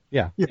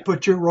Yeah. You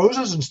put your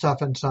roses and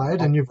stuff inside,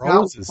 and you've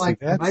Roses, got, like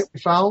see, the night we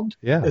found,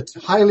 Yeah. it's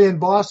highly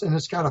embossed, and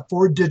it's got a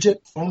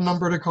 4-digit phone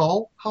number to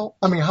call. How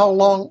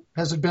long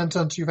has it been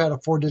since you've had a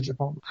 4-digit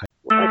phone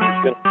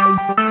number?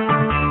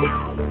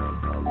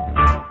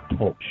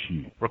 Talk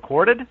shit.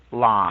 Recorded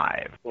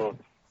live.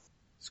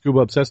 Scuba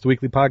Obsessed, the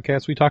weekly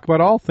podcast. We talk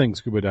about all things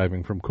scuba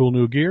diving, from cool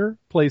new gear,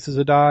 places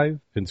to dive,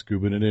 and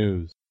scuba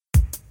news.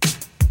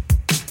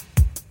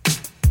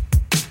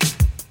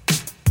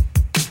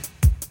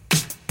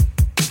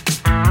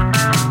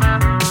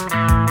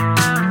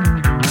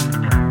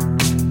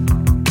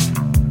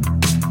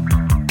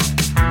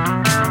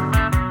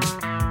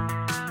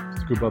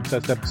 Scuba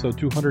Obsessed episode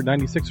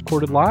 296,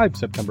 recorded live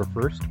September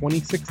 1st,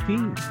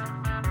 2016.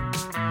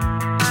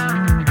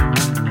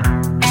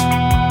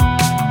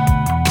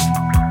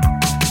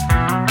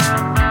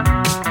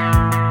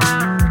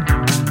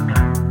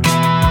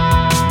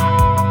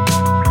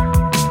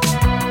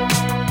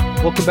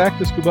 Welcome back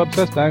to Scuba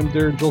Obsessed. I'm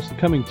Darren Jolson,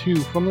 coming to you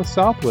from the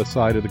southwest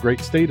side of the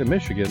great state of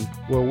Michigan,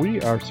 where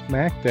we are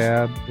smack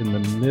dab in the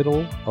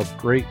middle of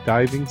great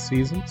diving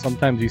season.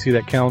 Sometimes you see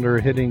that calendar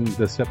hitting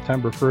the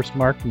September 1st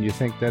mark and you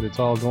think that it's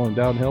all going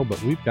downhill,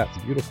 but we've got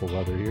some beautiful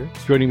weather here.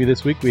 Joining me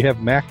this week, we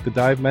have Mac, the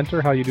dive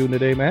mentor. How you doing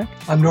today, Mac?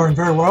 I'm doing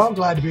very well. I'm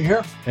glad to be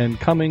here. And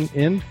coming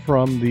in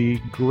from the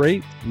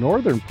great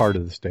northern part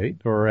of the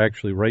state, or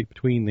actually right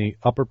between the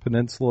upper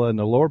peninsula and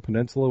the lower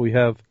peninsula, we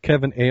have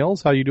Kevin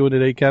Ailes. How you doing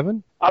today,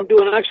 Kevin? I'm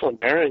doing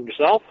excellent, Darren. And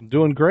yourself?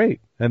 Doing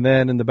great. And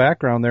then in the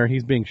background there,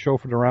 he's being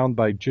chauffeured around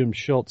by Jim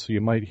Schultz, so you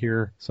might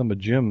hear some of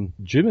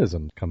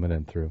Jimisms coming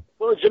in through.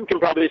 Well, Jim can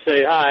probably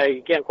say hi.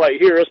 He can't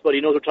quite hear us, but he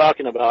knows we're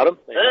talking about him.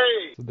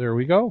 Hey! So there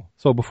we go.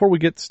 So before we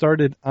get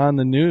started on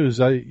the news,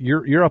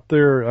 you're up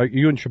there. Are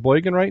you in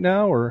Sheboygan right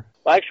now, or?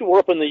 Well, actually, we're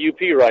up in the UP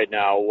right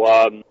now.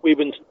 We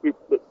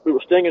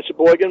were staying in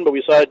Sheboygan, but we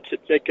decided to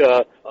take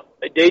a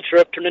day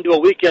trip, turn into a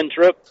weekend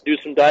trip, do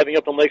some diving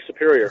up on Lake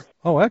Superior.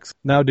 Oh, excellent.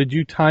 Now, did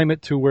you time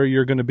it to where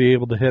you're going to be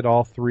able to hit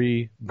all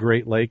three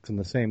Great Lakes in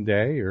the same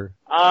day, or?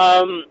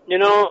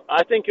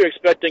 I think you're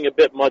expecting a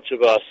bit much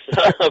of us.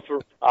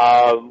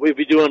 We'd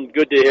be doing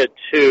good to hit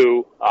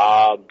two.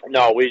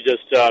 No,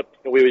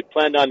 we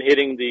planned on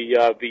hitting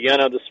the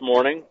Vienna this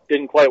morning.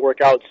 Didn't quite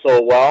work out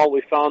so well.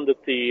 We found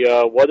that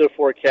the weather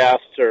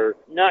forecasts are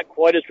not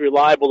quite as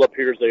reliable up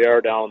here as they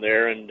are down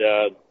there, and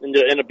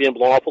ended up being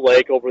blown off a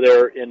lake over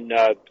there in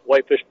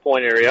Whitefish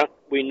Point area.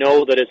 We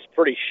know that it's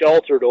pretty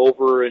sheltered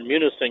over in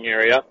Munising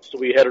area, so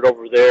we headed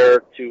over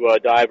there to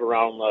dive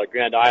around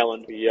Grand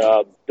Island. We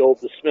dove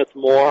the Smith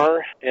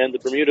Moore and the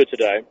Bermuda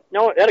today.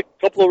 Now, had a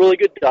couple of really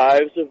good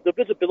dives. The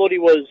visibility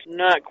was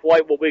not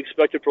quite what we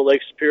expected for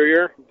Lake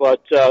Superior,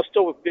 but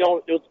still,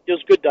 it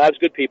was good dives,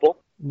 good people.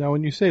 Now,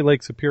 when you say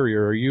Lake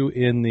Superior, are you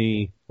in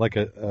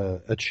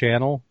a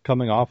channel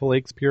coming off of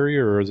Lake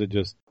Superior, or is it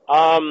just?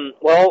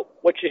 Well,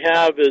 what you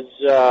have is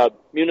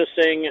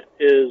Munising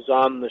is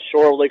on the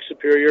shore of Lake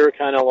Superior,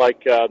 kind of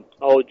like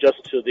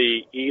just to the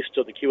east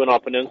of the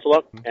Keweenaw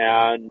Peninsula,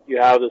 and you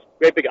have this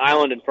great big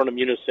island in front of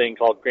Munising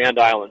called Grand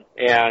Island,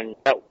 and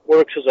that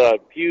works as a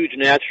huge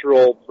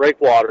natural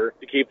breakwater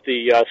to keep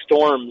the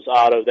storms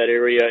out of that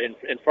area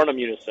in front of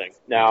Munising.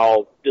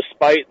 Now,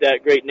 despite that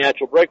great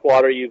natural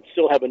breakwater, you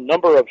still have a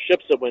number of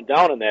ships that went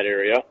down in that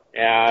area,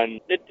 and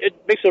it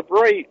makes a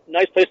very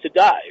nice place to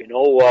dive.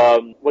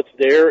 What's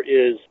there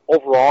is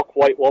overall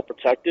quite well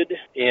protected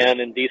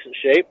and in decent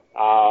shape.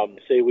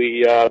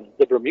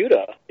 The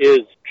Bermuda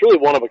is truly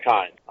one of a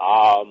kind.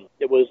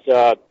 It was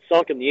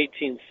sunk in the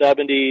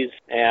 1870s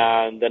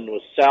and then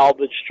was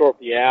salvaged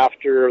shortly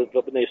after.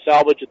 But when they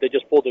salvaged it, they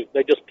just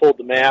pulled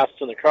the masts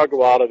and the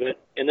cargo out of it,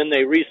 and then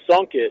they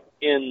re-sunk it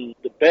in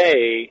the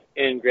bay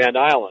in Grand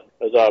Island,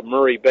 as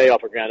Murray Bay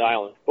off of Grand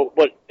Island. But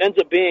what ends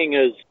up being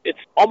is it's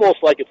almost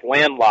like it's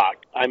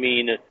landlocked. I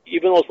mean,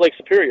 even though it's Lake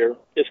Superior,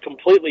 it's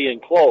completely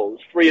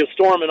enclosed, free of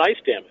storm and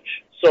ice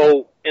damage.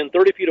 So in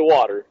 30 feet of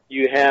water,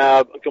 you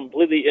have a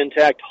completely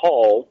intact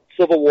hull,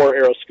 Civil War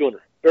era schooner.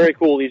 Very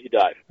cool, easy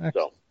dive.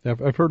 Excellent.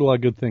 I've heard a lot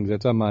of good things.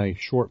 That's on my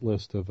short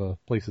list of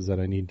places that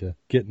I need to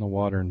get in the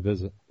water and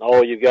visit.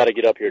 Oh, you've got to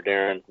get up here,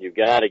 Darren. You've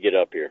got to get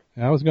up here.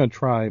 I was going to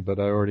try, but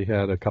I already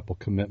had a couple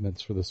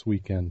commitments for this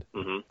weekend.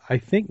 Mm-hmm. I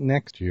think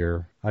next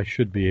year I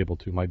should be able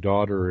to. My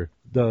daughter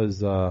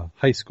does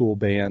high school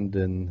band,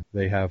 and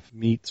they have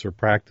meets or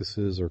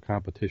practices or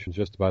competitions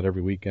just about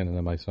every weekend, and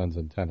then my son's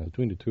in tennis.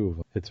 Between the two of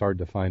them, it's hard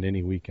to find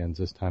any weekends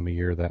this time of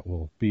year that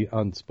will be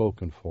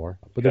unspoken for.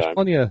 But there's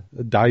plenty of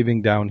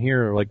diving down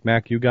here. Like,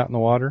 Mac, you got in the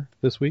water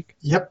this week?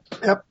 Yep.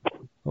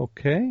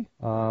 Okay.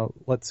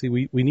 Let's see.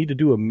 We need to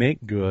do a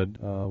make good.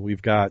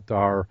 We've got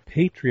our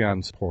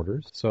Patreon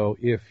supporters. So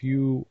if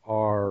you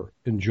are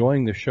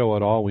enjoying the show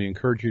at all, we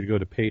encourage you to go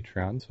to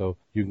Patreon. So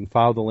You can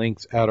follow the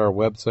links at our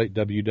website,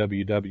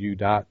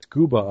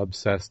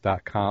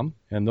 www.scubaobsessed.com.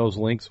 And those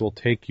links will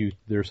take you,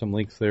 there's some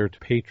links there to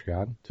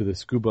Patreon, to the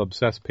Scuba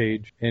Obsessed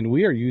page. And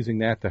we are using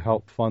that to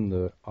help fund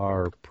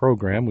our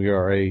program. We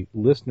are a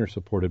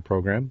listener-supported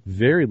program.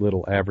 Very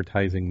little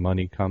advertising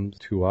money comes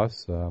to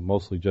us,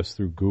 mostly just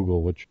through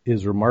Google, which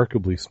is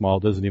remarkably small.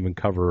 It doesn't even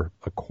cover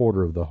a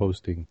quarter of the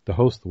hosting to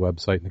host the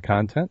website and the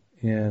content.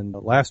 And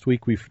last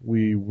week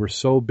we were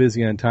so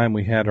busy on time,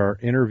 we had our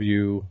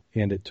interview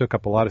and it took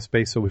up a lot of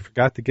space, so we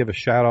forgot to give a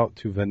shout out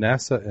to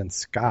Vanessa and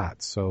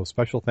Scott. So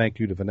special thank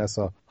you to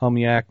Vanessa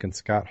Humyak and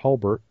Scott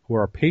Hulbert, who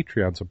are our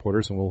Patreon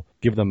supporters, and we'll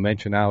give them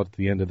mention out at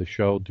the end of the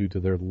show due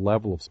to their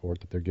level of support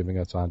that they're giving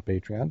us on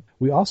Patreon.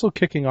 We also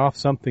kicking off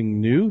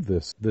something new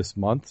this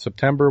month.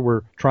 September,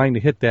 we're trying to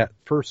hit that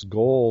first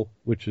goal,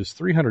 which is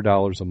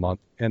 $300 a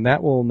month, and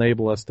that will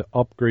enable us to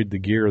upgrade the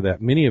gear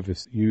that many of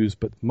us use,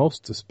 but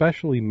most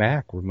especially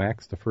Mac, where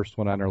Mac's the first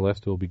one on our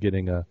list. We'll be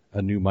getting a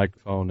new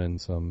microphone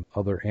and some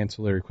other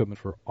ancillary equipment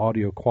for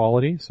audio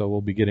quality, so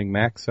we'll be getting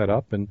Mac set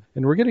up, and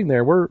we're getting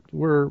there.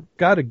 We're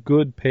got a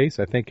good pace.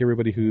 I thank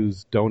everybody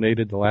who's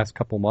donated the last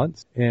couple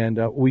months, and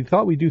we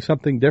thought we'd do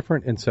something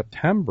different in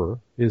September,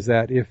 is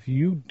that if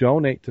you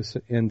donate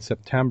in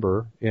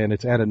September and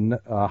it's at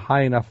a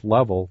high enough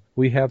level,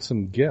 we have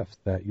some gifts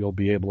that you'll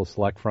be able to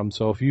select from.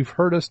 So if you've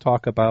heard us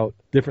talk about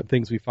different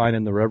things we find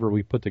in the river,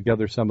 we put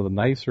together some of the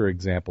nicer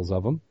examples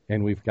of them,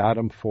 and we've got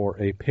them for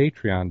a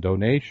Patreon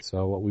donation.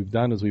 So what we've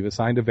done is we've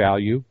assigned a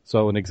value.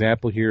 So an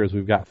example here is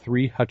we've got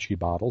 3 Hutchie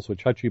bottles,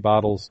 which Hutchie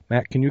bottles,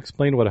 Matt, can you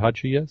explain what a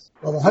Hutchie is?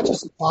 Well, the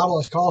Hutchie bottle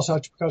is called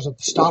such because of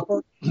the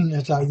stopper.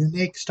 It's a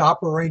unique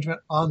stopper arrangement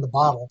on the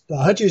bottle. The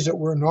Hutchies that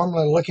we're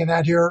normally looking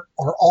at here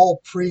are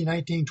all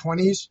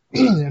pre-1920s,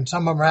 and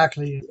some of them are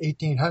actually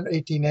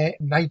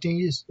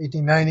 1890s,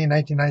 1890,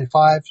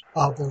 1995.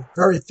 They're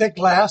very thick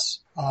glass.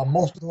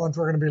 Most of the ones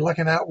we're going to be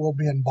looking at will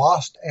be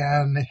embossed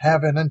and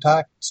have an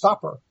intact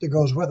stopper that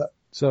goes with it.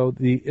 So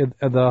the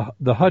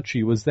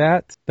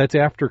Hutchie, that's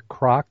after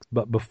Crocs,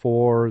 but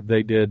before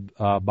they did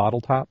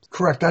bottle tops?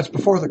 Correct. That's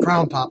before the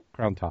Crown Top.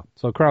 Crown Top.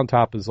 So Crown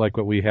Top is like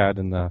what we had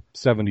in the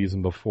 70s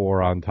and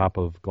before on top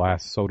of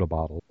glass soda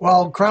bottles.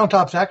 Well, Crown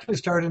Tops actually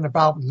started in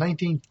about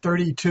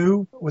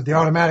 1932 with the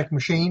automatic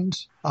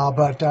machines.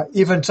 But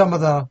even some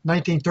of the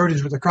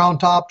 1930s with the Crown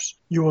Tops,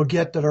 you will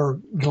get that are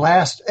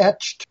glass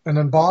etched and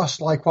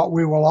embossed, like what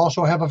we will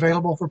also have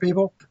available for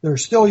people. They're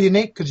still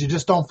unique because you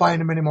just don't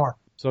find them anymore.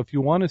 So if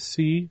you want to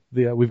see,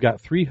 we've got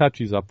 3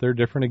 Hutchies up there,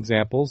 different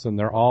examples, and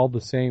they're all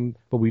the same.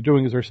 What we're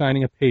doing is we're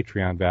assigning a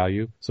Patreon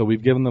value. So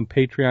we've given them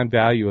Patreon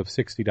value of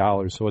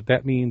 $60. So what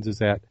that means is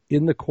that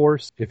in the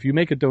course, if you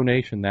make a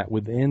donation that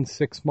within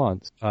 6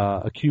 months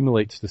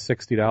accumulates to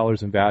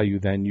 $60 in value,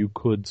 then you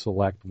could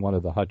select one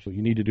of the Hutchies. What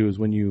you need to do is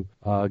when you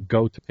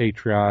go to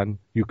Patreon,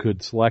 you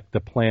could select the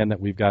plan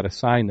that we've got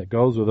assigned that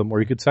goes with them, or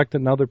you could select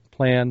another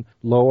plan,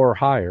 lower or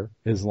higher,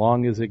 as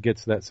long as it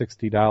gets that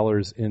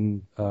 $60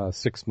 in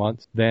 6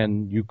 months,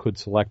 then you could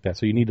select that.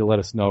 So you need to let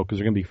us know, because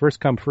they're going to be first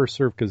come, first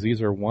serve, because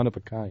these are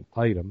one-of-a-kind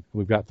item.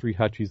 We've got 3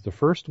 Hutchies. The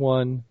first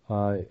one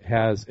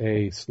has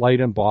a slight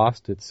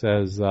embossed. It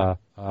says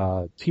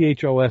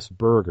THOS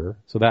Burger.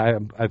 So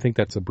that I think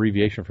that's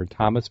abbreviation for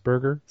Thomas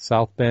Burger,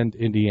 South Bend,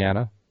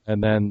 Indiana.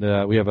 And then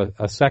we have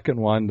a second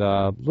one,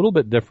 a little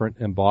bit different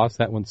embossed.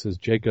 That one says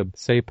Jacob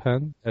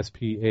Sapin,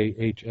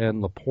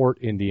 S-P-A-H-N, LaPorte,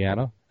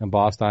 Indiana,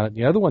 embossed on it.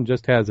 The other one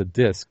just has a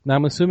disc. Now,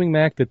 I'm assuming,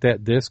 Mac,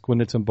 that disc, when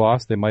it's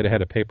embossed, they might have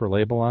had a paper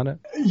label on it?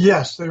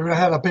 Yes, they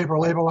had a paper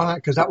label on it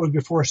because that was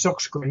before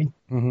silkscreen.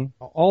 Mm-hmm.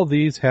 All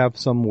these have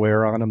some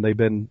wear on them. They've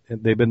been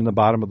in the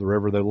bottom of the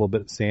river. They're a little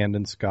bit sand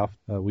and scuffed.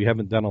 We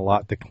haven't done a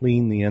lot to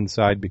clean the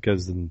inside,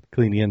 because to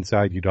clean the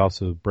inside, you'd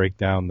also break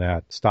down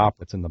that stopper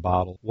that's in the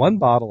bottle. One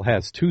bottle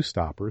has 2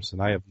 stoppers,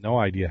 and I have no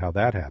idea how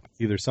that happened.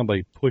 Either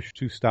somebody pushed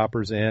 2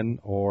 stoppers in,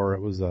 or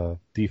it was a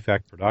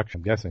defect production.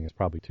 I'm guessing it's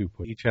probably 2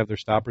 put. Each have their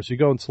stoppers. So you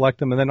go and select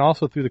them, and then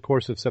also through the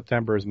course of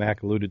September, as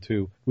Mac alluded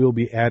to, we'll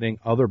be adding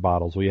other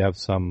bottles. We have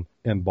some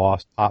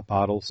embossed pop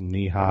bottles, some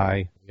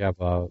knee-high. We have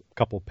a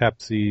couple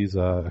Pepsis,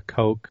 a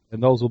Coke,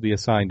 and those will be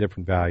assigned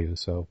different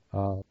values. So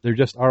they're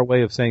just our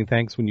way of saying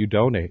thanks when you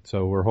donate.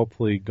 So we're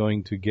hopefully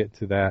going to get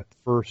to that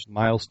first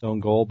milestone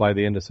goal by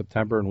the end of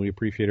September, and we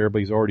appreciate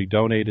everybody's already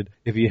donated.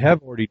 If you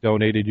have already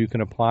donated, you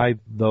can apply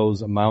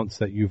those amounts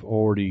that you've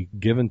already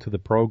given to the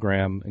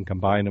program and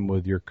combine them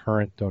with your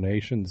current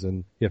donations,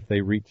 and if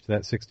they reach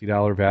that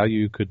 $60 value,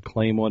 you could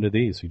claim one of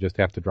these. You just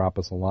have to drop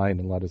us a line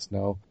and let us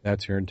know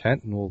that's your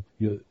intent, and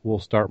we'll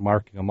start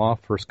marking them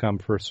off, first come,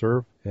 first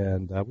serve.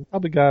 And we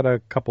probably got a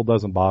couple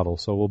dozen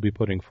bottles, so we'll be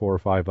putting 4 or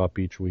 5 up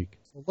each week.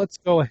 So let's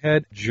go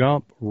ahead,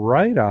 jump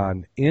right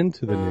on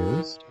into the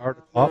news.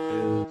 Start up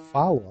and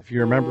follow. If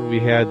you remember,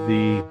 we had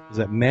is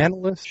that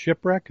Manalus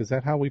shipwreck? Is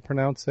that how we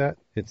pronounce that?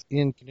 It's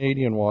in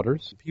Canadian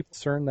waters. People are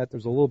concerned that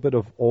there's a little bit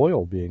of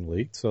oil being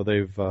leaked, so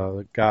they've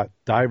got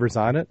divers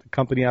on it. The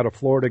company out of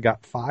Florida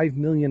got $5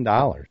 million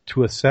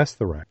to assess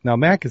the wreck. Now,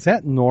 Mac, is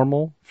that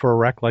normal for a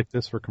wreck like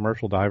this for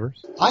commercial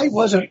divers? I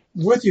wasn't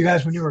with you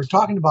guys when you were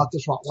talking about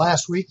this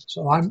last week,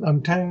 so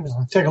I'm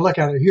taking a look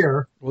at it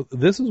here. Well,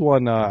 this is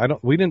one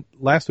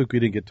last week we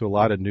didn't get to a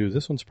lot of news.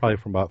 This one's probably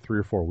from about 3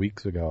 or 4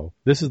 weeks ago.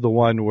 This is the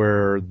one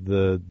where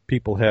the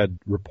people had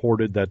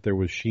reported that there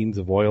was sheens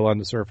of oil on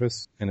the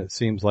surface, and it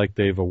seems like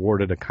they've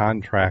awarded a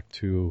contract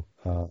to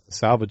a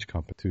salvage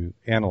company to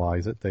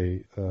analyze it.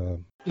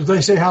 Do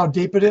they say how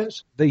deep it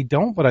is? They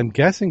don't, but I'm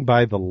guessing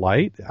by the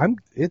light,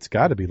 it's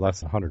got to be less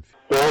than 100 feet.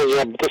 Well,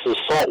 yeah, but this is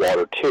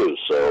saltwater too,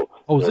 so...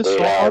 Oh, is this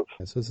saltwater?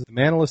 This is the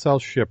Manilus L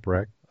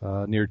shipwreck.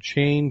 Near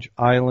Change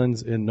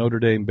Islands in Notre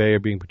Dame Bay are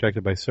being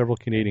protected by several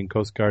Canadian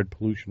Coast Guard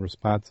pollution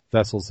response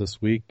vessels this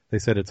week. They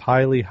said it's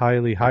highly,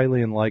 highly,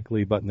 highly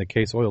unlikely, but in the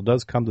case oil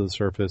does come to the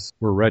surface,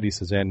 we're ready,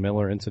 says Ann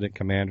Miller, incident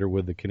commander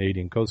with the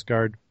Canadian Coast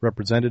Guard.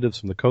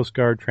 Representatives from the Coast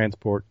Guard,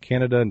 Transport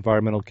Canada,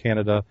 Environmental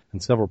Canada,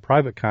 and several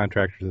private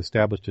contractors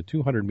established a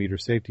 200-meter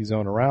safety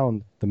zone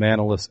around the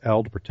Manilus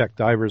L to protect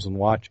divers and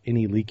watch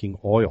any leaking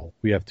oil.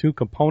 We have 2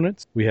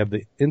 components. We have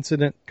the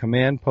incident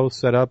command post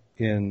set up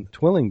in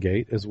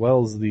Twillingate, as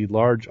well as the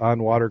large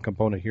on-water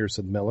component here,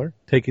 said Miller.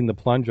 Taking the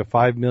plunge, a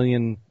 $5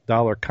 million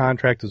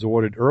contract was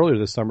awarded earlier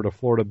this summer to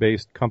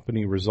Florida-based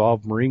company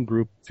Resolve Marine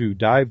Group to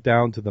dive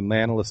down to the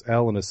Manilus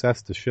L and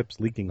assess the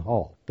ship's leaking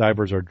hull.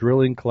 Divers are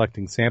drilling,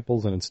 collecting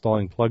samples, and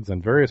installing plugs on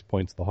various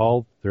points of the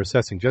hull. They're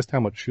assessing just how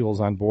much fuel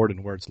is on board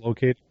and where it's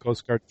located.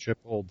 Coast Guard ship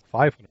holds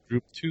 500.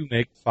 Group 2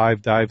 make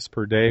 5 dives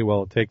per day.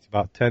 While it takes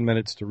about 10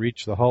 minutes to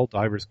reach the hull,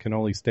 divers can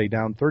only stay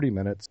down 30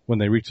 minutes. When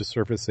they reach the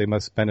surface, they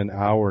must spend an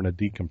hour in a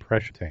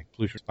decompression tank.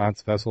 Pollution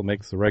response vessel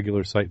makes the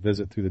regular site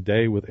visit through the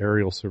day with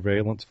aerial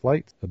surveillance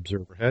flights.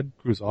 Observer head.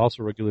 Crews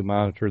also regularly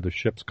monitor the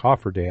ship's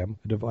cofferdam,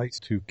 a device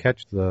to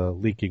catch the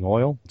leaking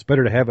oil. It's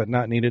better to have it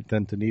not need it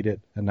than to need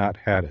it and not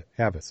have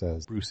it,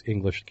 says Bruce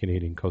English,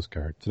 Canadian Coast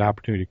Guard. It's an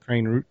opportunity to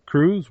train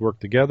crews, work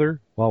together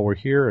while we're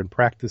here, and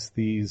practice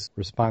these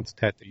response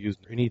tactics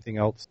or anything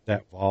else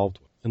that involved.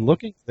 And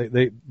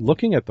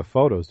looking at the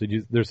photos,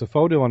 there's a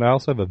photo and I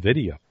also have a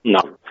video.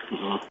 No.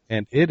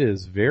 And it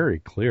is very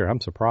clear.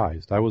 I'm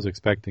surprised. I was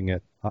expecting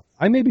it.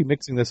 I may be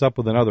mixing this up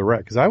with another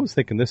wreck because I was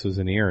thinking this was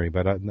in Erie,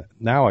 but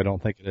now I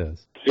don't think it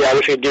is. Yeah, I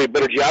wish I could give you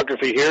better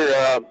geography here.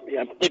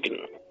 I'm thinking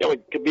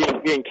it could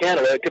be in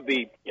Canada. It could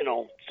be,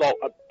 salt.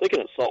 I'm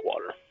thinking it's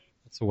saltwater.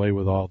 That's the way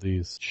with all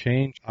these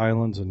Change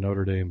Islands and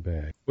Notre Dame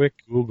Bay. Quick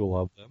Google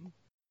of them.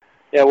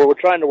 Yeah, well, we're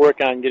trying to work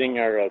on getting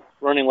our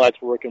running lights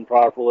working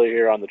properly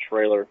here on the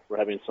trailer. We're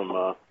having some,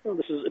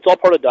 it's all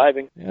part of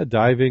diving. Yeah,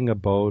 diving, a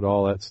boat,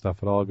 all that stuff.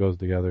 It all goes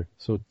together.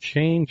 So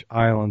Change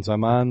Islands,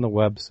 I'm on the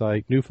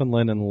website,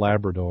 Newfoundland and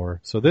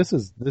Labrador. So this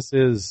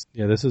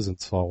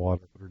isn't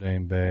saltwater, Notre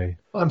Dame Bay.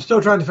 I'm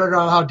still trying to figure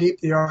out how deep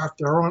they are.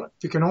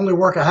 If you can only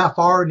work a half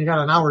hour and you got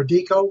an hour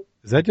deco.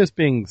 Is that just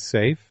being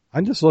safe?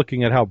 I'm just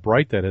looking at how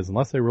bright that is,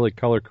 unless they really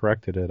color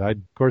corrected it. Of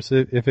course,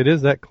 if it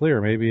is that clear,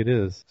 maybe it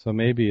is. So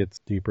maybe it's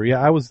deeper. Yeah,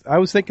 I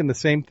was thinking the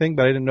same thing,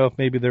 but I didn't know if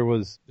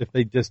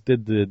they just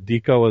did the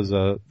deco as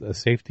a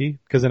safety,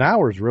 because an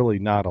hour is really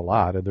not a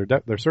lot.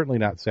 They're certainly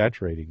not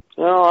saturating.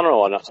 Well, I don't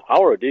know. An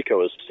hour of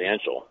deco is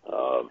substantial.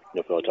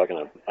 If we're talking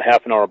a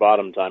half an hour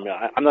bottom time,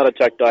 I'm not a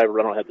tech diver.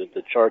 I don't have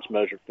the charts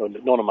measured,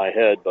 known in my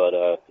head, but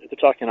if they're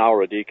talking an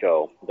hour of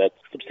deco, that's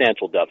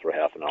substantial depth for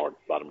half an hour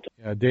bottom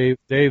time. Yeah,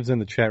 Dave's in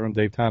the chat room,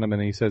 Dave Toneman,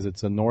 and he says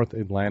it's a North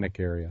Atlantic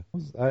area.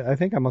 I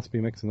think I must be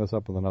mixing this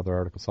up with another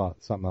article,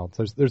 something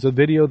else. There's a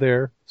video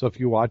there, so if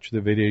you watch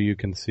the video, you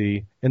can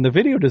see. And the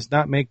video does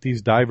not make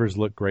these divers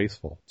look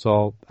graceful.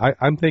 So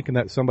I'm thinking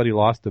that somebody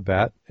lost a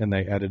bet and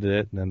they edited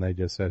it, and then they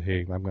just said,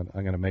 "Hey, I'm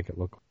gonna make it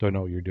look. Don't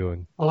know what you're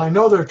doing." Well, I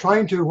know they're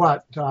trying to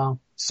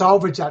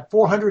salvage that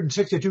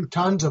 462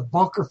 tons of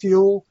bunker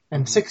fuel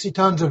and 60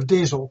 tons of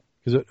diesel.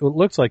 Because it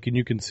looks like, and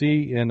you can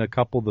see in a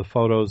couple of the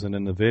photos and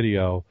in the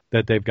video,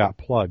 that they've got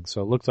plugs.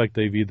 So it looks like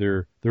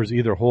there's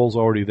either holes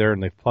already there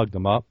and they've plugged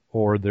them up,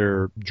 or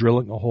they're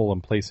drilling a hole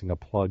and placing a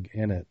plug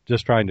in it,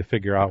 just trying to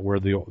figure out where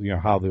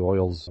how the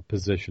oil's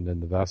positioned in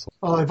the vessel.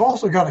 Well, they've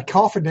also got a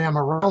cofferdam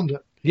around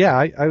it. Yeah,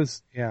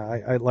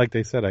 I like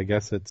they said, I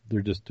guess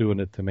they're just doing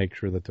it to make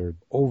sure that they're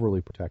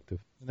overly protective.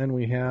 And then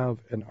we have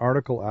an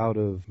article out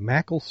of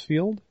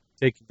Macclesfield.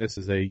 Taking this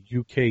as a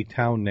UK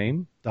town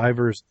name.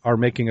 Divers are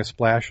making a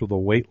splash with a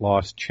weight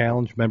loss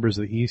challenge. Members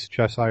of the East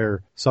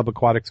Cheshire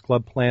Subaquatics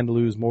Club plan to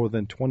lose more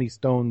than 20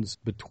 stones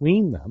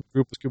between them. A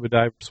group of scuba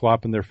divers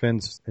swapping their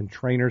fins and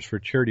trainers for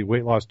charity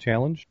weight loss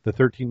challenge. The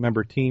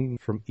 13-member team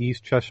from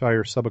East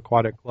Cheshire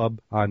Subaquatic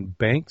Club on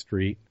Bank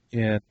Street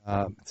in,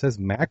 it says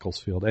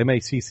Macclesfield,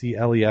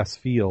 Maccles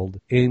Field,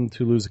 aimed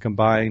to lose a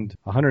combined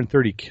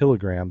 130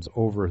 kilograms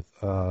over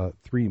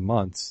 3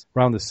 months,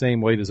 around the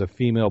same weight as a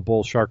female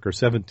bull shark or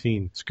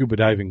 17 scuba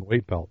diving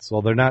weight belts.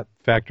 Well, they're not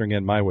factoring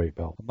in my weight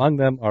belt. Among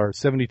them are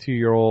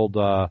 72-year-old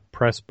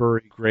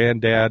Pressbury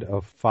granddad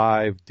of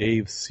 5,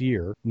 Dave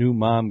Sear, new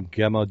mom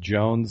Gemma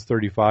Jones,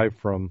 35,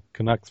 from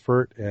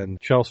Canucksford, and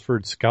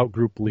Chelmsford Scout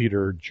Group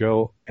leader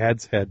Joe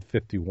Ad's Head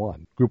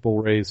 51. Group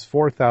will raise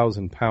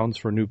 £4,000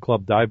 for a new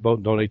club dive boat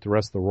and donate the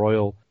rest to the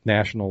Royal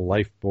National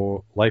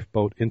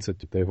Lifeboat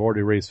Institute. They've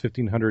already raised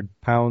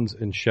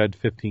 £1,500 and shed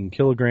 15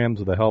 kilograms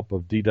with the help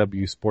of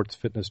DW sports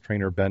fitness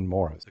trainer Ben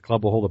Morris. The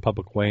club will hold a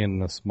public weigh-in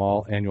and a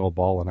small annual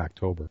ball in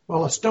October.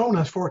 Well, a stone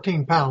is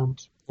 14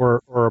 pounds.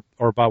 Or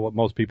about what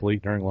most people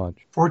eat during lunch.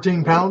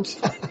 14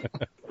 pounds?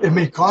 It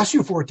may cost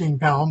you 14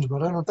 pounds,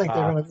 but I don't think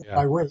they're going to get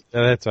by weight.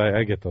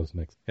 I get those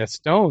mixed. Yeah,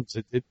 stones.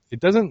 It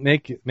doesn't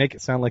make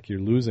it sound like you're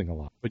losing a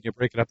lot when you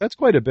break it up. That's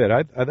quite a bit.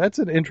 That's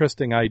an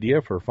interesting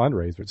idea for a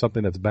fundraiser. It's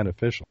something that's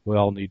beneficial. We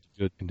all need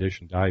good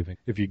condition diving.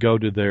 If you go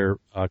to their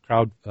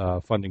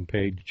crowdfunding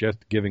page,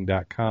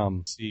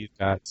 justgiving.com, see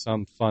that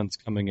some funds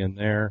coming in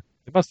there.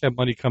 They must have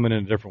money coming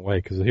in a different way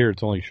because here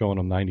it's only showing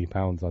them 90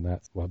 pounds on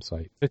that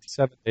website.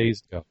 57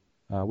 days ago.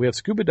 We have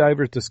scuba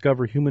divers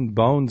discover human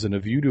bones in a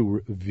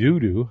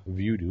voodoo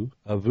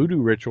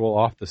ritual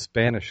off the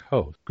Spanish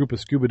coast. A group of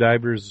scuba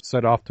divers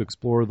set off to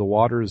explore the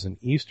waters in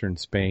eastern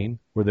Spain,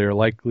 where they are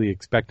likely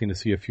expecting to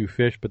see a few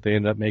fish, but they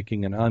end up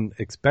making an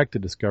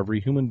unexpected discovery: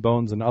 human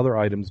bones and other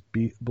items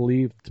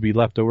believed to be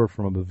left over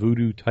from a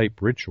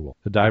voodoo-type ritual.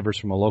 The divers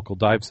from a local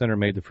dive center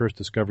made the first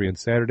discovery on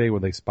Saturday,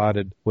 where they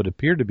spotted what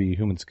appeared to be a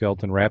human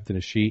skeleton wrapped in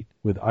a sheet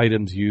with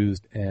items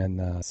used in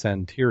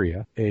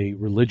Santeria, a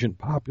religion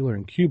popular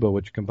in Cuba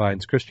which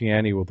combines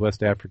Christianity with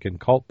West African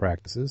cult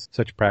practices.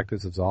 Such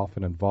practices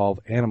often involve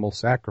animal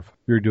sacrifice.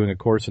 We were doing a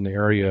course in the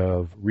area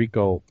of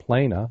Rico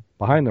Plana,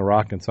 behind the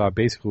rock, and saw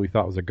basically we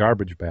thought was a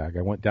garbage bag.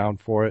 I went down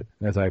for it,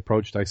 and as I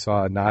approached, I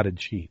saw a knotted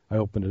sheet. I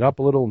opened it up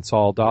a little and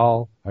saw a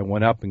doll. I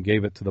went up and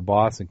gave it to the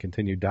boss and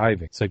continued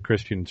diving, said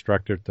Christian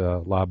instructor at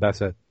the La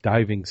Bessette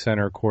Diving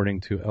Center,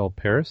 according to El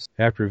Paris.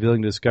 After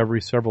revealing the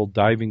discovery, several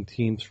diving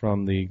teams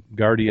from the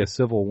Guardia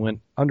Civil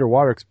went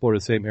underwater, explored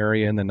the same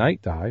area in the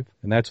night dive,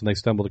 and that's when they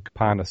stumbled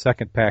upon a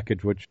second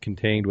package which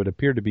contained what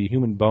appeared to be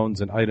human bones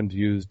and items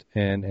used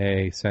in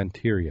a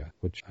Santeria,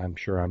 which I'm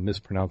sure I'm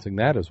mispronouncing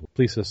that as well.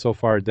 Police have so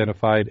far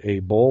identified a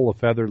bowl of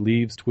feather,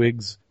 leaves,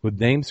 twigs, with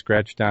names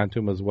scratched onto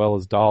them, as well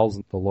as dolls,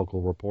 the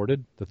local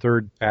reported. The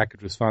third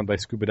package was found by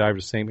scuba divers in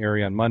the same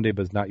area on Monday,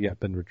 but has not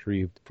yet been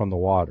retrieved from the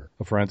water.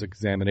 A forensic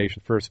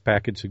examination. The first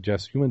package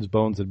suggests humans'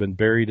 bones had been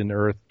buried in the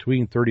earth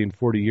between 30 and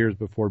 40 years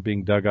before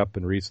being dug up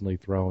and recently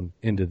thrown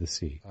into the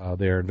sea.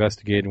 They are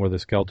investigating whether the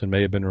skeleton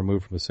may have been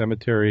removed from a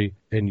cemetery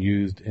and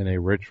used in a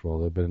ritual.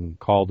 They've been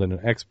called in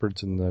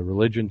experts in the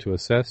religion to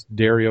assess.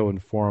 Dario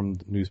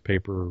informed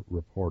newspaper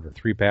reporter.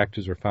 3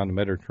 packages were found in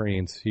the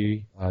Mediterranean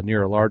Sea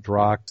near a large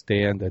rock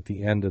stand at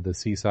the end of the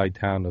seaside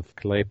town of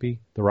Calpe.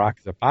 The rock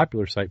is a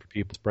popular site for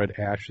people to spread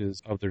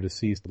ashes of their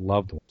deceased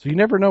loved ones. So you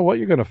never know what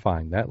you're going to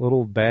find. That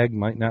little bag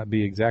might not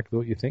be exactly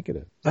what you think it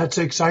is. That's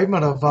the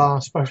excitement of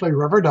especially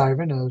river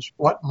diving, is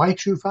what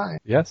might you find.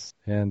 Yes,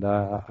 and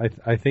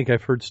I think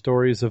I've heard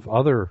stories of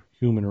other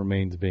human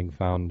remains being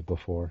found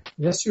before.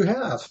 Yes, you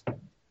have.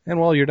 And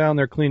while you're down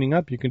there cleaning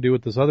up, you can do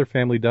what this other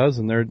family does,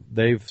 and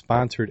they've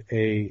sponsored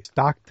a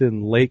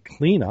Stockton Lake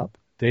cleanup.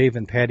 Dave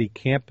and Patty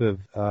Camp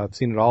have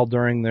seen it all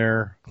during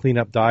their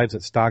cleanup dives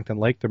at Stockton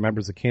Lake. They're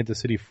members of the Kansas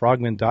City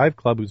Frogmen Dive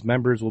Club, whose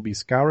members will be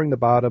scouring the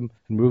bottom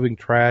and moving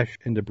trash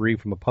and debris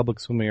from a public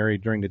swimming area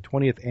during the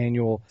 20th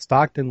annual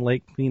Stockton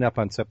Lake cleanup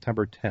on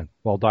September 10th.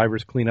 While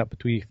divers clean up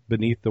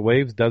beneath the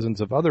waves, dozens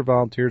of other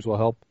volunteers will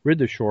help rid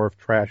the shore of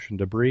trash and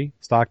debris.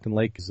 Stockton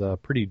Lake is a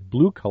pretty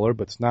blue color,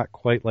 but it's not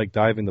quite like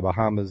diving the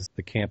Bahamas,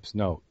 the camps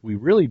note. We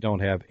really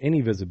don't have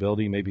any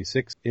visibility, maybe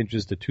 6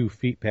 inches to 2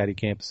 feet, Patty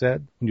Camp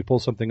said. When you pull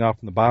something off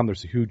from the bottom,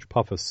 there's a huge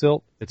puff of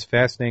silt. It's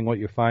fascinating what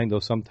you find, though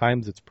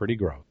sometimes it's pretty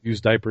gross.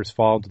 Used diapers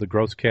fall into the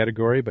gross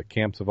category, but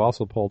camps have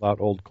also pulled out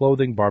old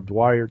clothing, barbed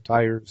wire,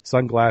 tires,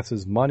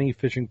 sunglasses, money,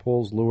 fishing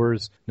poles,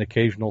 lures, and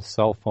occasional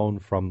cell phone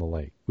from the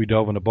lake. We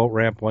dove on a boat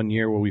ramp one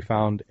year where we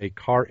found a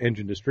car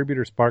engine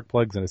distributor, spark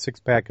plugs, and a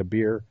 6-pack of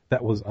beer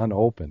that was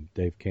unopened,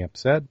 Dave Camp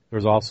said. There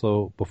was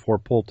also before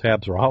pull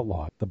tabs were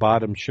outlawed. The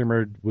bottom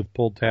shimmered with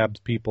pull tabs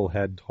people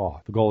had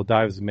taught. The goal of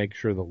dives is to make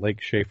sure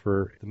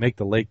that make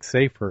the lake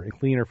safer and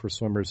cleaner for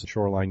swimmers and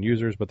shoreline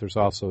users, but there's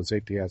also a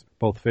safety aspect,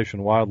 both fish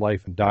and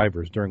wildlife and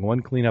divers. During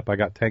one cleanup, I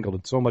got tangled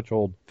in so much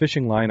old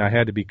fishing line I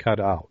had to be cut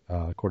out,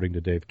 according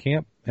to Dave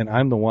Camp. And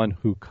I'm the one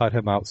who cut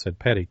him out, said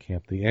Patty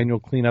Camp. The annual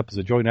cleanup is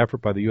a joint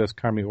effort by the U.S.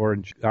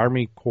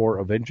 Army Corps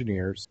of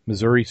Engineers,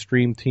 Missouri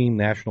Stream Team,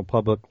 National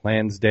Public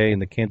Lands Day,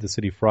 and the Kansas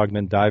City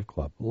Frogmen Dive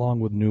Club, along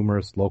with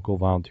numerous local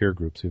volunteer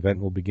groups. The event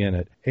will begin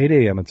at 8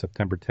 a.m. on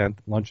September 10th.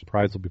 Lunch and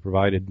prize will be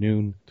provided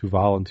noon to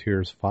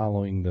volunteers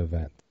following the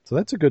event. So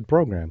that's a good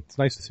program. It's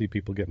nice to see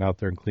people getting out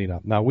there and clean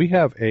up. Now, we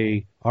have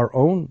our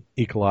own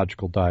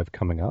ecological dive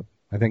coming up.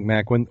 I think,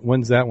 Mac,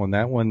 when's that one?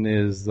 That one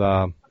is...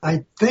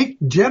 I think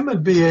Jim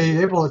would be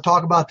able to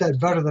talk about that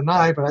better than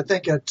I, but I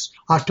think it's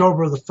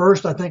October the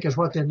 1st, I think is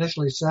what they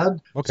initially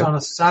said. Okay. It's on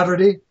a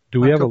Saturday. Do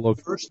we have a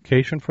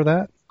location for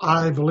that?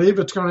 I believe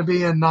it's going to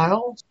be in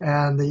Niles,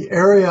 and the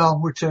area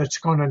which it's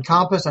going to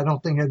encompass, I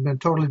don't think has been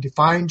totally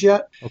defined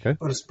yet. Okay.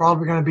 But it's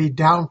probably going to be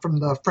down from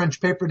the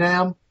French Paper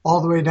Dam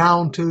all the way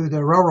down to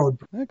the railroad.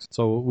 Excellent.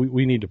 So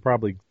we need to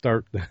probably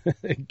start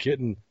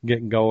getting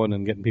going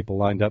and getting people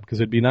lined up, because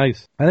it'd be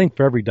nice. I think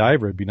for every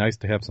diver, it'd be nice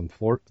to have some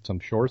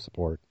shore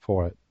support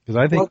for it. Because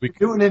I think if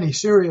we're doing any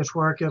serious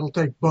work, it'll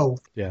take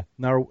both. Yeah.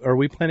 Now, are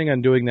we planning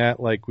on doing that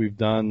like we've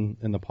done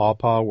in the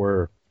Pawpaw,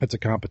 where it's a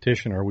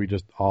competition, or are we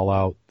just all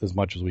out as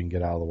much as we can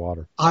get out of the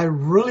water? I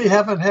really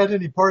haven't had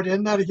any part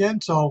in that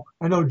again, so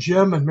I know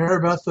Jim and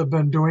Marybeth have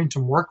been doing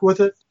some work with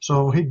it,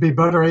 so he'd be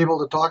better able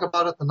to talk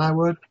about it than I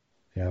would.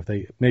 Yeah,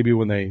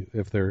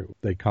 if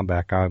they come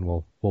back on,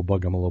 we'll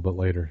bug them a little bit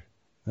later.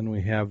 Then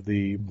we have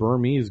the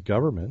Burmese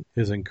government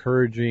is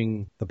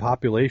encouraging the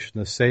population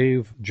to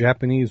save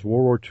Japanese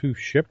World War II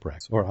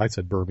shipwrecks. Or I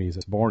said Burmese,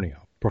 it's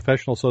Borneo.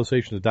 Professional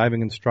Association of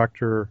Diving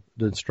Instructor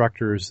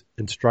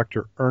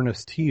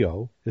Ernest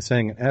Teo is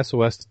saying an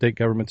SOS to state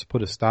governments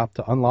put a stop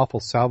to unlawful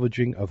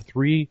salvaging of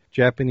 3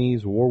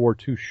 Japanese World War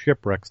II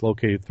shipwrecks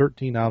located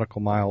 13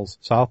 nautical miles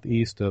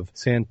southeast of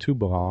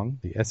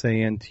Santubong, the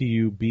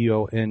Santubong.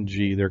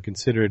 They're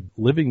considered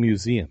living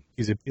museums.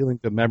 He's appealing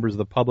to members of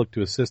the public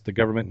to assist the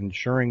government in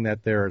ensuring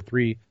that there are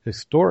 3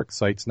 historic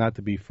sites not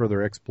to be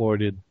further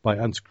exploited by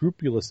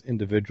unscrupulous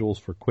individuals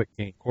for quick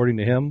gain. According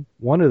to him,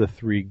 one of the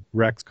 3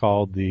 wrecks,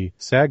 called the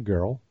Sag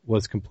Girl,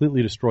 was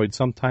completely destroyed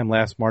sometime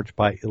last March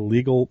by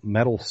illegal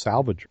metal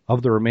salvage.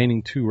 Of the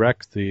remaining 2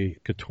 wrecks, the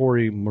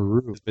Katori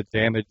Maru has been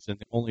damaged,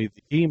 and only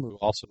the Emu,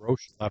 also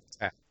Roche, left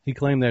intact. He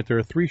claimed that there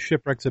are 3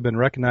 shipwrecks that have been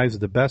recognized as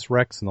the best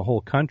wrecks in the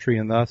whole country,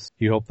 and thus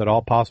he hoped that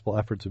all possible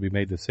efforts would be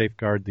made to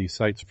safeguard these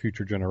sites for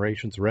future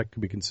generations. The wreck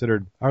could be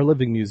considered our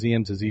living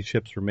museums, as these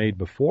ships were made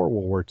before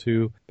World War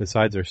II.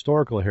 Besides their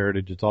historical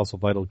heritage, it's also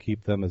vital to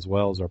keep them, as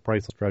well as our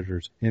priceless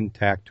treasures,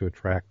 intact to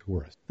attract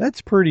tourists. That's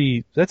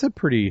a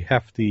pretty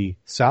hefty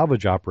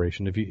salvage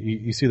operation. If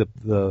you see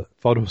the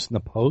photos in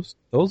the post,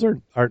 those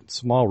aren't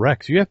small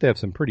wrecks. You have to have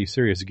some pretty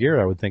serious gear,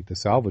 I would think, to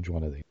salvage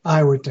one of these.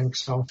 I would think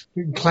so.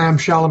 You can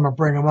clamshell them or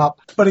bring them up.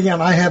 But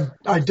again,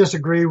 I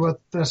disagree with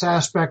this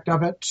aspect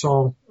of it,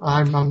 so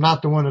I'm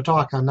not the one to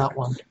talk on that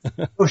one.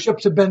 Those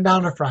ships have been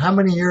down there for how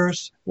many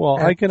years? Well,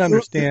 I can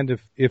understand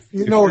if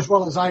you know as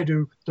well as I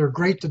do, they're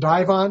great to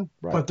dive on,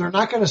 right, but they're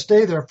not going to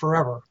stay there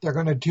forever. They're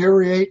going to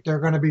deteriorate. They're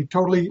going to be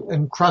totally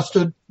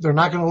encrusted. They're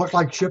not going to look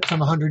like ships in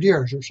 100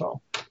 years or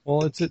so.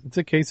 Well, it's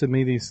a case of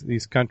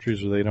these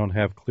countries where they don't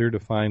have clear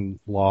defined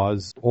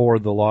laws, or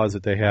the laws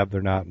that they have,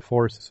 they're not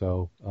enforced.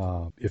 So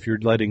if you're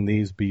letting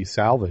these be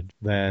salvaged,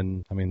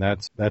 then I mean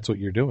that's what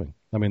you're doing.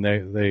 I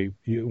mean,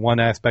 one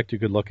aspect you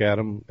could look at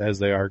them as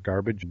they are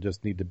garbage and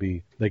just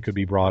they could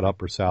be brought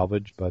up or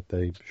salvaged, but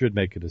they should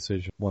make a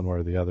decision one way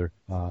or the other.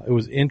 It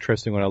was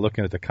interesting when I was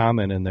looking at the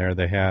comment in there.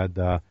 They had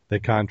they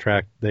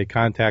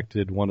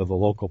contacted one of the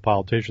local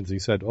politicians. He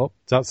said, "Oh,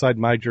 it's outside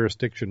my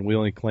jurisdiction. We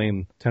only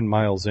claim 10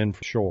 miles in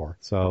for shore.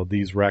 So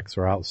these wrecks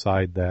are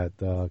outside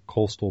that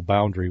coastal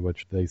boundary,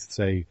 which they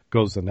say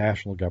goes to the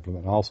national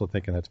government." I'm also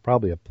thinking that's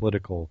probably a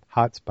political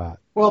hotspot.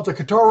 Well, the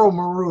Katoro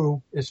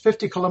Maru is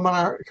 50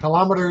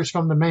 kilometers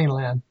from the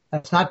mainland.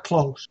 That's not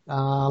close.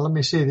 Let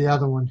me see the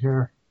other one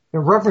here. It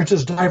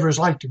references divers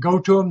like to go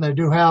to them. They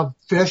do have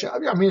fish.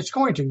 I mean, it's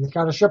going to. You've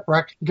got a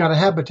shipwreck. You've got a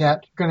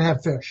habitat. You're going to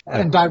have fish.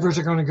 And divers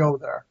are going to go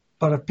there.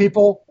 But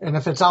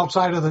if it's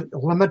outside of the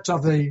limits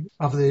of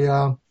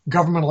the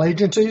governmental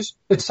agencies,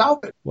 it's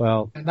salvaged.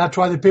 Well, and that's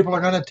why the people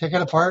are going to take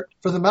it apart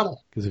for the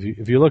metal. Because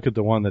if you look at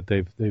the one that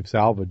they've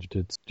salvaged,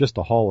 it's just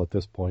a hull at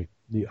this point.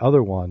 The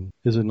other one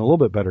is in a little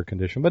bit better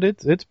condition, but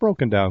it's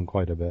broken down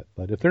quite a bit.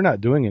 But if they're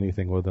not doing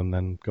anything with them,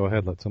 then go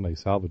ahead, let somebody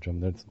salvage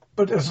them.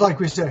 But it's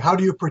like we say, how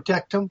do you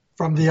protect them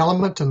from the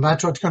elements? And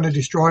that's what's going to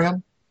destroy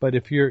them. But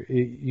if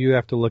you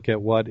have to look at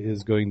what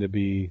is going to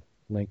be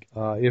linked.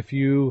 If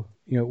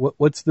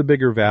what's the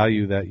bigger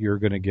value that you're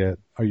going to get?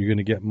 Are you going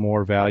to get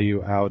more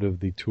value out of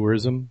the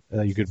tourism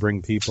that you could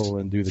bring people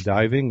and do the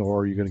diving, or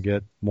are you going to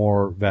get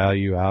more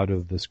value out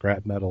of the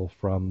scrap metal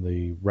from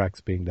the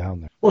wrecks being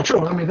down there? Well,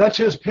 true. I mean, that's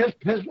his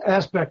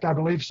aspect, I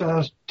believe,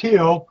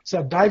 Teo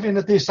said diving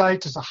at these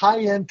sites is a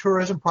high-end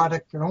tourism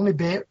product that only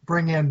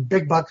bring in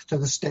big bucks to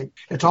the state.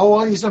 It's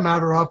always a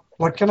matter of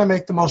what can I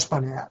make the most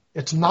money at?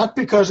 It's not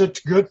because it's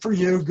good for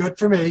you, good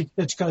for me.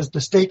 It's because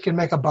the state can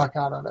make a buck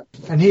out of it.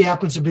 And he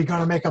happens to be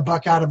going to make a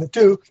buck out of it,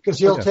 too, because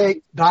he'll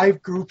take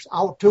dive groups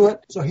out to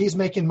it, so he's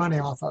making money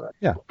off of it.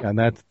 Yeah, and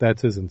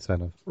that's his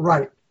incentive.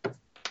 Right.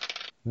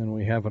 Then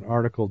we have an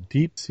article,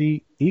 Deep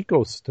Sea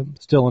Ecosystem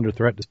Still Under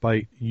Threat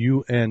Despite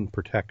UN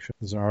Protection.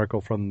 This is an article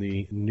from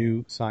the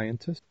New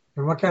Scientist.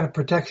 And what kind of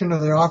protection are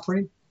they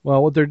offering?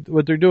 Well, what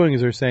they're doing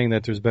is they're saying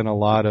that there's been a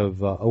lot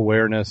of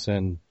awareness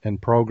and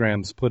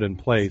programs put in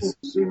place.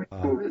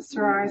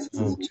 Psoriasis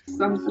is just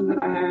something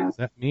that I have. Is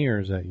that me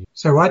or is that you?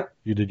 So what?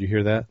 Did you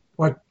hear that?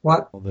 What?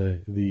 Well,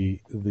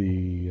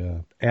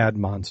 the ad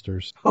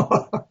monsters.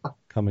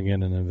 coming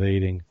in and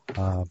invading.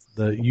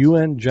 The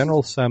UN General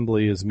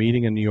Assembly is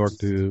meeting in New York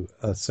to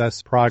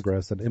assess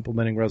progress at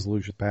implementing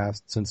resolutions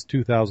passed since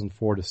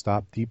 2004 to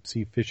stop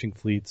deep-sea fishing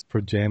fleets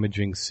for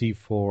damaging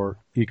seafloor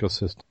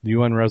ecosystem. The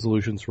UN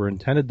resolutions were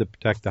intended to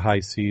protect the high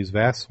seas,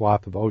 vast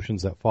swath of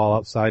oceans that fall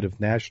outside of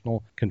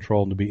national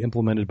control, and to be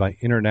implemented by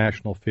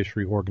international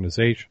fishery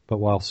organizations. But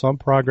while some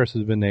progress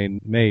has been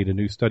made, a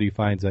new study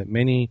finds that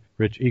many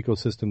rich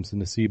ecosystems in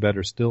the seabed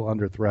are still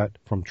under threat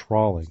from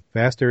trawling.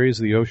 Vast areas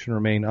of the ocean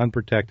remain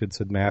unprotected,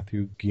 said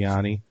Matthew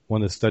Giani,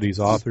 one of the study's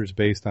authors,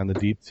 based on the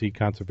Deep Sea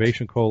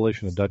Conservation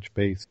Coalition, a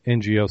Dutch-based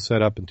NGO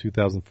set up in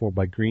 2004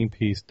 by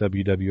Greenpeace,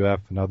 WWF,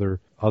 and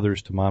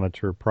others to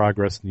monitor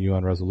progress in the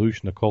UN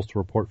resolution. The Coastal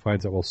Report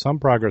finds that while some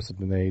progress has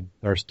been made,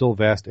 there are still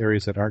vast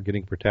areas that aren't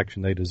getting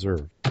protection they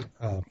deserve.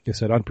 It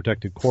said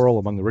unprotected coral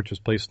among the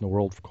richest places in the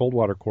world for cold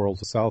water corals,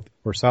 the south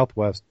or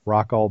southwest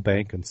Rockall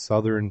Bank and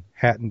southern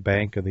Hatton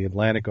Bank of the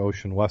Atlantic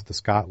Ocean west of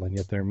Scotland,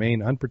 yet they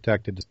remain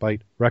unprotected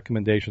despite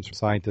recommendations from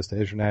scientists at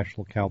the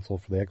International Council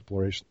for the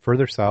Exploration.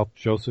 Further south,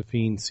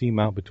 Josephine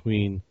Seamount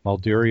between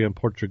Madeira and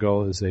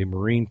Portugal is a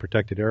marine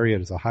protected area.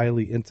 It is a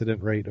highly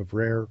incident rate of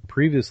rare,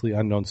 previously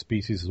unknown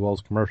species as well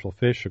as commercial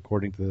fish,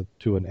 according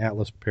to an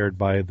atlas prepared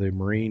by the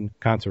Marine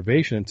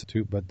Conservation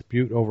Institute, but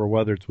dispute over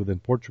whether it's within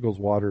Portugal's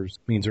waters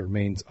means it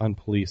remains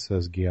unpoliced,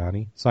 says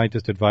Giani.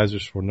 Scientist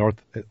advisors for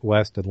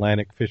Northwest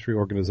Atlantic Fishery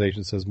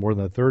Organization says more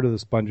than a third of the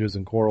sponges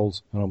and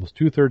corals and almost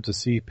two-thirds of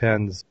sea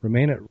pens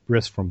remain at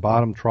risk from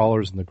bottom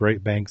trawlers in the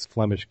Great Banks,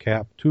 Flemish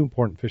Cap, two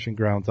important fishing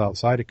grounds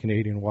outside of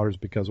Canadian waters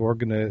because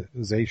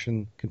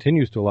organization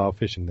continues to allow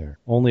fishing there.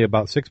 Only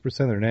about 6% of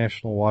their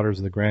national waters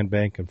of the Grand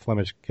Bank and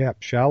Flemish Cap,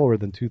 shallower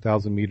than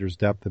 2,000 meters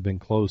depth, have been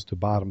closed to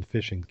bottom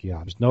fishing.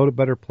 There's no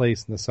better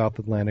place in the South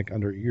Atlantic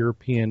under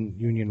European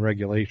Union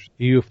regulation.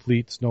 EU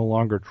fleets no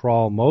longer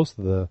trawl most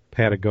of the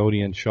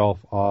Patagonian shelf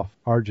off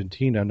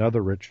Argentina,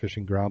 another rich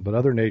fishing ground, but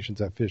other nations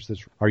that fish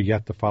this are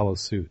yet to follow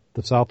suit.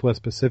 The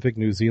Southwest Pacific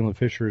New Zealand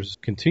fishers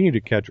continue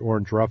to catch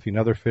orange roughy and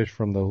other fish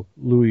from the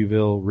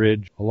Louisville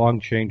Ridge, a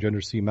long-change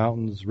undersea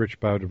mountains, rich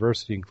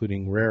biodiversity,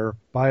 including rare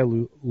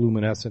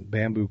bioluminescent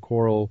bamboo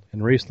coral,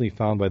 and recently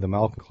found by the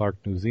Malcolm Clark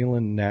New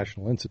Zealand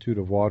National Institute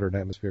of Water and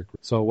Atmospheric.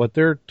 So what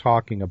they're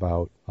talking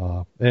about,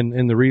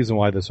 and the reason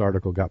why this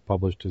article got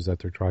published is that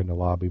they're trying to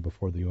lobby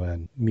before the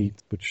UN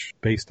meets, which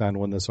based on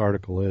when this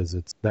article is,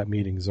 that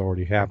meeting's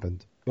already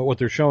happened. But what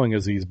they're showing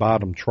is these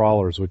bottom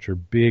trawlers, which are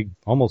big,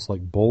 almost like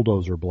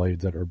bulldozer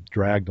blades that are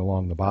dragged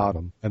along the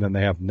bottom, and then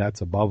they have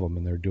nets above them,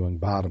 and they're doing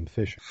bottom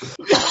fishing.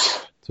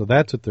 So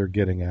that's what they're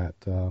getting at.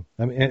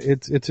 I mean,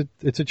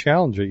 it's a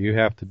challenge that you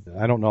have to.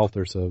 I don't know if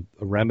there's a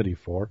remedy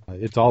for.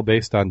 It's all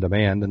based on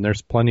demand, and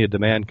there's plenty of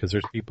demand because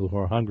there's people who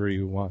are hungry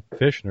who want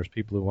fish, and there's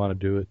people who want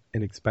to do it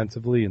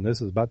inexpensively, and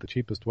this is about the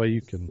cheapest way you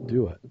can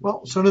do it.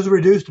 Well, as soon as we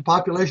reduce the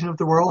population of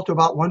the world to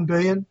about 1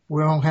 billion,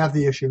 we won't have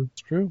the issue.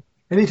 It's true.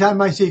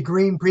 Anytime I see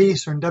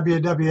Greenpeace or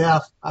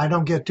WWF, I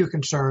don't get too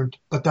concerned,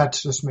 but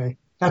that's just me.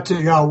 That's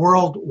the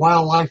World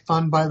Wildlife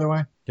Fund, by the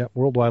way. Yeah,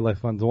 World Wildlife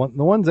Fund. The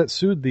ones that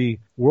sued the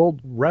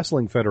World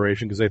Wrestling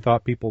Federation because they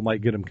thought people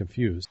might get them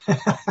confused.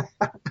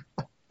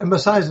 And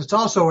besides, it's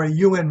also a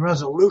UN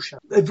resolution.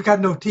 They've got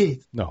no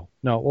teeth. No.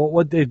 Well,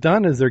 what they've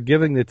done is they're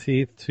giving the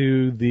teeth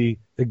to the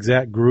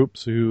exact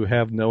groups who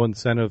have no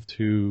incentive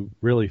to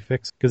really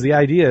fix it. Because the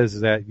idea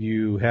is that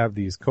you have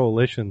these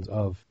coalitions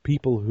of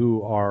people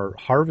who are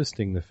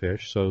harvesting the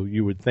fish, so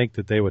you would think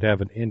that they would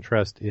have an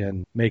interest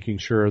in making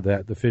sure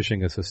that the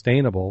fishing is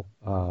sustainable,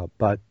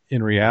 but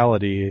in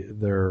reality,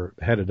 they're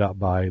headed up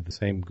by the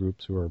same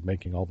groups who are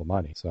making all the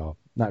money. So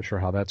not sure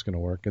how that's going to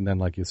work. And then,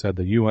 like you said,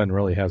 the UN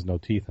really has no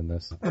teeth in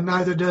this. And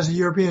neither does the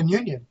European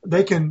Union.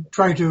 They can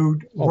try to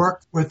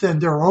work within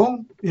their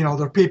own,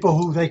 their people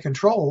who they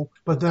control,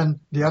 but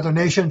then the other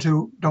nations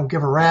who don't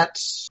give a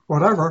rat's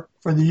whatever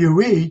for the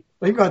UE,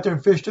 they can go out there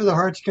and fish to their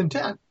heart's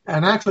content.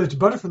 And actually, it's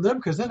better for them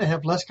because then they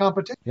have less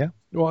competition. Yeah.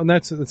 Well, and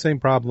that's the same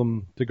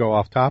problem, to go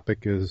off topic,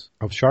 is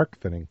of shark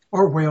finning.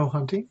 Or whale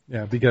hunting.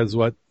 Yeah, because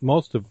what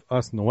most of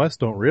us in the West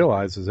don't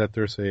realize is that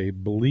there's a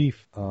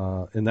belief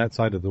in that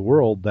side of the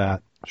world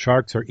that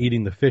sharks are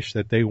eating the fish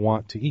that they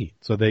want to eat.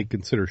 So they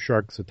consider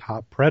sharks a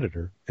top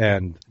predator.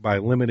 And by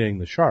eliminating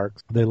the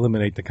sharks, they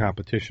eliminate the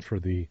competition for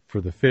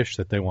the fish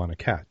that they want to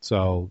catch.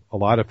 So a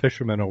lot of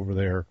fishermen over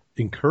there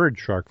encourage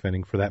shark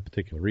finning for that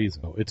particular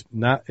reason.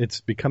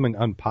 It's becoming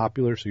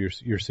unpopular, so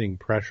you're seeing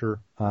pressure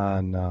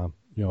on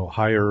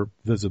higher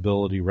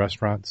visibility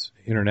restaurants,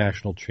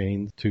 international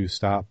chains to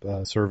stop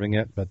serving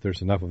it, but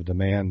there's enough of a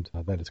demand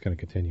that it's going to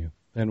continue.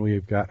 And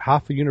we've got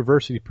Haifa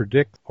University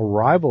predicts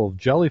arrival of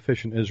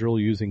jellyfish in Israel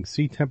using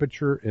sea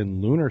temperature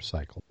and lunar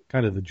cycle.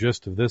 Kind of the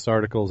gist of this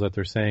article is that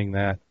they're saying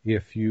that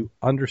if you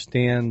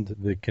understand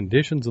the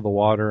conditions of the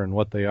water and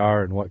what they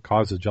are and what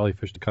causes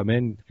jellyfish to come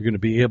in, you're going to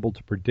be able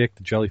to predict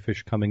the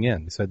jellyfish coming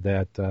in. They said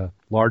that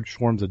Large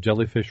swarms of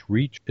jellyfish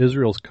reach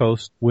Israel's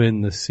coast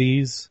when the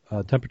sea's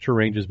temperature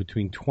ranges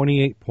between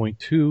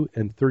 28.2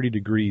 and 30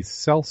 degrees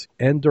Celsius,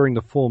 and during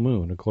the full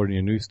moon, according to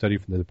a new study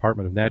from the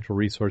Department of Natural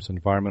Resource and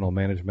Environmental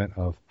Management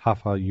of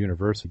Haifa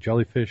University.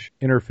 Jellyfish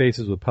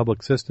interfaces with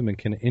public system and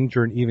can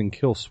injure and even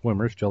kill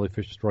swimmers.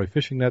 Jellyfish destroy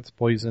fishing nets,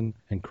 poison,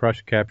 and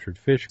crush captured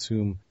fish,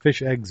 consume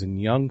fish eggs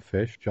and young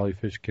fish.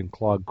 Jellyfish can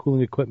clog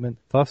cooling equipment,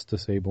 thus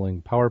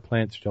disabling power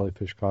plants.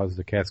 Jellyfish caused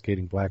a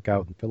cascading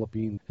blackout in the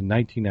Philippines in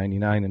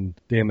 1999 and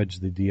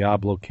damaged the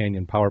Diablo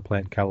Canyon power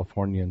plant in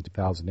California in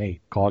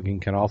 2008. Clogging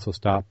can also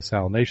stop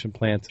desalination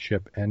plants,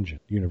 ship engine.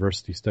 The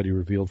university study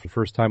revealed for the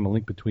first time a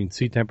link between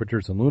sea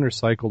temperatures and lunar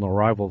cycle and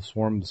arrival of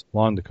swarms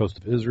along the coast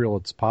of Israel.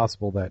 It's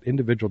possible that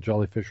individual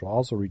jellyfish will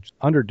also reach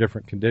under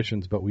different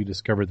conditions, but we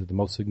discovered that the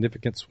most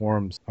significant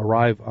swarms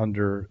arrive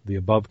under the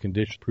above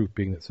conditions, proof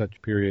being that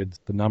such periods,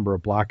 the number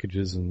of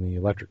blockages in the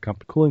electric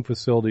company cooling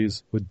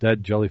facilities with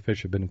dead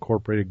jellyfish have been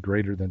incorporated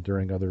greater than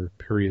during other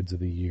periods of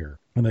the year.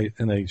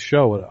 And they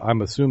show what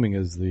I'm assuming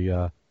is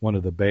the one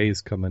of the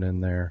bays coming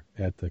in there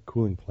at the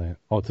cooling plant.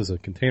 Oh, it's a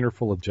container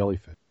full of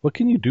jellyfish. What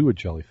can you do with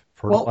jellyfish?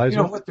 Fertilizer? Well, you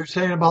know what they're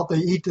saying about they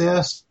eat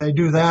this, they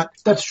do that.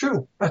 That's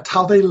true. That's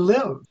how they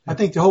live. I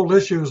think the whole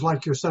issue is,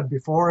 like you said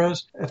before,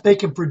 is if they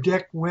can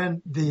predict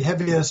when the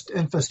heaviest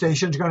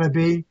infestation is going to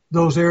be,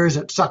 those areas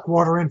that suck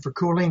water in for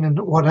cooling and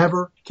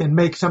whatever can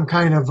make some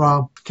kind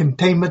of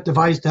containment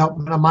device to help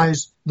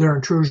minimize their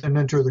intrusion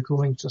into the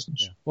cooling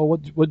systems. Yeah. Well,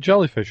 what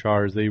jellyfish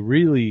are is they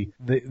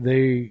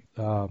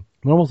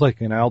almost like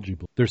an algae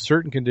bloom. There's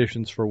certain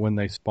conditions for when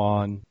they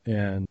spawn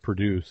and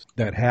produce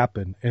that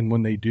happen, and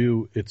when they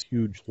do, it's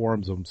huge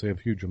swarms of them, say of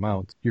huge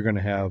amounts. You're going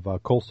to have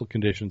coastal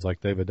conditions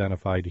like they've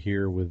identified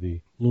here with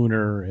the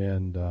lunar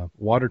and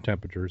water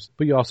temperatures,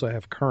 but you also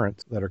have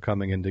currents that are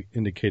coming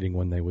indicating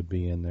when they would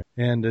be in there.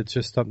 And it's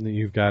just something that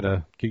you've got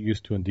to get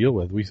used to and deal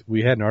with.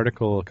 We had an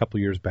article a couple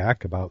years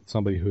back about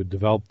somebody who had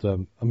developed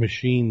a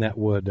machine that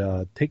would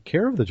take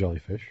care of the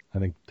jellyfish. I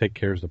think take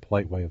care is the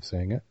polite way of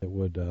saying it. It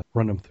would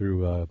run them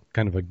through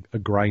kind of a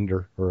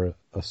grinder or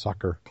a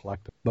sucker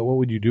collector. But what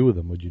would you do with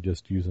them? Would you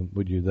just use them?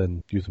 Would you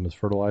then use them as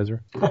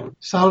fertilizer?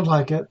 Sounds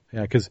like it.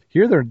 Yeah, because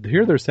here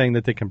they're saying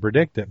that they can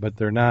predict it, but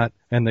they're not,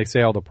 and they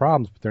say all the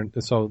problems.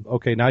 But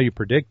okay, now you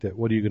predict it.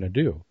 What are you going to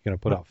do? You're going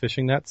to put out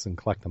fishing nets and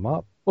collect them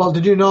up? Well,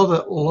 did you know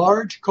that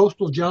large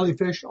coastal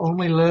jellyfish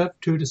only live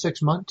 2 to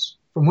 6 months,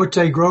 from which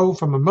they grow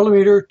from 1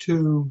 millimeter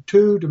to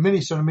 2 to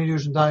many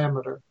centimeters in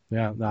diameter?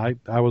 Yeah,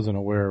 I wasn't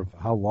aware of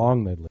how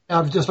long they live.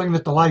 I was just looking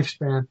at the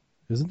lifespan.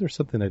 Isn't there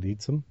something that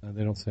eats them?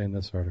 They don't say in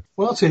this article.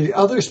 Well, let's see.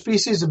 Other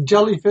species of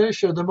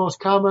jellyfish are the most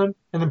common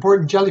and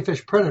important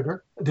jellyfish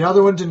predator. The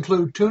other ones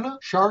include tuna,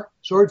 shark,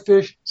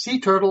 swordfish,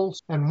 sea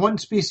turtles, and one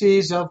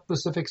species of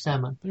Pacific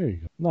salmon. There you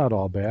go. Not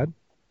all bad.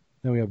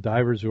 Then we have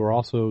divers who are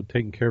also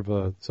taking care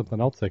of something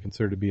else they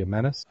consider to be a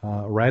menace,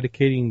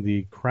 eradicating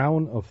the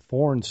crown of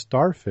thorn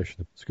starfish.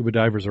 The scuba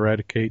divers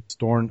eradicate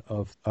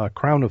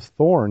crown of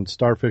thorn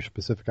starfish,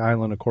 Pacific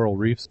Island, and coral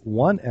reefs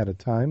one at a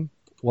time.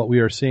 What we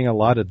are seeing, a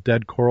lot of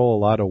dead coral, a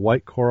lot of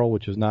white coral,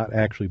 which is not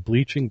actually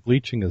bleaching.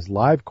 Bleaching is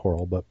live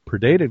coral, but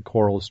predated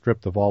coral is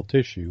stripped of all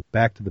tissue,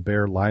 back to the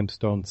bare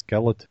limestone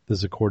skeleton. This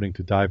is according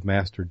to dive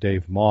master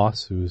Dave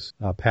Moss, who's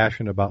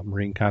passionate about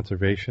marine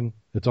conservation.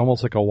 It's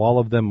almost like a wall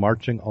of them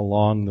marching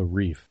along the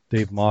reef.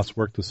 Dave Moss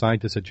worked with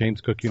scientists at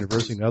James Cook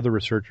University and other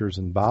researchers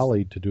in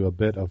Bali to do a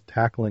bit of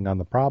tackling on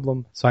the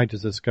problem.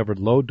 Scientists discovered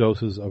low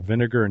doses of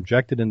vinegar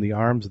injected in the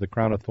arms of the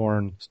crown of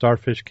thorn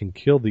starfish can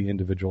kill the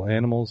individual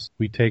animals.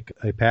 We take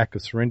a pack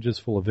of syringes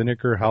full of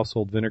vinegar,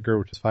 household vinegar,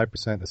 which is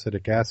 5%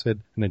 acetic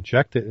acid, and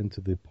inject it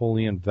into the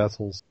Polian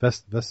vesicles.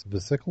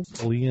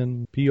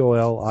 Polian,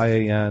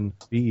 Polian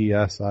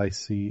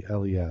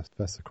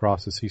vesicles,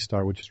 across the sea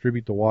star, which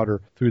distribute the water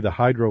through the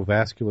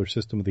hydrovascular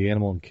system of the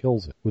animal and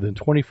kills it. Within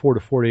 24 to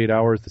 48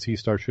 hours, the sea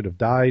star should have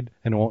died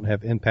and it won't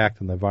have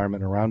impact on the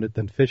environment around it.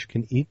 Then fish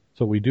can eat.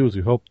 So what we do is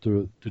we hope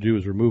to do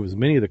is remove as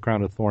many of the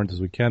crown of thorns as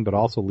we can, but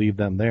also leave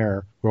them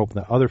there. We're hoping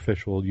that other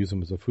fish will use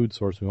them as a food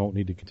source. We won't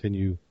need to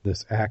continue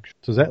this action.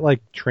 So is that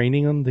like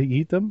training them to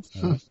eat them?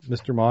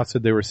 Mr. Moss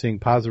said they were seeing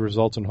positive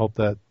results and hoped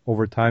that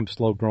over time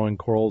slow-growing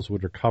corals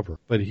would recover.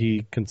 But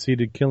he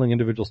conceded killing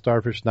individual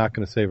starfish is not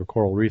going to save a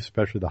coral reef,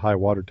 especially the high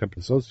water temperature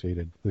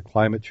associated with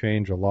climate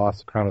change. A loss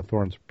of crown of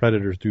thorns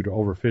predators due to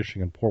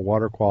overfishing and poor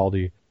water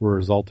quality were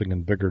resulting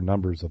in bigger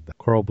numbers of them.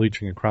 Coral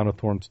bleaching and crown of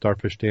thorns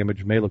starfish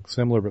damage may look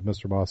similar, but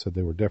Mr. Moss said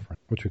they were different,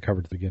 which we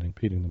covered at the beginning,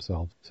 repeating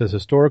themselves. It says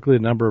historically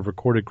the number of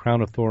recorded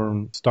crown of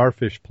thorn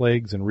starfish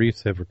plagues and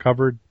reefs have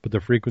recovered, but the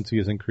frequency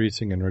is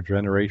increasing and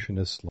regeneration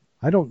is slow.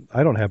 I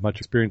don't have much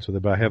experience with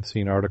it, but I have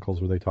seen articles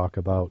where they talk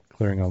about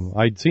clearing them.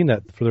 I'd seen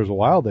that there's a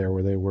while there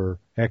where they were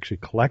actually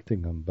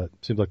collecting them, but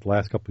it seems like the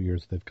last couple of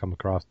years they've come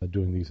across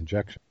doing these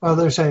injections. Well,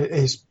 there's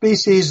a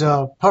species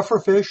of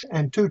pufferfish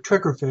and 2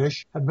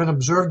 triggerfish have been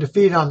observed to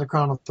feed on the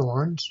crown of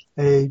thorns.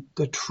 The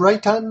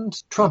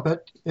Triton's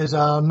trumpet is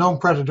a known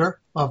predator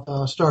of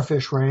the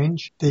starfish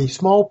range. The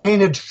small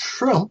painted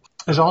shrimp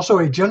is also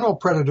a general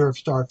predator of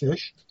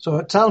starfish. So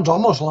it sounds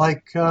almost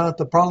like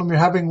the problem you're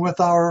having with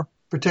our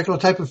particular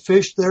type of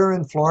fish there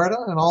in Florida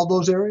and all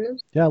those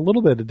areas? Yeah, a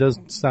little bit. It does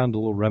sound a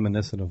little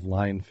reminiscent of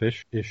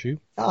lionfish issue.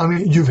 I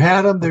mean, you've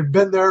had them, they've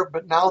been there,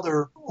 but now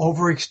they're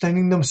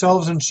overextending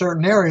themselves in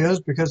certain areas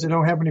because they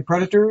don't have any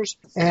predators.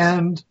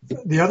 And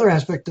the other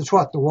aspect is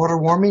what? The water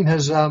warming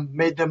has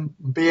made them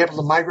be able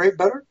to migrate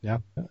better? Yeah,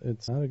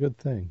 it's not a good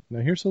thing. Now,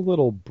 here's a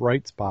little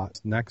bright spot.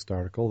 Next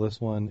article.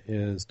 This one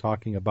is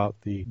talking about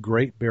the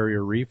Great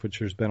Barrier Reef, which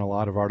there's been a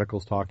lot of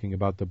articles talking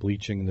about the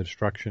bleaching and the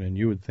destruction, and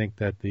you would think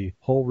that the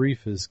whole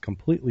reef is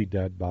completely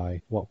dead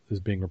by what is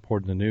being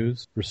reported in the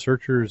news.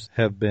 Researchers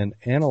have been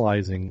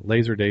analyzing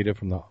laser data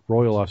from the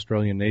Royal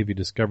Australian Navy,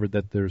 discovered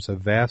that there's a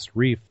vast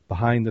reef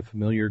behind the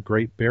familiar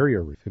Great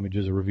Barrier Reef.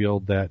 Images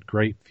revealed that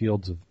great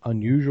fields of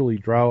unusually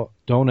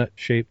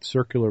donut-shaped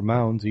circular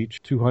mounds,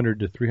 each 200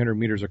 to 300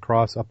 meters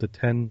across, up to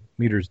 10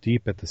 meters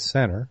deep at the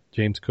center.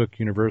 James Cook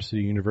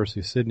University,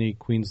 University of Sydney,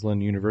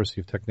 Queensland University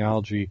of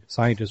Technology,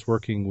 scientists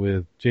working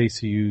with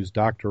JCU's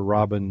Dr.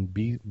 Robin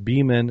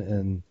Beeman,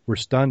 and were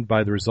stunned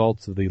by the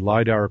results of the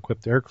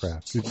LiDAR-equipped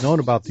aircraft. We've known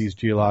about these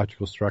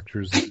geological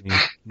structures in the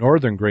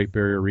northern Great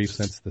Barrier Reef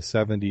since the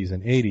 70s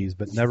and 80s,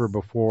 but never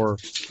before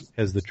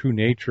has the true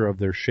nature of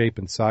their shape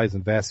and size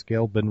and vast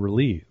scale been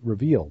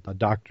revealed.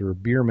 Dr.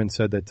 Bierman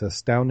said that it's an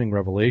astounding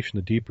revelation.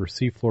 The deeper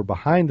seafloor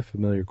behind the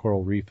familiar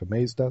coral reef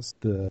amazed us.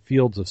 The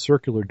fields of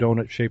circular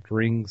donut-shaped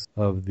rings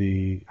of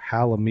the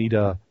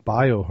Halimeda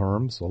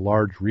bioherms, a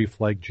large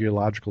reef-like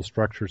geological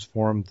structures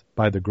formed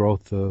by the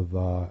growth of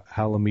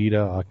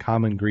Halimeda, a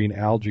common green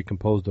algae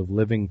composed of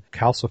living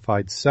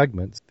calcified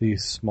segments.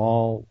 These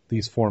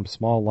form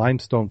small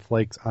limestone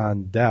flakes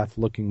on death,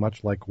 looking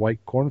much like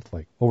white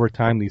cornflake. Over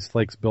time, these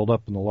flakes build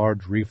up in the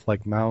large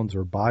reef-like mounds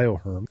or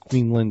bioherms.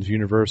 Queensland's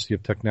University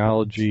of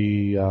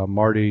Technology,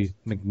 Marty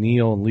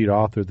McNeil, and lead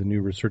author of the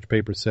new research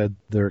paper, said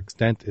their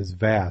extent is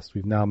vast.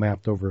 We've now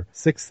mapped over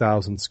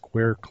 6,000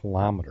 square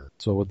kilometers.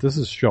 So what this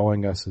is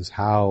showing us is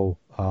how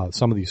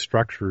some of these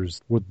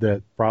structures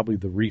that probably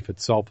the reef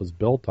itself is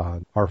built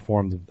on are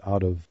formed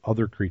out of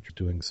other creatures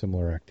doing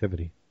similar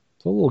activity.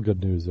 So a little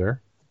good news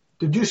there.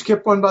 Did you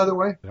skip one, by the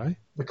way? Did I?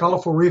 The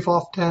colorful reef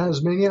off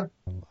Tasmania?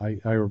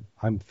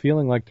 I'm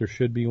feeling like there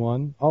should be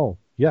one. Oh,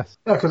 yes.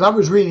 Yeah, because I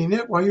was reading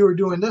it while you were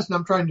doing this, and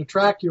I'm trying to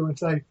track you and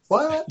say,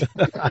 what?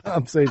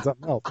 I'm saying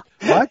something else.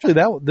 Well, actually,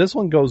 this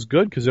one goes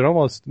good because it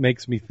almost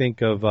makes me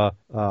think of,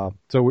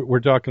 so we're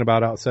talking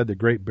about outside the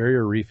Great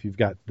Barrier Reef, you've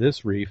got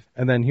this reef.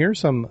 And then here's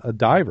some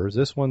divers.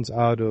 This one's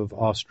out of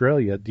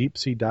Australia. Deep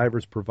sea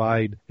divers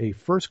provide a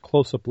first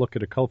close-up look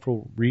at a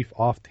colorful reef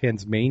off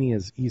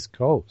Tasmania's east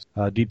coast.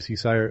 Deep sea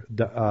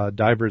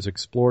divers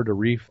explored a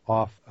reef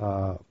off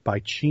by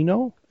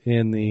Chino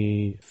in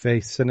the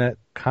Faycinet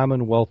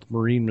Commonwealth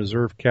Marine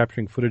Reserve,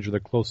 capturing footage of the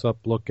close-up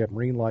look at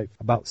marine life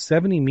about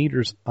 70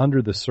 meters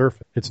under the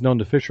surface. It's known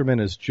to fishermen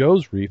as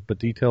Joe's Reef, but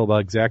detail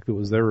about exactly what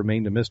was there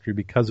remained a mystery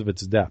because of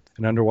its depth.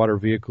 An underwater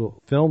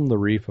vehicle filmed the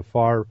reef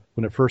afar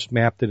when it first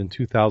mapped it in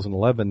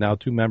 2011. Now,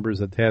 two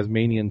members of the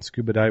Tasmanian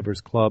Scuba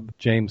Divers Club,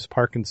 James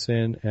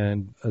Parkinson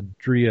and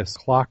Andreas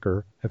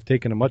Clocker, have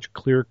taken a much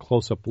clearer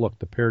close-up look.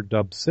 The pair,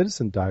 dubbed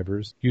citizen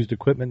divers, used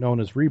equipment known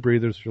as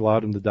rebreathers, which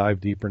allowed them to dive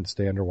deeper and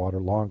stay underwater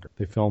longer.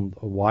 They filmed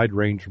a wide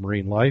range of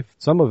marine life,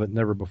 some of it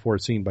never before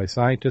seen by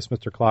scientists.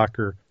 Mr.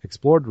 Clocker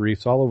explored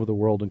reefs all over the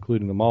world,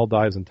 including the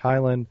Maldives and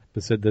Thailand,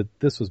 but said that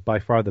this was by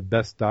far the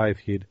best dive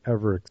he had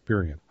ever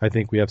experienced. I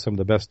think we have some of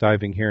the best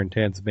diving here in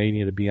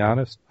Tasmania, to be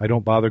honest. I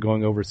don't bother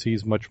going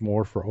overseas much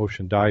more for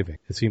ocean diving.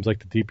 It seems like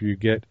the deeper you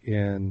get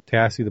in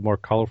Tassie, the more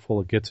colorful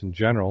it gets in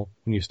general.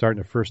 When you start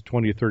in the first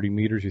 20 to 30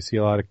 meters, you see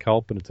a lot of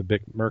kelp, and it's a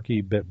bit murky,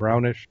 a bit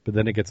brownish, but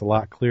then it gets a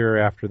lot clearer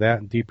after that,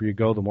 and deeper you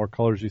go, the more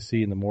colors you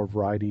see and the more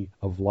variety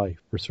of life.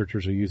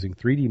 Researchers are using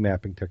 3D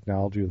mapping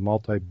technology with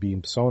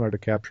multi-beam sonar to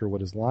capture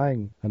what is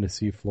lying on the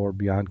seafloor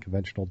beyond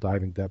conventional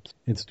diving depths.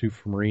 Institute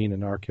for Marine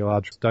and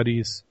Archaeological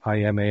Studies,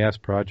 IMAS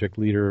project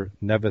leader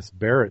Nevis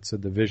Barrett,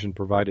 said the vision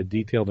provided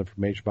detailed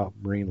information about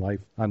marine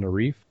life on the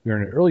reef. We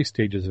are in the early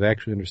stages of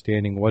actually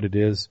understanding what it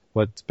is,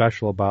 what's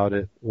special about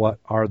it, what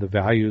are the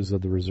values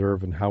of the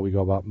reserve, and how we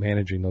go about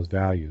managing those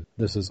values.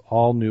 This is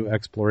all new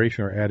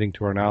exploration or adding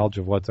to our knowledge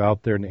of what's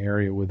out there in the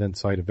area within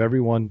sight of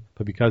everyone,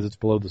 but because it's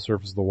below the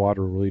surface of the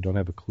water, we really don't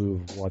have a clue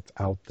of what's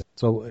out there.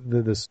 So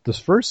this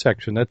first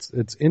section,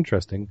 it's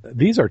interesting.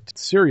 These are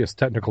serious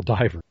technical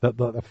divers.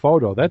 The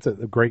photo, that's a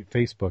great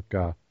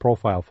Facebook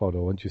profile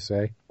photo, wouldn't you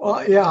say?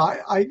 Well, yeah,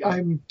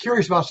 I'm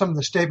curious about some of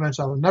the statements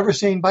I've never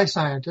seen by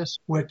scientists,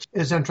 which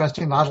is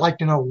interesting. I'd like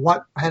to know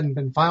what hadn't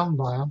been found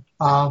by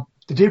them.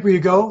 The deeper you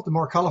go, the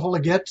more colorful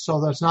it gets,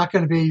 so that's not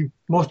going to be,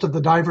 most of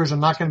the divers are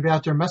not going to be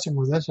out there messing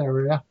with this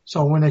area.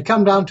 So when they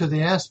come down to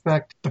the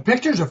aspect, the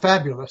pictures are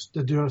fabulous.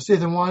 Did you see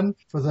the one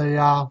for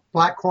the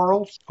black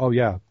corals? Oh,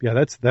 yeah. Yeah,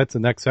 that's the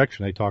next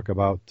section. They talk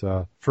about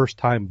first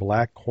time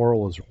black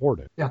coral is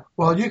reported. Yeah,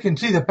 well, you can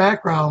see the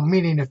background,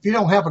 meaning if you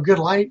don't have a good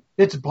light,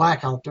 it's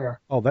black out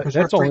there. Oh, that's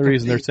the only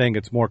reason they're saying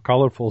it's more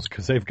colorful is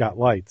because they've got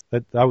lights.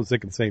 I was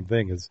thinking the same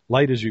thing. Is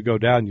light as you go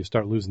down, you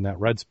start losing that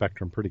red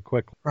spectrum pretty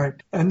quickly. Right.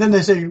 And then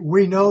they say,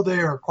 we know they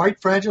are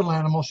quite fragile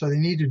animals, so they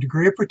need a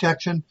degree of protection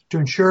protection to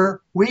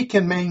ensure we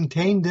can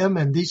maintain them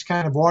in these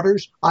kind of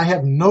waters. I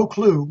have no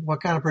clue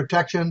what kind of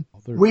protection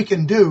we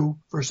can do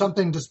for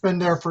something to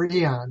spend there for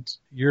eons.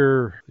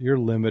 You're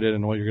limited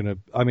in what you're going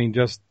to, I mean,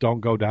 just don't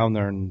go down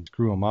there and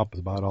screw them up is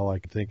about all I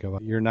can think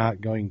of. You're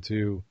not going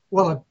to.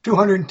 Well, at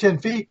 210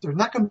 feet, there's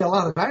not going to be a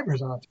lot of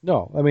divers out there.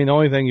 No, I mean, the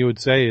only thing you would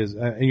say is,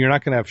 and you're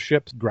not going to have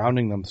ships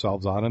grounding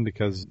themselves on them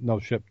because no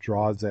ship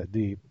draws that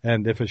deep.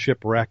 And if a ship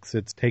wrecks,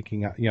 it's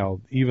taking,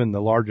 even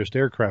the largest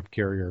aircraft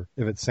carrier,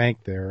 if it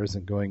sank there,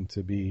 isn't going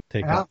to be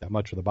taking up that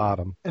much of the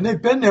bottom. And they've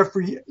been there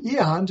for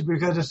eons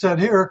because it said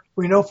here,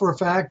 we know for a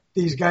fact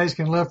these guys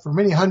can live for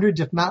many hundreds,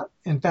 if not,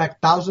 in fact,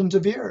 thousands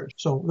of years.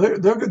 So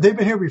they've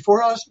been here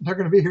before us, and they're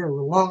going to be here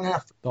long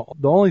after.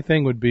 The only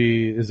thing would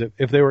be is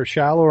if they were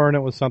shallower and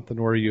it was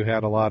something where you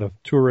had a lot of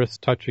tourists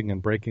touching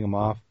and breaking them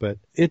off, but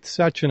it's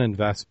such an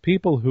investment.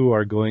 People who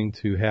are going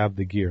to have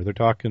the gear, they're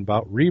talking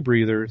about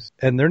rebreathers,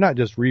 and they're not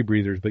just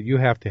rebreathers, but you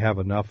have to have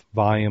enough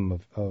volume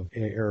of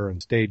air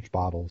and stage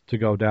bottles to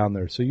go down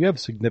there. So you have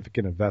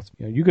significant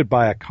investment. You could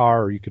buy a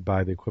car or you could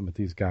buy the equipment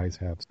these guys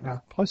have. Yeah.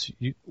 Plus,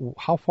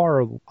 how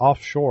far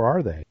offshore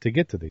are they to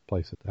get to these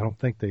places? I don't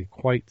think they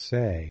quite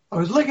say. I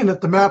was looking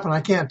at the map and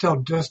I can't tell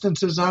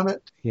distances on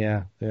it.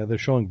 Yeah, they're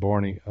showing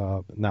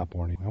Borneo, not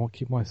Borneo. I won't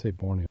keep when I say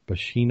Borneo.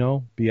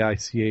 Bicheno,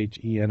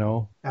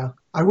 Bicheno. Yeah.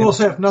 I will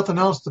say, if nothing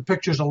else, the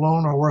pictures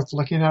alone are worth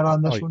looking at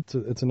on this one.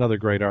 It's another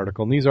great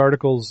article. And these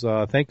articles,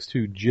 thanks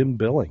to Jim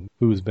Billing,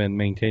 who's been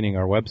maintaining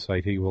our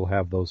website, he will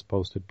have those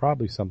posted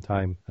probably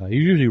sometime.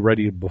 He's usually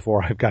ready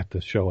before I've got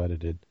the show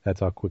edited.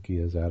 That's how quick he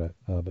is at it.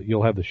 But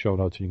you'll have the show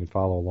notes and you can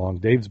follow along.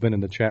 Dave's been in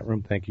the chat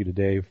room. Thank you to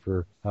Dave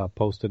for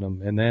posting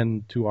them. And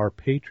then to our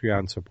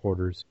Patreon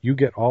supporters, you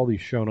get all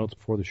these show notes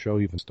before the show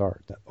even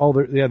starts.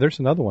 There's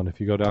another one if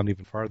you go down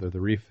even farther.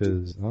 The reef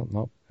is,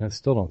 no, I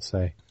still don't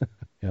say.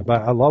 Yeah,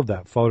 but I love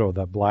that photo,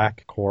 that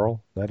black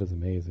coral. That is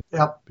amazing.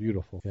 Yep.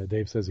 Beautiful. Yeah,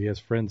 Dave says he has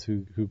friends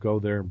who go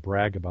there and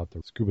brag about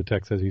the Scuba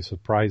Tech says he's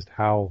surprised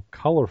how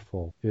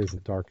colorful is the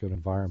dark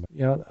environment.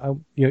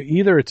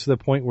 Either it's to the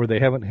point where they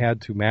haven't had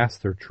to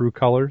mask their true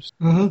colors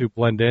to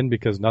blend in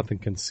because nothing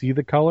can see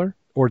the color,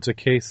 or it's a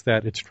case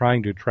that it's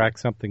trying to attract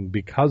something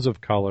because of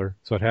color,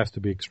 so it has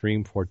to be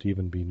extreme for it to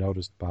even be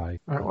noticed by.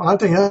 Right, well, I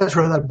think that's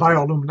where that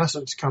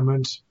bioluminescence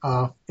comes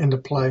into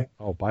play.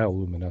 Oh,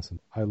 bioluminescence.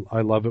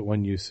 I love it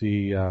when you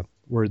see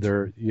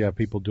where you have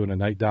people doing a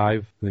night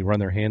dive, and they run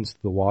their hands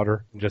through the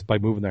water, and just by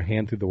moving their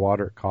hand through the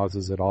water, it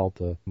causes it all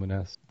to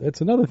luminesce.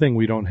 It's another thing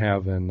we don't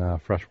have in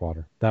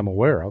freshwater that I'm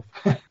aware of.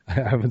 I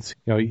haven't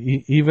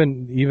seen,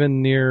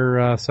 even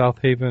near South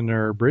Haven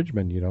or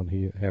Bridgman, you don't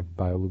have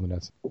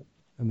bioluminescence.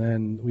 And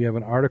then we have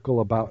an article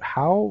about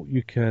how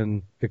you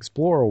can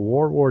explore a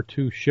World War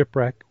II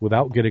shipwreck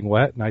without getting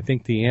wet. And I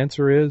think the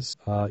answer is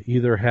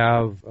either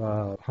have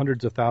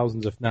hundreds of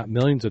thousands, if not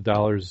millions of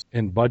dollars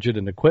in budget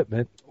and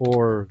equipment,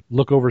 or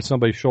look over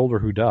somebody's shoulder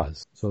who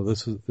does. So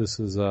this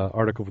is an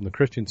article from the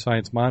Christian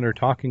Science Monitor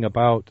talking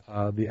about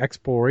the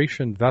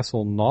exploration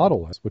vessel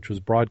Nautilus, which was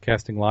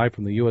broadcasting live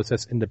from the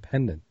USS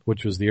Independent,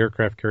 which was the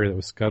aircraft carrier that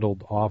was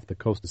scuttled off the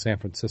coast of San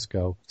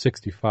Francisco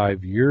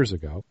 65 years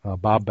ago.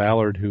 Bob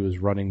Ballard, who is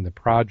running the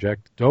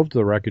project, dove to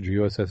the wreckage of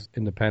USS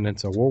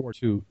Independence, a World War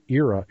II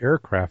era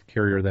aircraft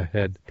carrier that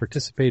had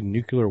participated in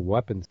nuclear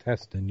weapons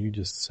tests, and you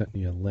just sent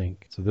me a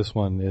link. So this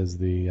one is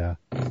the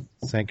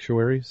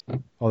Sanctuaries.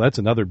 Oh, that's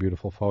another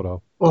beautiful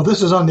photo. Well,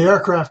 this is on the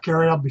aircraft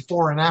carrier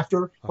before and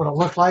after, what it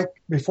looked like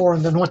before,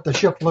 and then what the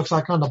ship looks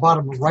like on the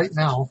bottom right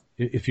now.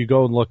 If you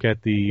go and look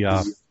at the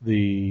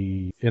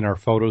in our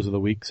photos of the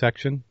week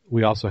section,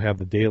 we also have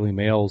the Daily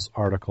Mail's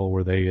article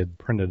where they had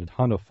printed a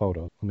ton of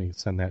photos. Let me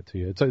send that to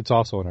you. It's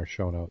also in our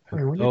show note. I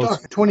mean, when you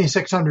talk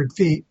 2,600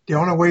 feet, the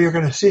only way you're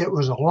going to see it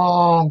was a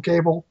long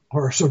cable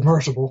or a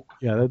submersible.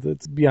 Yeah,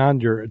 that's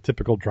beyond your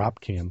typical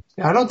drop cam.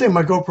 Yeah, I don't think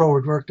my GoPro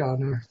would work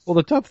down there. Well,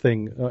 the tough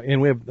thing,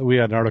 and we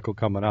had an article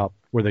coming up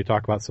where they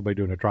talk about somebody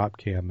doing a drop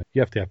cam.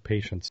 You have to have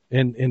patience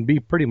and be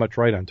pretty much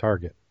right on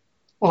target.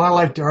 Well, I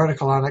like the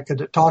article on it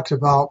because it talks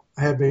about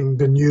having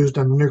been used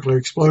in nuclear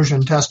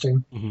explosion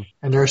testing,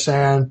 and they're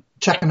saying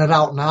checking it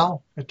out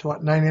now. It's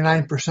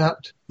 99%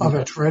 of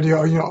its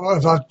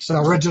of its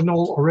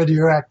original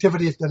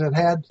radioactivity that it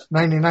had.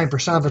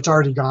 99% of it's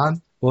already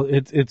gone. Well,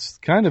 it's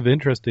kind of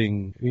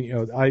interesting.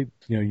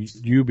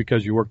 You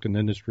because you worked in the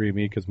industry,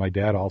 me because my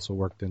dad also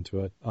worked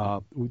into it.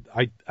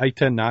 I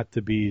tend not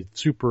to be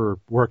super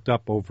worked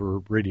up over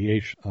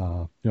radiation.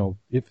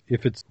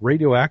 If it's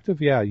radioactive,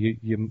 yeah,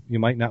 you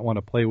might not want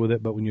to play with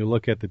it. But when you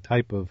look at the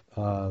type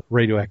of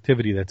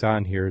radioactivity that's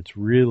on here, it's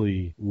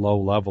really low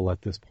level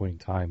at this point in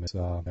time.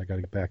 I got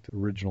to get back to the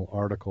original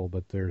article,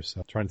 but there's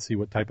trying to see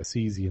what type of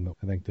cesium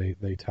I think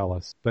they tell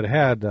us. But it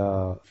had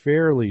a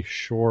fairly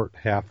short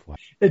half-life.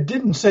 It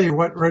didn't say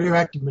what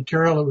radioactive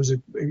material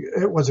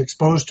it was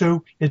exposed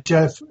to. It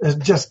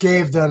just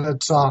gave that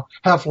its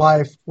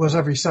half-life was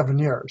every 7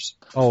 years.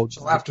 Oh,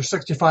 so after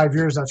 65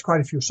 years, that's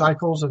quite a few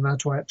cycles, and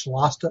that's why it's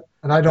lost it.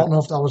 And I don't know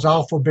if that was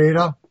alpha,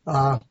 beta.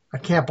 I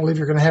can't believe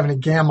you're going to have any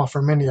gamma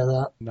from any of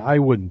that. I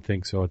wouldn't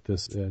think so at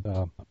this.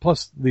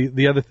 Plus,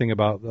 the other thing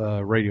about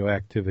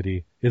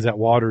radioactivity is that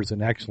water is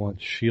an excellent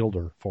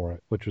shielder for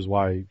it, which is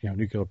why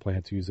nuclear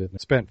plants use it.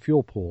 And spent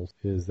fuel pools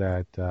is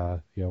that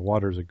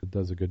water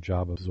does a good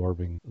job of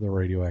absorbing the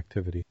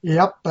radioactivity.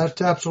 Yep,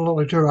 that's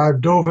absolutely true.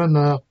 I've dove in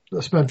the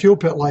spent fuel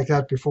pit like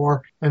that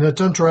before, and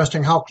it's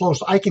interesting how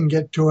close I can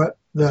get to it,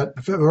 that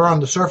if it were on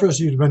the surface,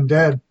 you'd have been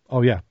dead.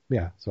 Oh, yeah.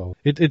 So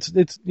it's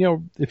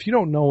if you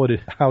don't know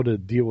how to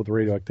deal with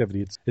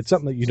radioactivity, it's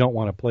something that you don't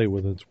want to play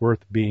with. It's worth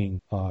being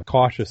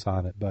cautious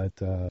on it, but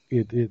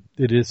it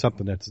is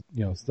something that's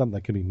something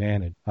that can be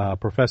managed.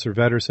 Professor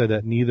Vetter said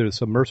that neither the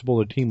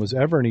submersible or team was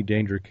ever any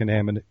danger of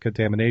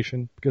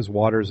contamination because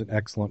water is an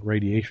excellent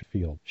radiation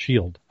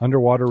shield.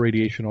 Underwater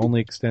radiation only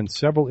extends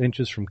several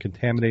inches from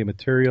contaminated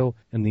material,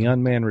 and the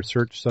unmanned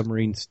research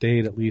submarine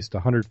stayed at least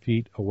 100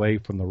 feet away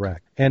from the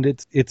wreck. And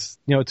it's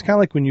kind of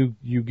like when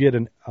you get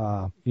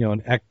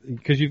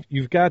because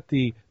you've got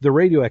the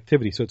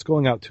radioactivity, so it's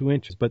going out 2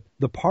 inches, but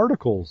the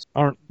particles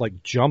aren't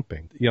like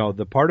jumping.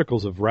 The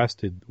particles have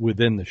rested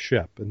within the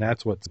ship, and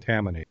that's what's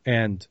contaminated.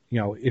 And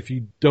if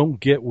you don't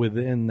get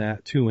within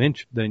that 2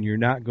 inch, then you're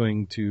not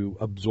going to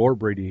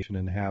absorb radiation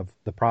and have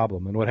the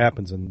problem. And what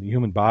happens in the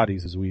human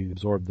bodies is we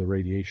absorb the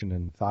radiation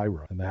in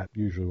thyroid, and that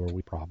usually where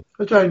we problem.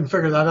 I tried to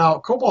figure that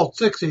out.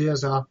 Cobalt-60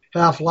 has a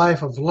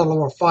half-life of a little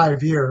over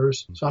 5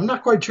 years, so I'm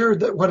not quite sure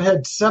that what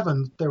had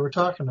 7 they were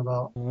talking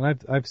about. And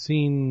I've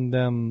seen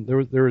them.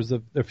 There was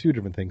a few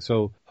different things.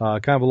 So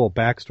kind of a little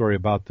backstory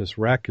about this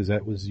wreck is that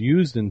it was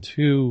used in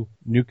 2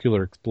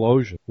 nuclear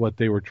explosions. What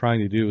they were trying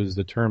to do is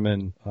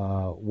determine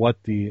what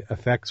the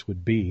effects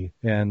would be.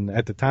 And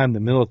at the time, the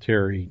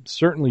military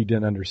certainly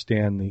didn't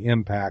understand the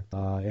impact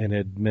and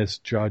had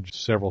misjudged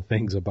several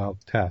things about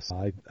tests.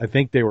 I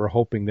think they were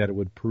hoping that it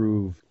would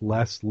prove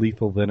less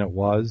lethal than it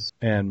was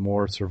and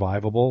more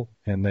survivable.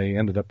 And they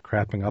ended up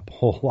crapping up a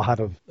whole lot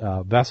of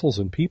vessels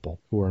and people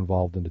who were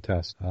involved in the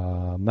test.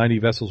 90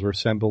 vessels were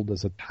assembled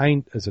as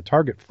a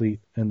target fleet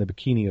in the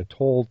Bikini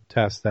Atoll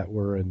tests that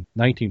were in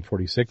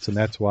 1946, and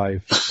that's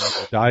why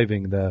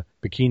diving, the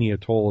Bikini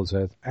Atoll is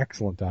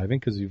excellent diving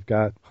because you've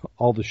got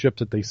all the ships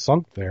that they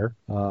sunk there.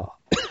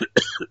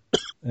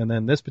 And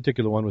then this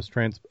particular one was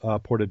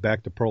transported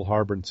back to Pearl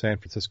Harbor in San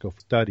Francisco for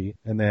study.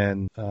 And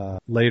then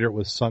later it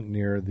was sunk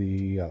near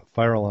the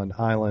Farallon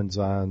Islands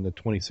on the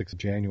 26th of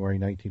January,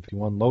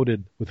 1951,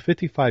 loaded with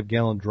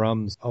 55-gallon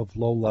drums of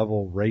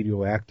low-level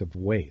radioactive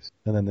waste.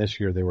 And then this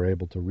year they were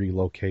able to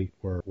relocate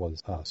where it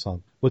was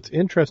sunk. What's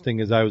interesting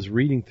is I was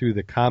reading through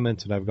the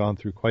comments, and I've gone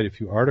through quite a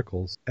few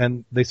articles,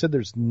 and they said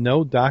there's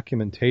no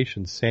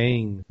documentation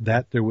saying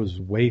that there was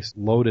waste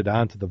loaded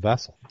onto the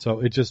vessel.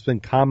 So it's just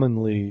been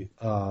commonly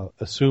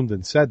assumed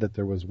and said that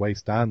there was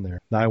waste on there.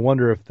 Now, I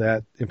wonder if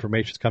that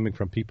information is coming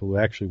from people who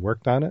actually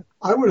worked on it.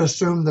 I would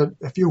assume that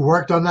if you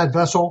worked on that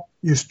vessel,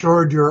 you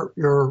stored your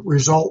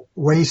result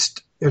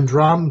waste in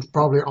drums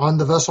probably on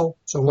the vessel.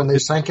 So when they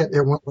sank it,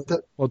 it went with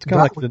it. Well, it's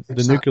kind of like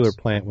the nuclear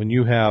plant. When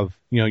you have,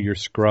 your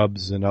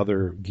scrubs and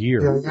other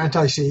gear. Yeah,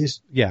 anti-seize.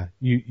 Yeah,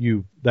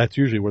 that's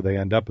usually where they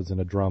end up is in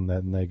a drum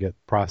and they get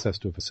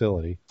processed to a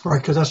facility.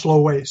 Right, because that's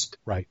low waste.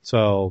 Right.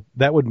 So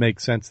that would make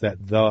sense that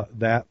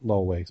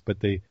low waste. But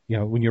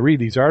when you read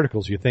these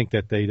articles, you think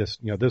that they just,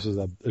 this is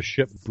a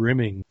ship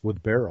brimming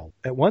with barrel.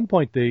 At one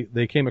point,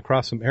 they came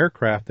across some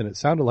aircraft and it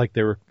sounded like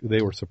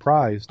they were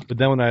surprised. But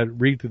then when I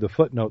read through the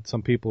footnotes,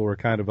 some people were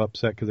kind of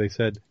upset because they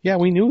said, yeah,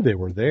 we knew they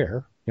were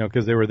there.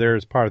 Because they were there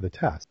as part of the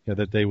test.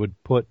 That they would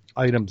put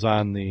items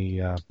on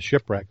the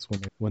shipwrecks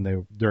when they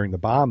during the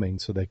bombing,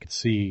 so they could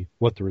see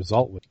what the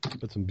result was.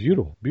 But some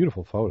beautiful,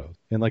 beautiful photos.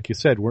 And like you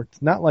said,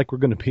 it's not like we're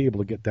going to be able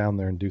to get down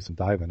there and do some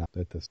diving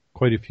at this.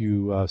 Quite a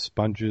few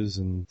sponges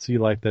and sea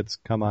life that's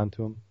come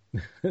onto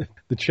them.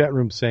 The chat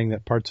room saying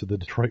that parts of the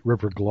Detroit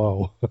River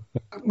glow.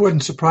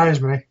 Wouldn't surprise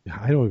me.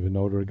 I don't even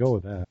know where to go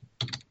with that.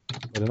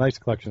 But a nice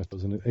collection of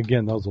those. And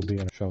again, those will be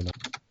in a show notes.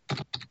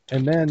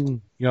 And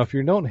then, if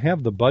you don't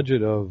have the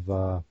budget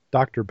of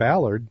Dr.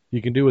 Ballard,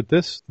 you can do what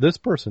this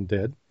person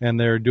did. And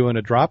they're doing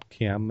a drop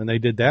cam, and they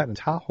did that in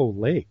Tahoe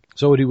Lake.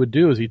 So what he would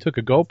do is he took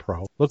a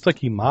GoPro. Looks like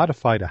he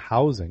modified a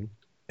housing,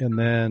 and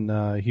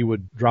then he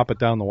would drop it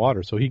down the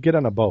water. So he'd get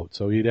on a boat.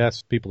 So he'd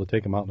ask people to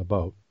take him out in a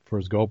boat for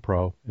his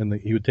GoPro, and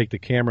he would take the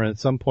camera, and at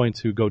some points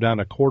he would go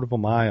down a quarter of a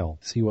mile,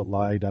 see what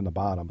lied on the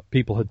bottom.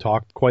 People had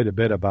talked quite a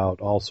bit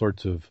about all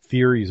sorts of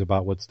theories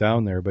about what's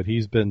down there, but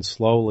he's been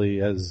slowly,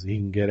 as he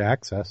can get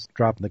access,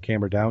 dropping the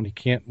camera down. He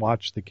can't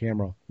watch the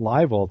camera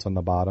live while it's on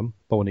the bottom,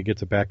 but when he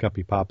gets it back up,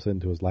 he pops it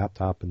into his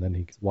laptop, and then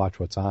he can watch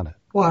what's on it.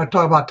 Well, I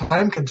talk about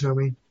time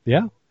consuming.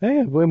 Yeah. Hey,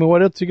 I mean,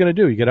 what else are you going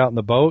to do? You get out in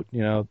the boat,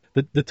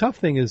 The tough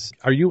thing is,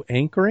 are you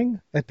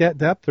anchoring at that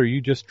depth, or are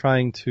you just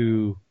trying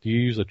do you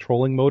use a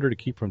trolling motor to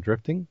keep from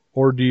drifting?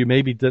 Or do you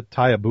maybe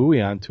tie a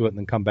buoy onto it and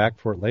then come back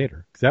for it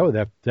later?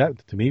 Because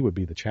that to me would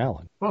be the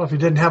challenge. Well, if you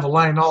didn't have a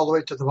line all the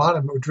way to the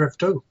bottom, it would drift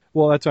too.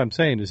 Well, that's what I'm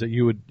saying, is that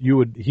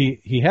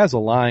he has a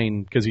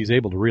line because he's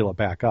able to reel it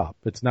back up.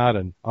 It's not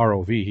an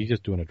ROV. He's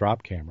just doing a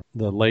drop camera.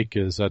 The lake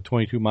is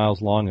 22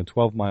 miles long and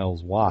 12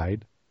 miles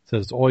wide.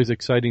 Says it's always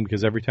exciting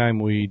because every time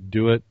we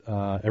do it,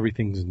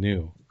 everything's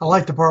new. I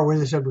like the part where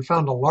they said we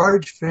found a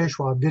large fish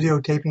while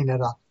videotaping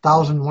at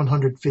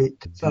 1,100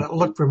 feet. Said it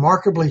looked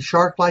remarkably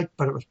shark-like,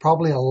 but it was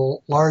probably a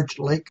large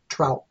lake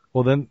trout.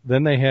 Well,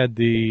 then they had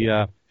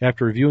the,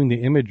 after reviewing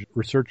the image,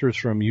 researchers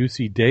from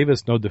UC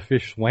Davis noted the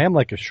fish swam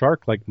like a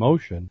shark-like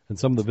motion, and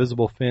some of the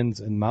visible fins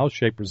and mouth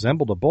shape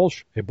resembled a bull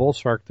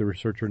shark, the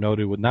researcher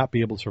noted, would not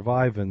be able to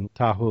survive in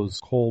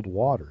Tahoe's cold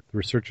water. The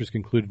researchers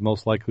concluded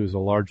most likely it was a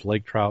large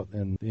lake trout,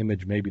 and the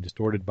image may be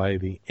distorted by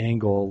the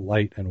angle,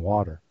 light, and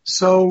water.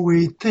 So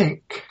we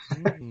think.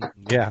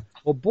 Yeah.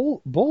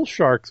 Well, bull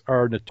sharks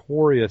are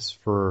notorious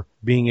for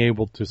being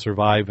able to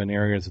survive in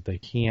areas that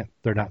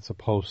they're not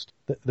supposed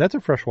to. That's a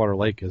freshwater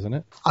lake, isn't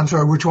it? I'm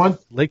sorry, which one?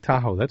 Lake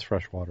Tahoe, that's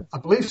freshwater. I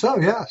believe so,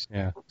 yes.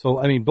 Yeah. So,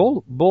 I mean,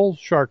 bull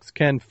sharks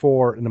can,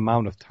 for an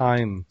amount of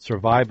time,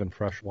 survive in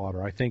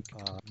freshwater. I think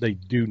they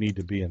do need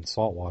to be in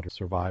saltwater to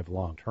survive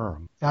long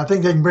term. I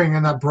think they can bring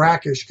in that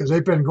brackish because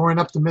they've been going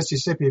up the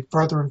Mississippi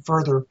further and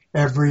further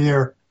every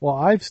year. Well,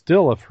 I've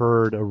still have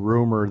heard a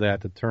rumor that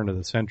at the turn of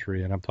the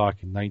century, and I'm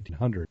talking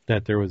 1900,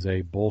 that there was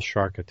a bull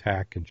shark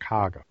attack in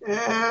Chicago.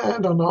 I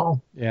don't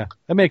know. Yeah,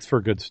 that makes for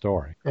a good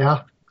story.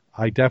 Yeah.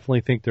 I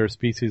definitely think there are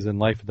species in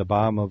life at the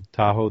bottom of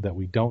Tahoe that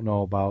we don't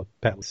know about.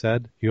 Pat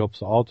said he hopes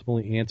to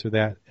ultimately answer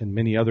that and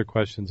many other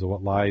questions of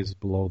what lies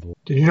below the.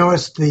 Did you know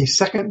it's the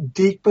second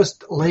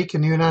deepest lake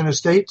in the United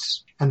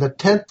States and the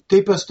 10th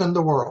deepest in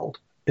the world?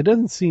 It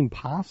doesn't seem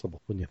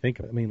possible when you think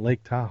of it. I mean,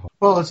 Lake Tahoe.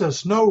 Well, it says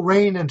snow,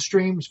 rain, and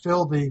streams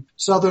fill the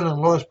southern and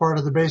lowest part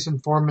of the basin,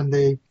 forming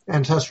the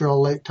ancestral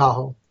Lake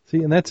Tahoe. See,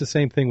 and that's the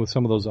same thing with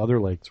some of those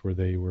other lakes where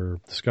they were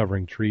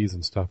discovering trees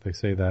and stuff. They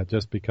say that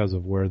just because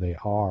of where they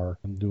are.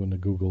 I'm doing the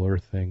Google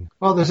Earth thing.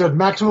 Well, they said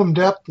maximum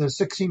depth is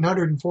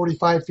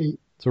 1,645 feet.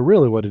 So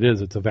really what it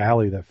is, it's a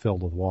valley that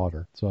filled with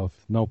water. So if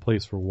no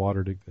place for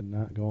water to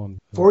not go on.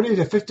 40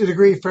 to 50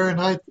 degree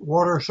Fahrenheit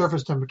water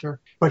surface temperature,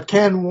 but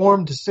can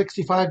warm to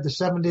 65 to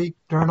 70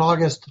 during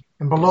August,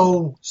 and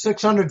below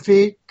 600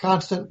 feet,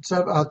 constant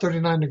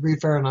 39 degree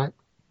Fahrenheit.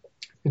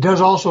 It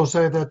does also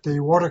say that the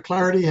water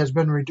clarity has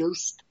been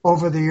reduced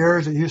over the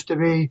years. It used to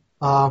be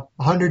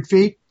 100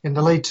 feet in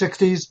the late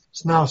 60s.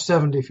 It's now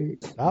 70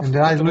 feet. Stop and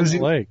did I pooping lose in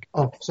the you? lake.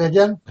 Oh, say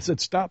again? I said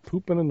stop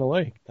pooping in the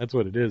lake. That's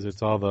what it is.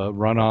 It's all the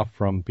runoff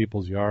from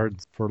people's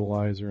yards,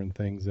 fertilizer and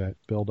things that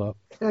build up.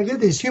 Yeah, get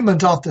these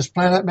humans off this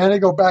planet, man. They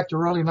go back to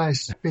really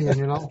nice being,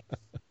 you know.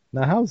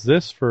 Now, how's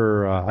this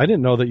for, I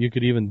didn't know that you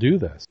could even do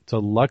this. It's a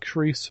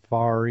luxury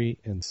safari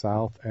in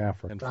South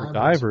Africa. And for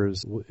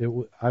divers,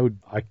 I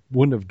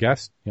wouldn't have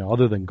guessed,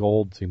 other than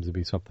gold seems to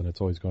be something that's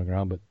always going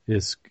around, but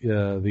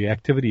the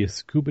activity is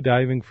scuba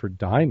diving for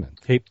diamonds.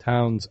 Cape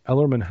Town's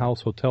Ellerman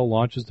House Hotel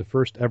launches the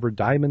first ever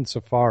diamond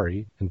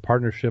safari in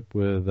partnership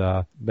with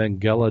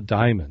Benguela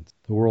Diamonds.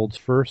 The world's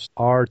first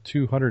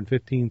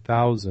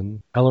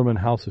R215,000 Ellerman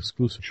House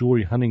exclusive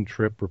jewelry hunting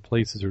trip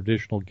replaces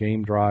traditional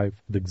game drive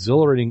with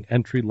exhilarating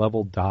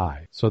entry-level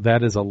dive. So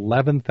that is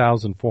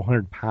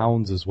 11,400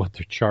 pounds is what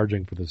they're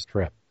charging for this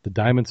trip. The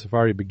Diamond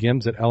Safari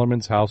begins at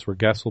Ellerman's house, where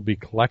guests will be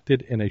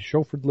collected in a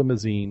chauffeured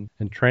limousine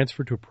and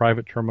transferred to a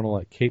private terminal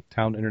at Cape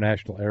Town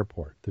International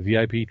Airport. The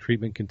VIP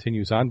treatment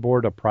continues on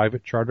board a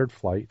private chartered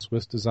flight,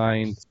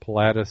 Swiss-designed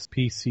Pilatus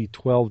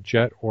PC-12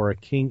 jet or a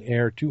King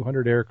Air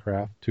 200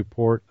 aircraft to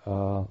Port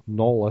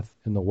Nolloth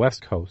in the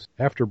West Coast.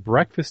 After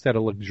breakfast at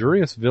a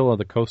luxurious villa on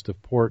the coast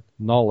of Port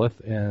Nolloth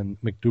and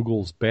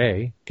McDougall's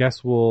Bay,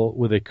 guests will,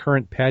 with a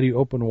current PADI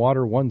open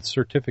water one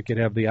certificate,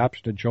 have the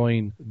option to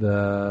join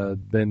the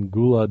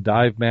Benguela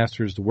dive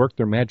masters to work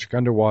their magic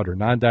underwater.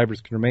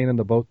 Non-divers can remain on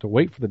the boat to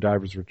wait for the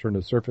divers to return to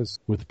the surface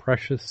with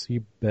precious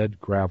seabed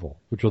gravel,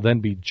 which will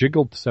then be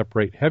jiggled to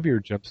separate heavier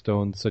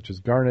gemstones such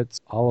as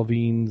garnets,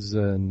 olivines,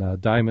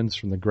 and diamonds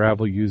from the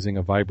gravel using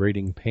a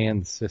vibrating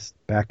pan system.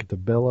 Back at the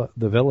villa,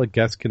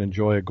 guests can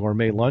enjoy a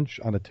gourmet lunch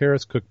on a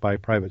terrace cooked by a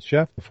private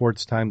chef before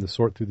it's time to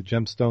sort through the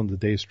gemstones, the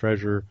day's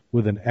treasure,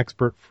 with an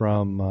expert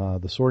from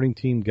the sorting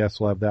team. Guests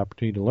will have the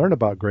opportunity to learn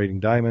about grading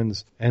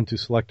diamonds and to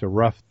select a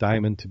rough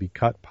diamond to be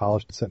cut,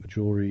 polished, and sent to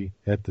jewelry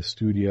at the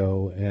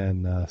studio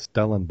and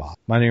Stellenbosch.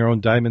 Mining your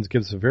own diamonds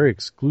gives us a very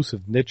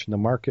exclusive niche in the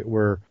market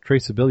where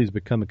traceability has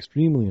become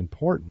extremely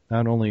important.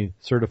 Not only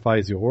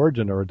certifies the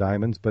origin of our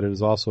diamonds, but it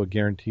is also a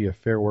guarantee of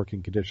fair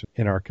working conditions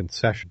in our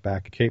concession.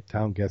 Back at Cape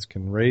Town, guests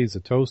can raise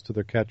a toast to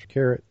their catch a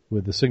carrot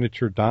with the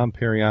signature Dom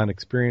Perignon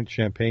experience,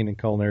 champagne and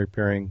culinary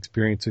pairing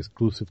experience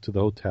exclusive to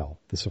the hotel.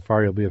 The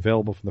safari will be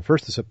available from the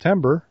 1st of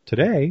September,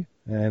 today,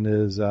 and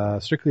is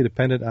strictly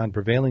dependent on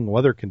prevailing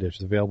weather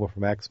conditions. Available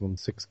for maximum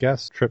 6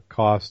 guests. Trip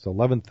costs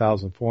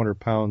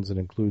 £11,400 and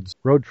includes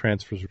road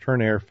transfers, return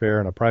airfare,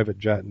 and a private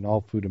jet, and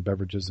all food and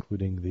beverages,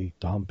 including the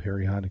Dom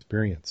Perignon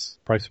experience.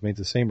 Price remains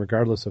the same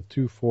regardless of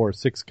 2, 4, or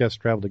 6 guests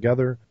travel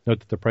together. Note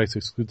that the price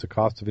excludes the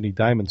cost of any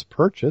diamonds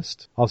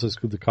purchased. Also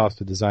excludes the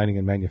cost of designing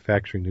and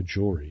manufacturing the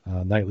jewelry.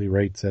 Nightly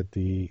rates at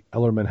the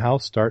Ellerman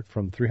House start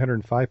from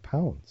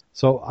 £305.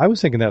 So I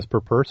was thinking that's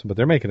per person, but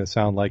they're making it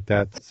sound like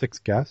that's 6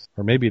 guests.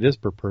 Or maybe it is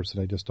per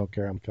person. I just don't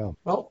care how many come.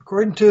 Well,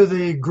 according to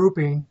the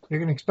grouping, you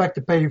can expect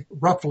to pay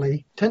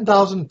roughly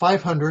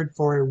 $10,500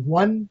 for a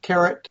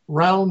 1-carat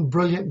round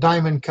brilliant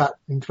diamond cut,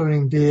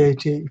 including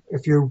VAT,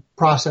 if you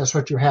process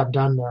what you have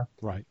done there.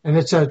 Right. And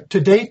it's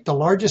to date, the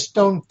largest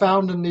stone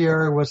found in the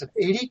area was an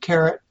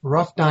 80-carat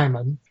rough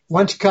diamond.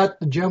 Once cut,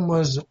 the gem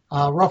was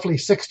roughly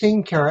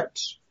 16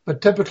 carats. But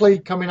typically,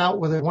 coming out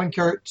with a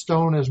 1-carat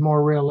stone is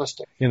more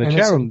realistic. In the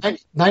chat room,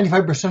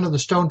 95% of the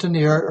stones in the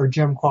area are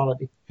gem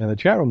quality. In the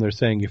chat room, they're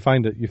saying you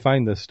find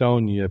the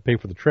stone, you pay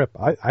for the trip.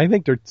 I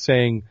think they're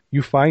saying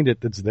you find it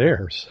that's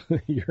theirs.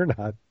 You're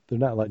not. They're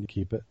not letting you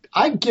keep it.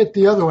 I get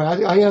the other way.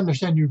 I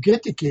understand you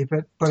get to keep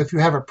it, but if you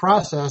have it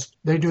processed,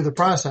 they do the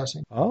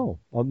processing. Oh,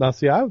 well, now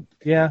see,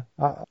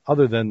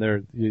 other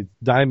than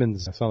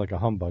diamonds, I sound like a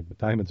humbug, but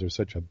diamonds are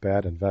such a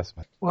bad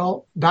investment.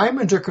 Well,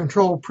 diamonds are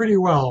controlled pretty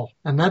well,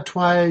 and that's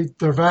why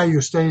their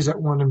value stays at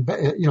one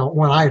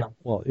item.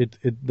 Well,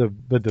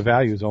 but the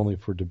value is only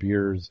for De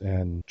Beers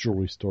and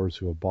jewelry stores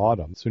who have bought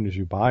them. As soon as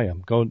you buy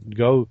them,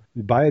 go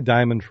buy a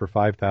diamond for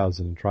 $5,000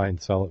 and try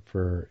and sell it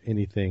for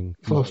anything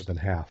more than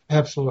half.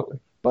 Absolutely.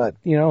 But,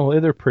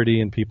 they're pretty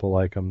and people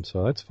like them,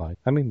 so that's fine.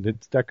 I mean,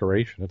 it's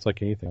decoration. It's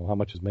like anything. How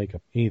much is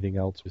makeup? Anything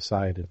else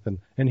beside it?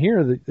 And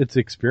here, it's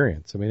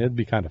experience. I mean, it'd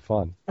be kind of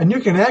fun. And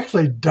you can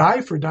actually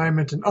dive for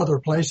diamonds in other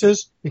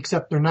places,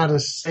 except they're not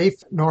as safe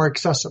nor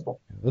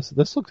accessible.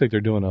 This looks like they're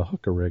doing a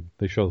hooker rig.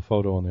 They show the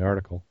photo in the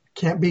article.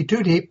 Can't be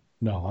too deep.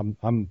 No,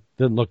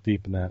 didn't look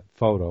deep in that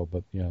photo,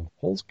 but,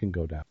 holes can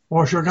go down.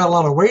 Well, sure got a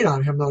lot of weight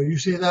on him, though. You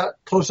see that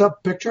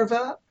close-up picture of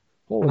that?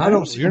 Oh, I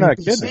don't see you're not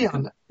kidding.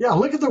 On that. Yeah,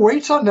 look at the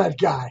weights on that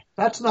guy.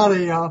 That's not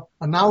a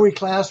NAUI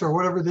class or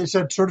whatever they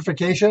said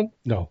certification.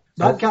 No.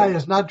 That guy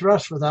is not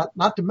dressed for that.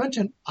 Not to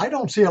mention, I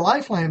don't see a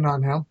lifeline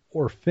on him.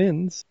 Or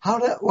fins.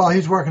 Well,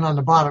 he's working on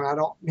the bottom. I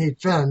don't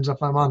need fins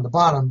if I'm on the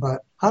bottom,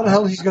 but how the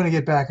hell is he going to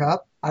get back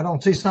up? I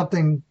don't see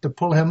something to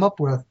pull him up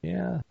with.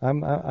 Yeah,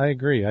 I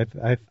agree.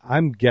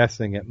 I'm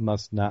guessing it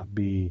must not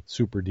be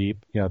super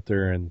deep, out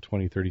there in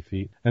 20, 30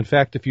 feet. In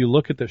fact, if you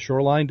look at the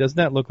shoreline, doesn't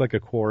that look like a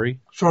quarry?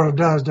 Sort of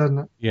does, doesn't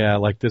it? Yeah,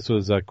 like this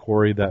was a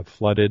quarry that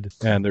flooded,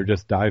 and they're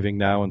just diving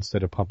now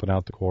instead of pumping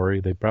out the quarry.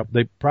 They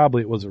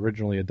probably it was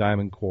originally a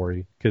diamond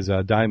quarry, because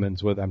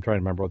diamonds I'm trying to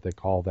remember what they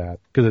call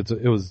that, because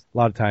it was a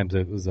lot of times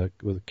it was a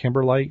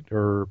kimberlite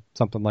or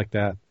something like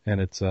that. And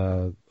it's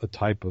a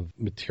type of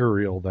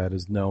material that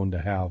is known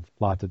to have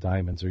lots of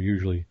diamonds.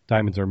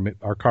 Diamonds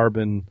are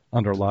carbon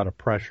under a lot of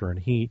pressure and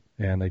heat,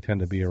 and they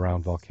tend to be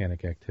around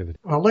volcanic activity.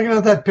 Well, looking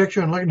at that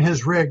picture and looking at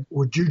his rig,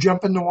 would you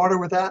jump in the water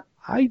with that?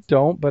 I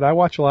don't, but I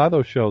watch a lot of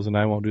those shows, and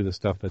I won't do the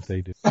stuff that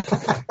they do.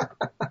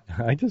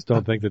 I just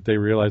don't think that they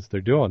realize what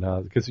they're doing,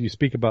 because you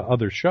speak about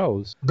other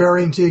shows.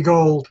 Bering Sea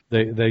Gold.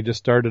 They just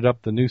started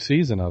up the new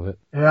season of it.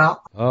 Yeah.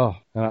 Oh,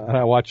 and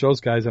I watch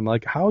those guys. I'm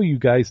like, how are you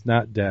guys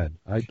not dead?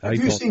 Have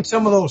you seen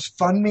some of those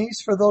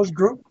fund-me's for those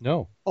groups?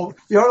 No. Oh,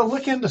 you ought to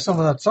look into some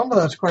of that. Some of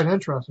that's quite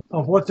interesting,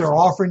 of what they're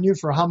offering you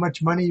for how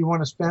much money you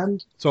want to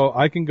spend. So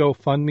I can go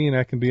fund me and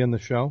I can be in the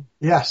show?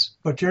 Yes,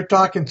 but you're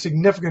talking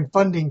significant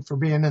funding for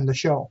being in the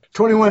show.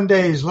 21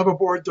 days, live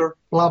aboard the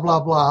blah, blah,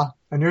 blah,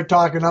 and you're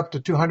talking up to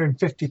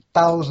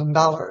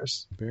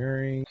 $250,000.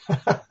 Bering.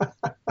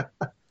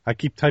 I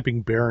keep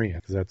typing Berrien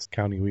because that's the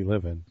county we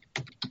live in.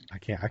 I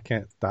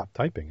can't stop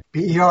typing it.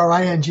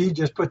 Bering,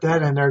 just put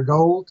that in there,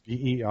 gold.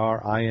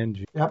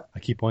 Bering. Yep. I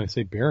keep wanting to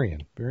say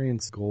Berrien.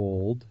 Berien's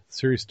gold. The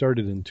series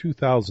started in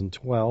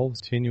 2012,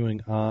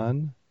 continuing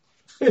on.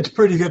 It's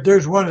pretty good.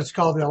 There's one, it's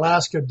called the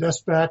Alaska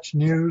Dispatch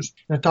News.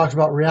 It talks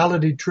about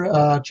reality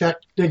check,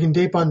 digging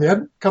deep on the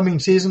upcoming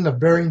season of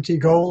Bering Sea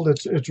Gold.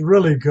 It's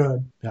really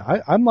good.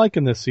 Yeah, I'm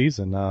liking this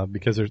season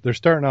because they're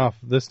starting off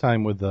this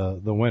time with the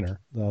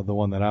winner, the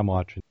one that I'm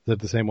watching. Is that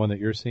the same one that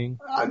you're seeing?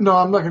 No,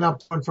 I'm looking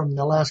up one from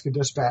the Alaska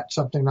Dispatch,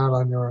 something not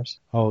on yours.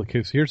 Oh,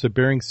 okay. So here's the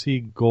Bering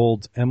Sea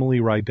Gold's Emily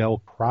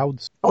Rydell crowd.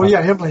 Oh,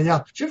 yeah, Emily,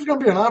 yeah. She was going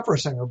to be an opera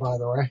singer, by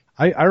the way.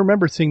 I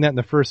remember seeing that in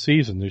the first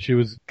season. I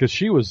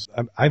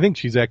think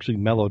she's actually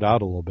mellowed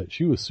out a little bit.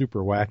 She was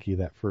super wacky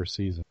that first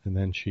season. And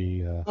then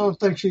she... I don't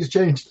think she's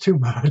changed too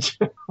much.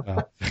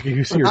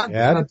 You see her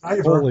dad?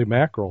 Holy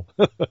mackerel.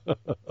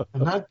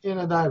 Not being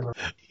a diver.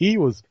 He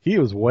was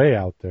way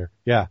out there.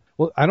 Yeah.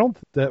 Well,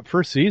 that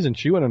first season,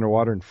 she went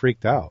underwater and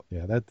freaked out.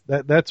 Yeah,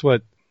 that's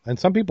what... And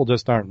some people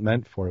just aren't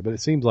meant for it, but it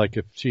seems like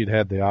if she'd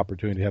had the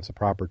opportunity to have some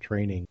proper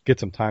training, get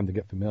some time to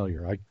get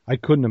familiar. I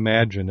couldn't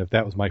imagine if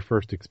that was my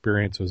first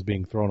experience was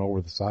being thrown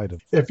over the side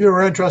of. If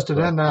you're interested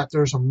in that,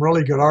 there's some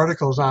really good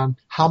articles on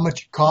how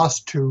much it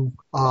costs to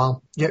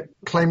get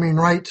claiming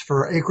rights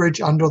for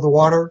acreage under the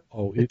water.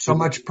 Oh, it's so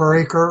much per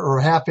acre or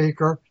half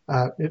acre.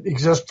 It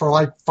exists for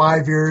like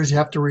 5 years. You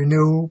have to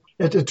renew.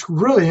 It's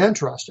really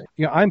interesting.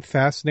 Yeah, I'm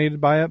fascinated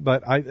by it,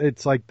 but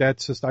it's like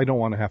that's just I don't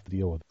want to have to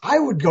deal with it. I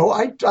would go.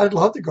 I'd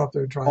love to go up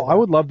there and try. I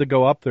would love to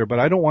go up there, but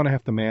I don't want to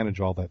have to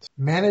manage all that stuff.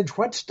 Manage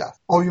what stuff?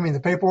 Oh, you mean the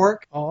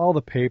paperwork? All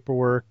the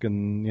paperwork,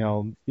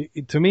 and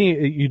to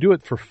me, you do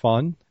it for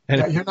fun. And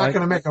Yeah, you're not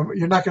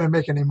going to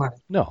make any money.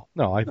 No.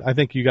 I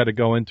think you got to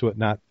go into it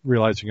not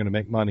realizing you're going to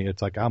make money.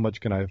 It's like, how much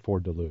can I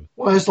afford to lose?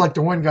 Well, it's like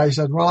the one guy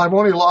said, "Well, I've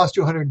only lost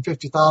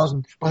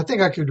 $250,000, but I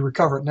think I could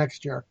recover it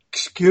next year."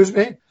 Excuse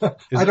me,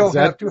 I don't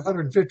have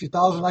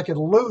 $250,000. I could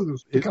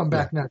lose to come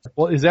back next.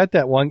 Well, is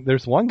that one?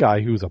 There's one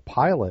guy who's a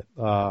pilot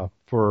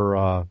for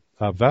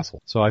a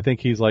vessel. So I think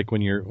he's like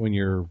when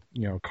your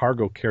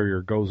cargo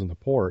carrier goes in the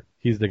port,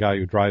 he's the guy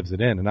who drives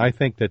it in, and I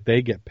think that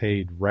they get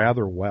paid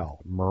rather well.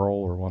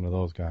 Merle or one of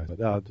those guys.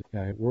 But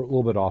we're a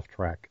little bit off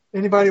track.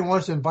 Anybody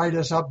wants to invite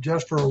us up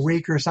just for a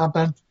week or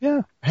something?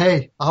 Yeah.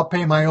 Hey, I'll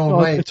pay my own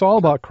way. It's all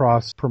about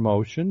cross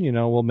promotion.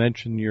 We'll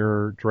mention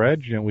your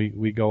dredge, and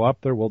we go up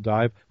there, we'll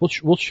dive.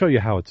 We'll show you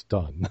how it's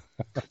done.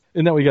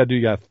 Isn't that what you got to do?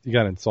 You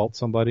got to insult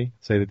somebody,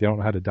 say that they don't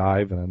know how to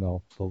dive, and then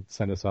they'll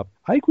send us up.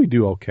 I think we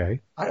do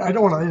okay. I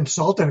don't want to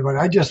insult anybody.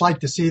 I just like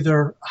to see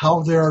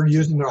how they're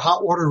using their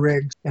hot water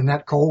rigs in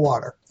that cold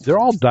water. They're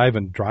all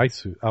diving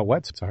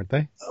wetsuits, aren't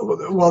they?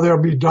 Well,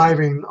 they'll be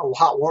diving a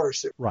hot water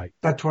suit. Right.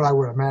 That's what I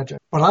would imagine.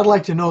 But I'd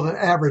like to know the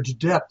average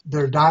depth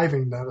they're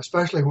diving then,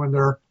 especially when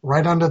they're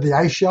right under the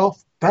ice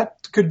shelf. That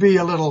could be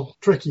a little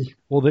tricky.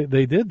 Well,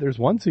 they did. There's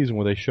one season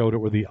where they showed it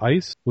where the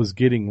ice was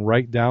getting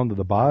right down to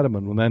the bottom,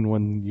 and then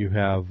when you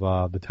have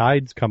the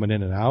tides coming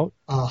in and out,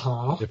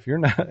 if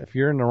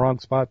you're in the wrong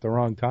spot at the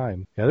wrong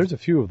time, there's a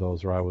few of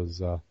those where I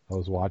was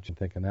watching,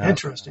 thinking that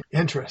interesting.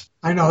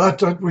 I know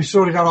that we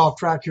sort of got off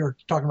track here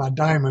talking about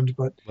diamonds,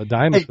 but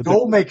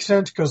gold makes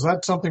sense because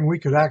that's something we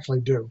could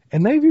actually do.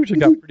 And they've usually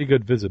got pretty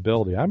good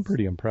visibility. I'm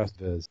pretty impressed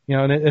with this.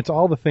 And it's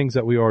all the things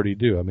that we already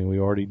do. I mean, we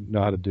already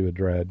know how to do a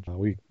dredge.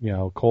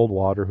 Cold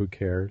water, who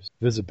cares?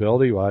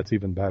 Visibility, well, that's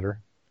even better.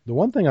 The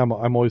one thing I'm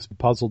always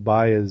puzzled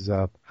by is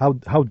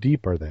how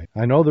deep are they?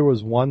 I know there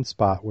was one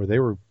spot where they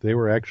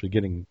were actually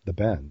getting the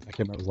bend. I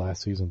can't remember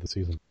last season, the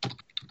season.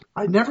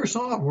 I never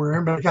saw it where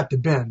everybody got the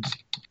bends.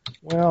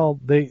 Well,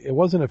 it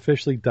wasn't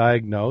officially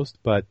diagnosed,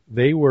 but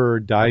they were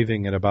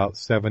diving at about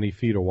 70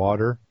 feet of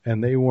water,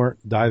 and they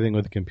weren't diving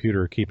with a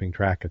computer keeping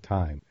track of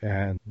time.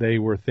 And they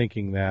were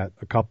thinking that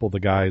a couple of the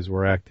guys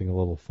were acting a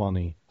little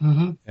funny,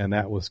 and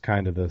that was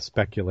kind of the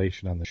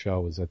speculation on the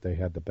show, is that they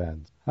had the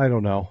bends. I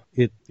don't know.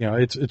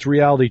 It's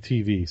reality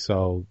TV,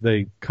 so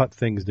they cut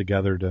things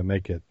together to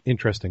make it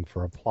interesting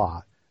for a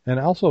plot. And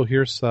also,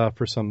 here's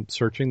for some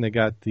searching, they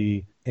got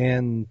the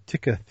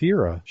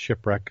Antikythera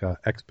shipwreck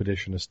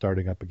expedition is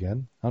starting up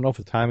again. I don't know if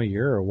the time of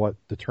year or what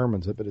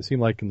determines it, but it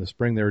seemed like in the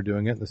spring they were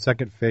doing it. The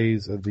second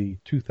phase of the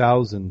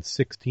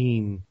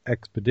 2016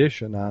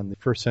 expedition on the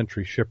first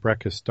century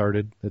shipwreck has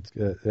started. It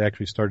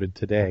actually started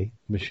today.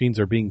 Machines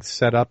are being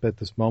set up at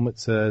this moment,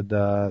 said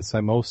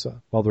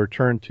Simosa. While the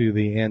return to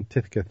the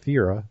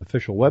Antikythera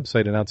official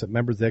website announced that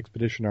members of the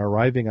expedition are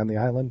arriving on the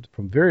island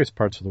from various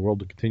parts of the world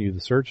to continue the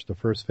search. The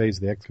first phase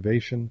of the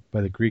excavation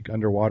by the Greek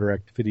underwater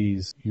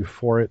activities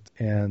Euphoric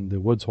and the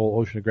Woods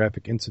Hole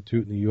Oceanographic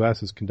Institute in the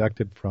U.S. is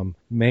conducted from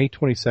May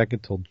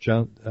 22nd till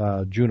June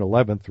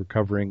 11th,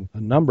 recovering a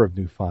number of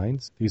new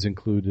finds. These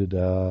included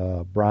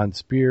a bronze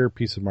spear,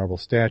 piece of marble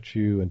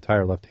statue,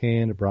 entire left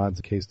hand, a bronze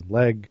encased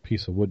leg,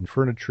 piece of wooden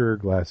furniture,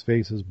 glass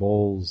vases,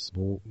 bowls,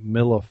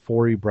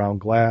 millefori brown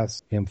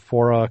glass,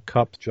 amphora,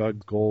 cups,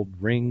 jugs, gold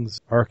rings.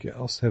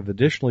 Archaeologists have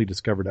additionally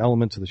discovered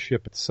elements of the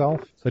ship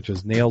itself, such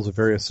as nails of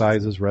various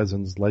sizes,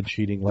 resins, lead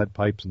sheeting, lead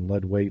pipes, and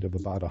lead weight of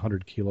about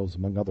 100 kilos,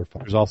 among other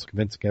finds. There's also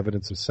convincing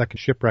evidence of a second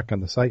shipwreck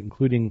on the site,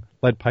 including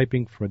lead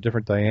piping from a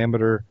different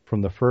diameter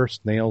from the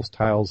first, nails,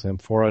 tiles,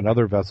 amphora, and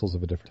other vessels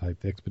of a different type.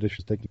 The expedition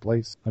is taking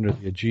place under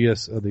the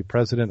aegis of the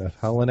president of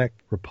Hellenic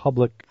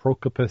Republic,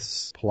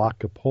 Prokopius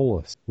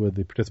Polakopoulos, with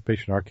the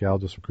participation of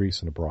archaeologists from Greece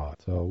and abroad.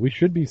 So we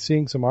should be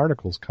seeing some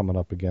articles coming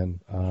up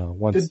again.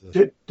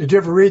 Did you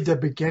ever read the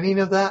beginning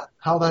of that?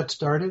 How that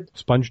started?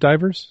 Sponge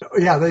divers?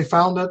 Yeah, they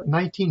found it in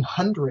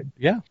 1900.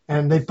 Yeah.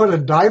 And they put a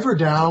diver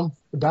down,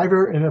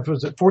 and it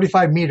was at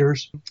 45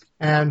 meters.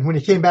 And when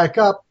he came back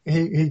up,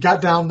 he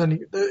got down, then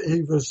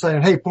he was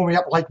saying, hey, pull me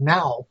up like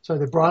now. So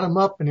they brought him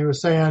up, and he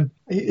was saying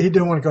he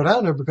didn't want to go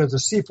down there because the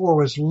seafloor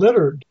was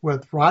littered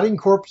with rotting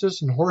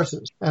corpses and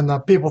horses. And the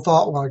people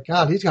thought, well,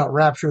 God, he's got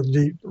raptured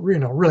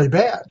really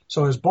bad.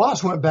 So his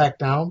boss went back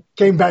down,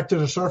 came back to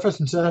the surface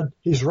and said,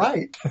 he's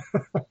right.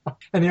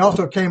 And he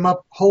also came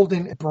up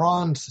holding a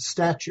bronze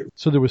statue.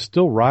 So there was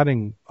still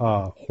rotting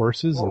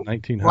horses in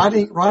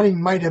 1900?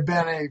 Rotting might have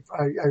been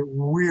a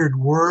weird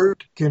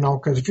word,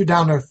 because if you're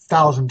down there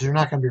thousands, you're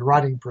not going to be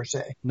rotting per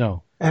se.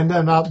 No. And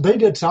then they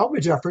did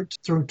salvage efforts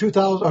through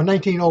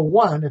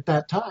 1901 at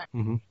that time.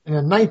 Mm-hmm. And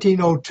in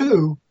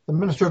 1902, the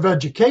Minister of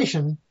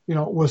Education,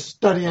 was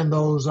studying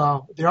those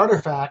the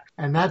artifact,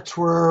 and that's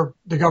where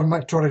the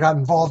government sort of got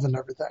involved in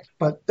everything.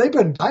 But they've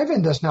been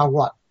diving this now,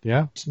 what?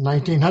 Yeah. It's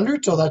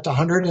 1900, so that's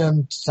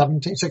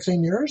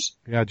 16 years.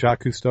 Yeah,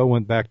 Jacques Cousteau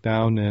went back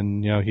down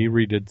and, he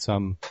redid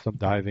some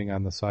diving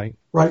on the site.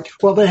 Right.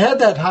 Well, they had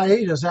that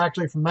hiatus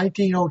actually from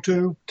 1902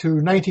 to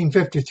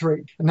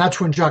 1953, and that's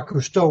when Jacques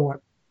Cousteau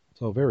went.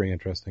 So very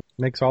interesting.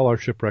 Makes all our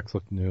shipwrecks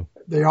look new.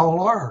 They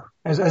all are.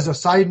 As a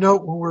side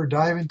note, when we were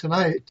diving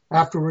tonight,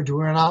 afterwards we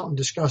went out and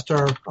discussed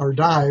our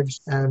dives,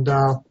 and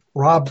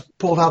Rob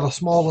pulled out a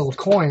small little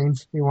coin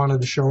he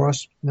wanted to show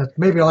us. That's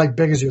maybe like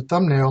big as your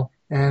thumbnail,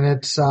 and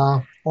it's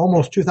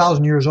almost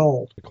 2,000 years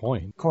old. The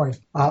coin.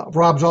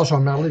 Rob's also a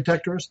metal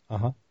detectorist,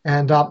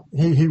 and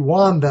he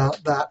won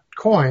that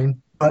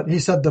coin, but he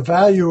said the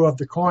value of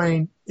the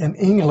coin in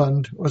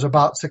England was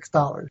about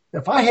 $6.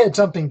 If I had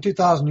something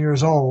 2,000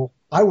 years old,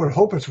 I would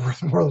hope it's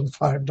worth more than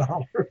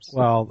 $5.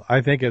 Well, I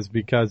think it's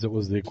because it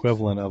was the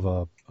equivalent of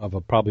a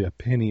probably a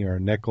penny or a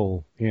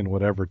nickel in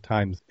whatever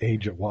time's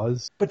age it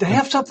was. But to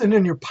have something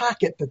in your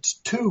pocket that's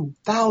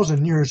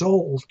 2,000 years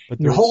old, but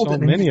you hold so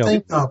it and you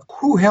think of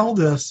who held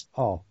this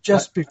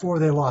just before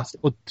they lost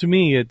it. Well, to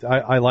me,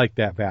 I like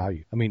that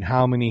value. I mean,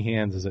 how many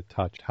hands has it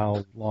touched?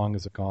 How long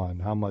has it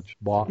gone? How much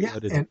bought?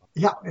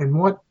 And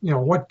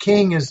what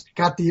king has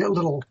got the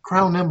little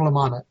crown emblem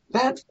on it?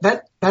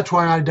 That's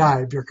why I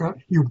dive.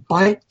 You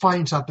might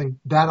find something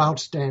that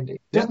outstanding.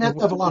 Doesn't have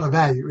to have a lot of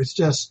value. It's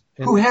just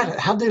who had it?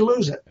 How'd they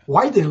lose it?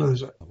 Why'd they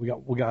lose it? We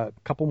got a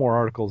couple more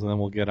articles, and then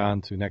we'll get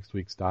on to next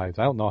week's dives.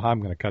 I don't know how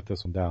I'm going to cut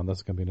this one down. This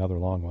is going to be another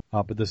long one.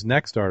 But this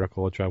next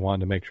article, which I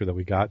wanted to make sure that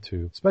we got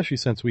to, especially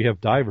since we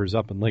have divers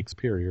up in Lake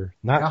Superior,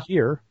 not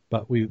here,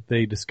 but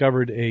they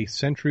discovered a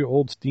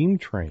century-old steam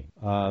train.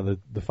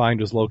 The find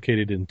was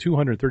located in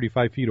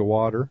 235 feet of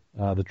water.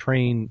 The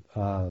train,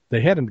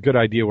 they had a good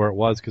idea where it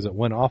was because it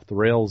went off the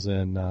rails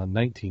in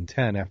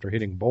 1910 after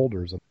hitting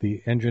boulders.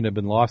 The engine had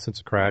been lost since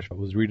the crash, but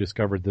was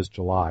rediscovered this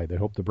July. They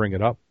hoped to bring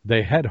it up.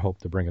 They had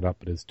hoped to bring it up,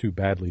 but it's too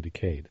badly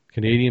decayed.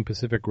 Canadian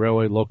Pacific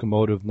Railway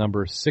locomotive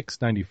number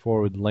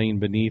 694 was laying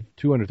beneath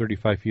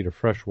 235 feet of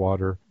fresh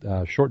water,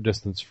 short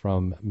distance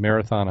from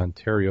Marathon,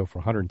 Ontario for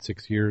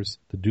 106 years.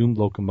 The doomed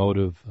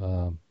locomotive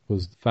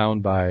was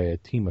found by a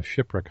team of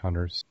shipwreck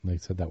hunters. And they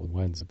said that was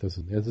Wednesday.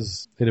 It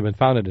had been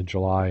founded in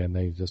July, and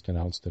they just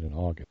announced it in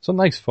August. Some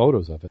nice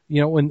photos of it.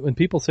 You know, when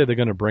people say they're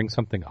going to bring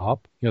something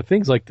up,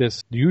 things like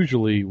this,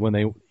 usually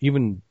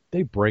when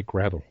they break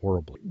rather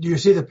horribly. Do you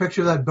see the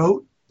picture of that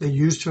boat they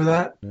used for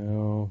that?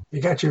 No.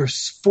 You got your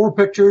 4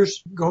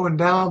 pictures going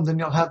down, then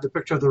you'll have the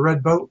picture of the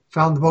red boat.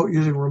 Found the boat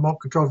using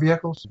remote control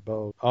vehicles.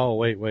 Boat. Oh,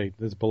 wait.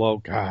 This is below.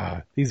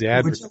 God, these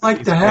ads. Would you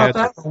like to have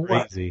that or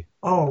what? Crazy.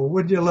 Oh,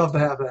 wouldn't you love to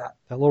have that?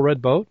 That little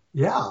red boat?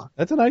 Yeah.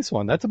 That's a nice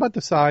one. That's about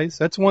the size.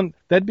 That's one.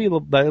 That'd be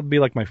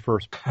like my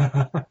first.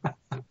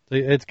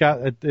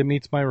 It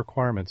meets my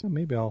requirements.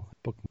 Maybe I'll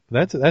book.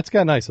 That's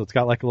got nice. It's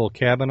got like a little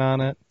cabin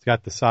on it. It's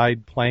got the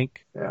side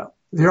plank. Yeah.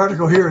 The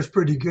article here is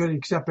pretty good,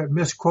 except it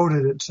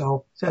misquoted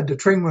itself. It said the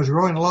train was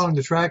rolling along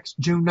the tracks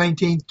June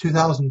 19th,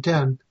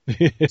 2010.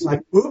 It's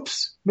like,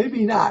 oops,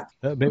 maybe not.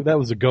 Maybe that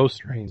was a ghost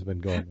train's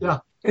been going. Yeah.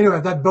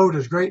 Anyway, that boat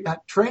is great.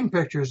 That train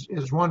picture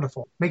is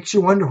wonderful. Makes you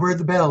wonder where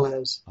the bell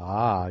is.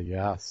 Ah,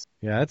 yes.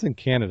 Yeah, that's in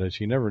Canada, so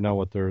you never know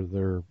what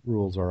their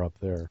rules are up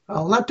there.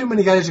 Not too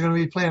many guys are going to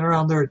be playing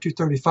around there at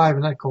 235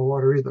 in that cold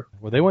water either.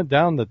 Well, they went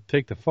down to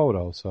take the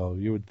photo, so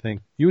you would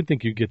think you'd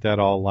get that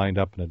all lined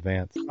up in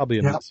advance. Probably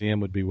a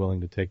museum would be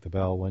willing to take the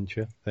bell, wouldn't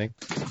you think?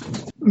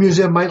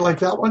 Museum might like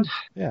that one.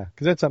 Yeah,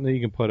 because that's something that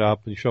you can put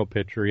up and you show a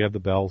picture. You have the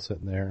bell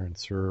sitting there and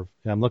serve.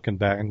 Yeah, I'm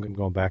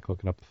going back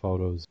looking up the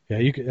photos. Yeah,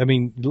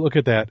 look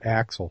at that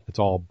axle. It's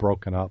all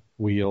broken up.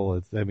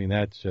 Wheel.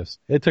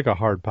 It took a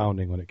hard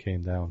pounding when it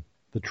came down.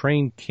 The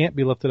train can't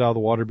be lifted out of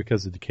the water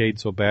because it decayed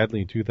so badly.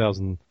 In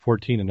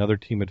 2014, another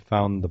team had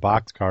found the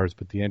boxcars,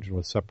 but the engine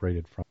was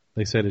separated from it.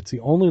 They said, it's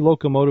the only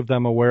locomotive that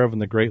I'm aware of in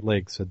the Great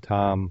Lakes, said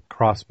Tom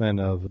Crossman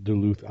of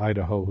Duluth,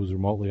 Idaho, whose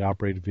remotely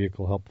operated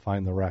vehicle helped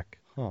find the wreck.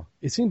 Huh.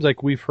 It seems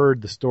like we've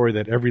heard the story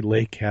that every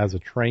lake has a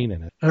train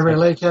in it. Every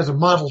lake has a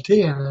Model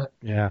T in it.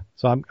 Yeah.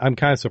 So I'm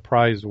kind of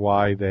surprised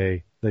why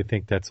they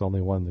think that's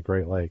only one in the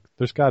Great Lakes.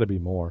 There's got to be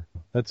more.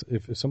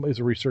 If somebody's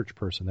a research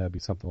person, that'd be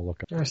something to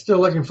look at. I'm still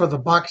looking for the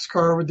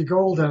boxcar with the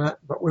gold in it,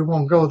 but we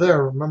won't go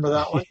there. Remember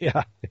that one?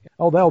 Yeah.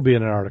 Oh, that'll be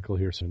in an article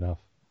here soon enough.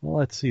 Well,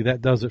 let's see.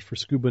 That does it for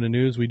Scuba in the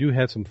News. We do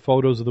have some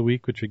photos of the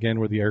week, which again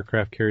were the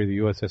aircraft carrier the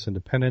USS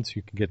Independence.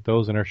 You can get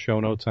those in our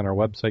show notes on our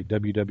website,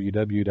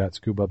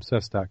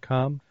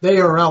 www.scubaobsessed.com. They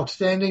are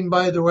outstanding,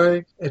 by the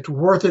way. It's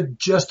worth it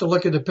just to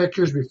look at the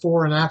pictures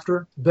before and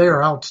after. They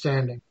are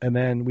outstanding. And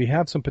then we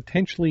have some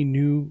potentially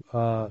new,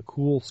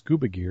 cool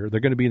scuba gear. They're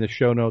going to be in the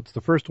show notes.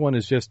 The first one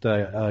is just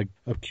a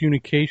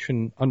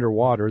communication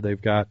underwater. They've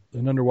got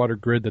an underwater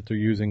grid that they're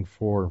using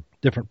for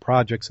different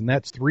projects, and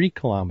that's 3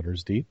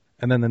 kilometers deep.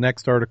 And then the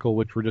next article,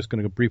 which we're just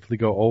going to briefly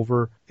go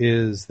over,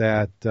 is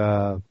that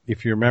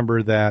if you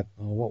remember that,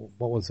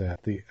 what was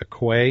that? The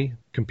Aquay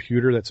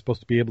computer that's supposed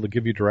to be able to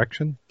give you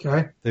direction.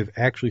 Okay. They've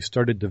actually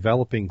started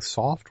developing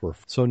software.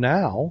 So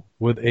now,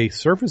 with a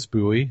surface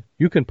buoy,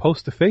 you can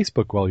post to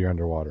Facebook while you're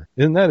underwater.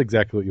 Isn't that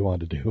exactly what you want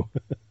to do?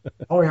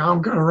 Oh, yeah,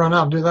 I'm going to run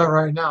out and do that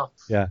right now.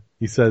 Yeah.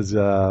 He says...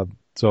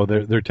 So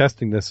they're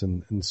testing this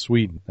in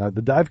Sweden.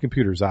 The dive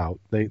computer's out.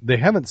 They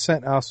haven't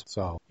sent us,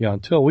 so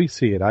until we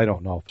see it, I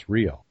don't know if it's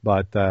real.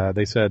 But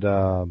they said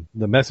the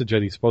message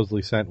that he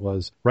supposedly sent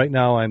was, right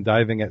now I'm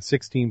diving at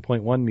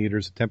 16.1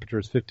 meters. The temperature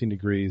is 15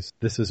 degrees.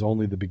 This is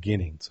only the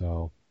beginning.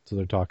 So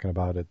they're talking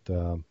about it.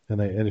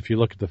 And if you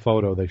look at the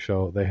photo,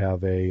 they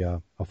have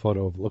a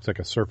photo of, looks like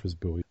a surface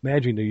buoy.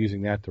 Imagine they're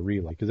using that to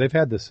relay, because they've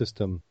had this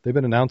system. They've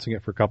been announcing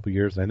it for a couple of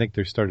years, and I think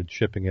they started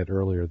shipping it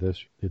earlier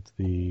this. It's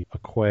the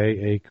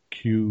Aquay,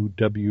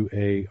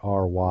 AQWARY,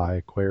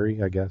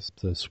 Aquary, I guess.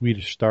 It's a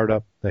Swedish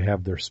startup. They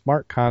have their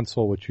smart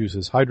console, which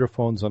uses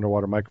hydrophones,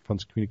 underwater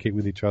microphones to communicate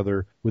with each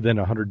other within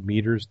 100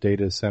 meters.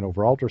 Data is sent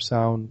over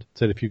ultrasound.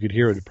 Said if you could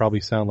hear it, it'd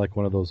probably sound like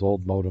one of those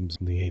old modems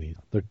from the 80s.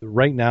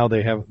 Right now,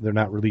 they're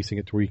not releasing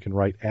it to where you can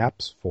write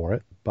apps for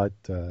it, but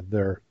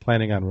they're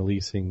planning on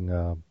releasing.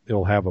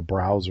 It'll have a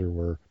browser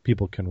where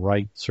people can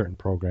write certain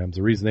programs.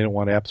 The reason they don't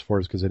want apps for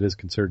it is because it is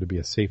considered to be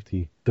a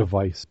safety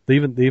device. They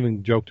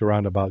even joked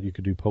around about you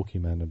could do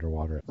Pokemon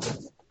underwater.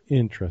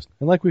 Interesting.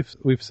 And like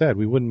we've said,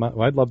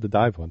 I'd love to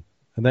dive one.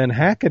 And then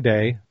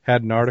Hackaday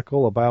had an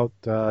article about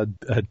a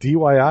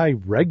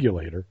DIY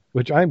regulator,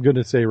 which I'm going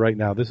to say right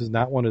now, this is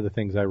not one of the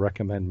things I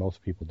recommend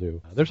most people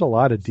do. There's a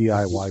lot of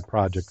DIY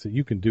projects that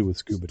you can do with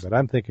scuba, but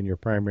I'm thinking your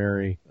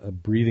primary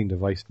breathing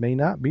device may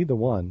not be the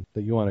one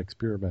that you want to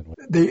experiment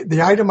with.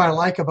 The item I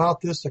like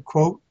about this, the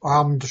quote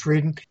I'm just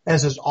reading,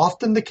 as is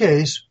often the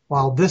case,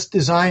 while this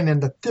design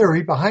and the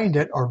theory behind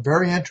it are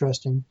very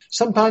interesting,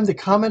 sometimes the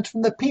comments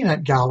from the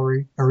peanut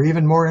gallery are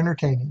even more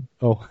entertaining.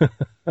 Oh.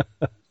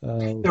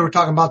 They were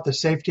talking about the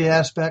safety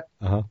aspect.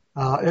 Uh-huh.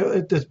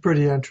 It's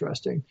pretty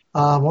interesting.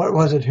 What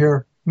was it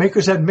here?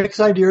 Makers had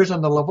mixed ideas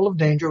on the level of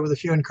danger with a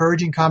few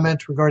encouraging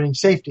comments regarding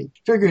safety,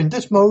 figuring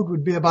this mode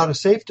would be about as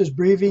safe as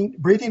breathing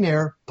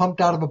air pumped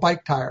out of a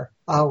bike tire.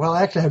 Well,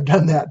 actually, I've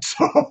done that,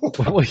 so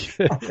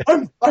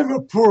I'm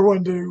a poor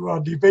one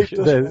to debate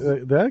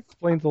this. That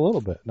explains a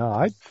little bit.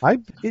 No,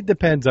 it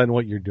depends on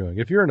what you're doing.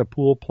 If you're in a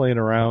pool playing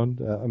around,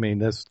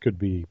 this could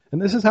be,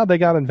 and this is how they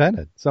got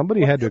invented.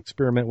 Somebody had to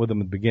experiment with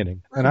them in the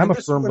beginning. And I'm a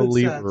firm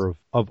believer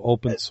of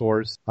open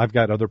source. I've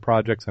got other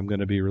projects I'm going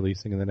to be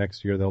releasing in the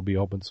next year. They'll be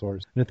open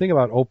source. And the thing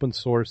about open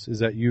source is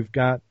that you've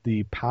got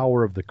the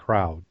power of the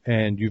crowd,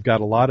 and you've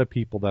got a lot of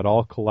people that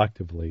all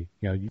collectively,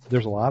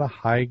 there's a lot of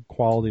high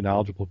quality,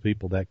 knowledgeable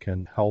people that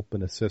can help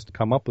and assist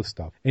come up with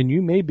stuff. And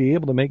you may be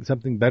able to make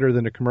something better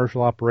than a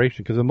commercial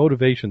operation because the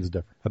motivation is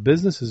different. A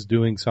business is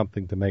doing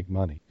something to make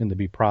money and to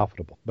be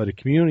profitable. But a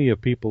community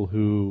of people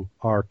who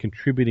are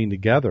contributing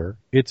together,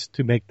 it's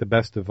to make the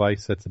best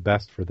device that's the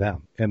best for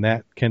them. And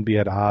that can be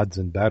at odds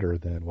and better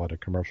than what a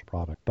commercial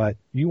product. But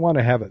you want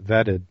to have it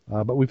vetted.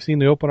 But we've seen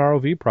the Open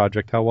ROV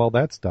project, how well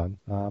that's done.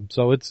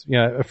 So it's,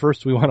 at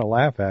first we want to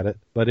laugh at it,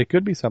 but it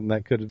could be something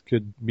that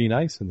could be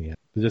nice in the end.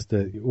 Just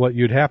what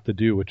you'd have to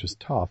do, which is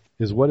tough,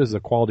 is what is the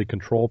quality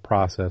control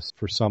process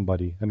for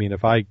somebody? I mean,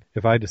 if I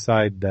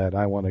decide that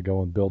I want to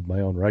go and build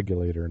my own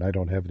regulator and I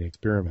don't have any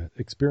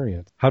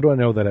experience, how do I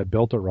know that I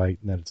built it right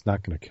and that it's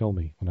not going to kill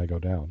me when I go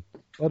down?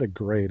 What a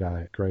great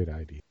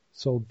idea.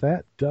 So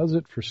that does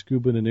it for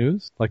Scuba in the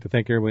News. I'd like to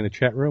thank everybody in the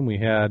chat room. We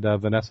had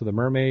Vanessa the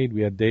Mermaid.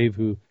 We had Dave,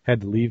 who had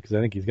to leave because I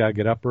think he's got to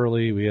get up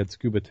early. We had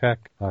Scuba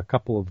Tech, a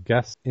couple of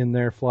guests in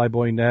there,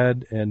 Flyboy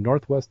Ned, and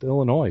Northwest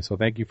Illinois. So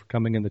thank you for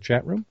coming in the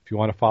chat room. If you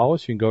want to follow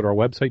us, you can go to our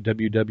website,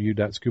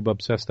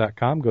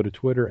 www.scubaobsessed.com. Go to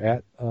Twitter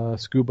at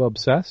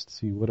ScubaObsessed.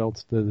 See what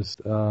else does...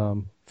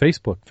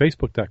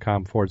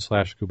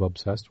 Facebook.com/Scuba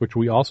Obsessed, which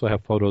we also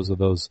have photos of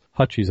those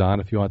hutchies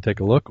on if you want to take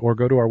a look, or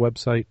go to our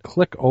website,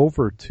 click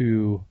over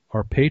to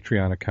our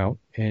Patreon account,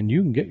 and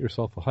you can get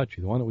yourself a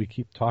hutchie, the one that we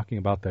keep talking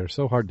about that are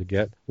so hard to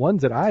get,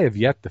 ones that I have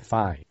yet to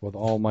find with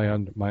all my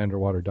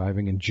underwater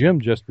diving, and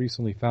Jim just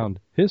recently found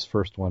his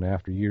first one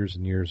after years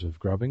and years of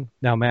grubbing.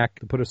 Now, Mac,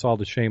 to put us all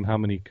to shame, how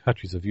many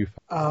hutchies have you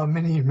found?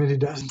 Many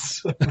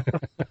dozens.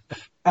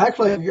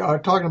 Actually,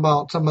 talking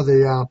about some of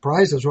the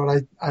prizes,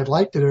 what I'd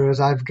like to do is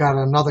I've got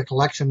another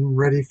collection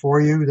ready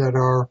for you that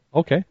are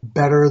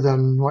better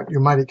than what you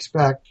might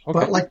expect. Okay.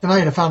 But like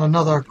tonight, I found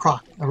another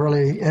crock,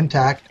 really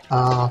intact.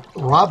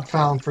 Rob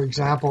found, for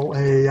example,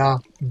 a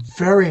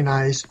very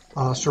nice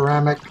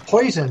ceramic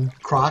poison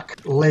crock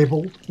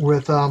labeled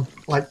with,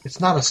 it's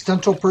not a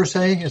stencil per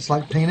se, it's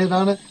like painted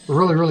on it.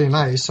 Really, really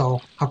nice.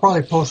 So I'll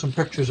probably post some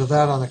pictures of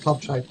that on the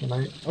club site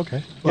tonight.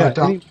 Okay. But,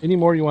 any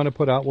more you want to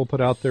put out, we'll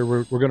put out there.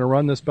 We're going to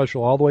run this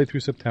special all the way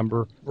through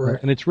September.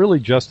 Right. And it's really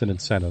just an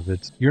incentive.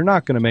 You're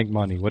not going to make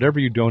money. Whatever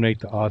you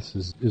donate to us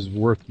is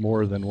worth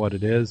more than what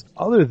it is.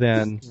 Other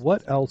than,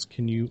 what else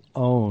can you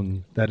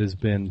own that has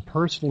been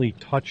personally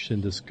touched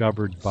and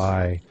discovered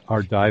by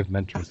our dive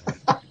mentors?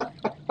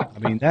 I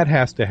mean, that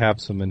has to have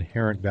some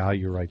inherent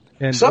value, right?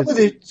 And some of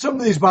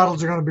these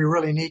bottles are going to be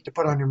really neat to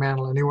put on your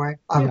mantle anyway.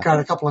 I've got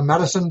a couple of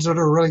medicines that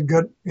are really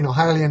good,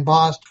 highly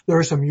embossed. There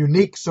are some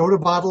unique soda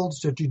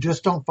bottles that you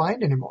just don't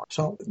find anymore.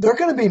 So they're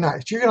going to be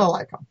nice. You're going to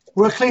like them.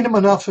 We'll clean them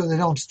enough so they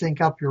don't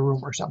stink up your room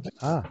or something.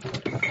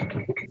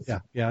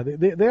 Yeah.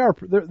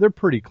 They're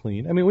pretty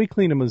clean. I mean, we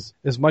clean them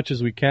as much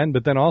as we can,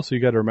 but then also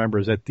you got to remember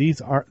is that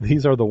these are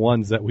the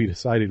ones that we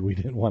decided we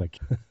didn't want to.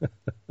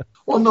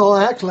 Well, no,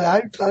 actually,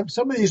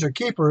 some of these are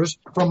keepers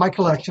from my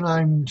collection.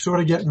 I'm sort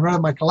of getting rid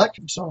of my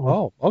collection. So.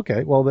 Oh,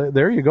 okay. Well,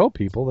 there you go,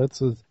 people.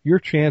 That's your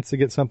chance to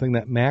get something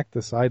that Mac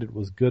decided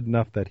was good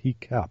enough that he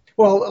kept.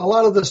 Well, a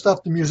lot of the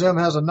stuff the museum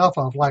has enough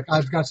of. Like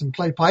I've got some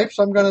clay pipes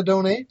I'm going to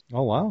donate.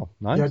 Oh, wow.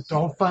 Nice. You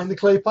don't find the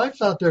clay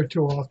pipes out there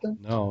too often.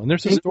 No, and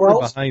there's a story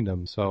behind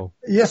them. So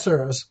yes,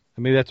 there is.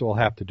 Maybe that's what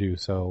we'll have to do.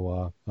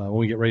 So when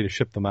we get ready to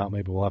ship them out,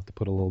 maybe we'll have to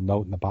put a little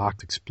note in the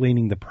box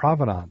explaining the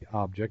provenance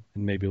object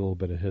and maybe a little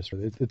bit of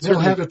history. They'll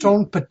have its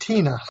own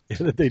patina.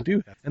 They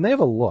do. And they have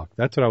a look.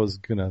 That's what I was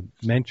going to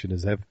mention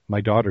is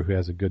my daughter, who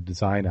has a good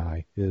design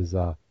eye, is,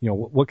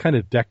 what kind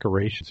of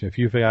decorations. If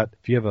you're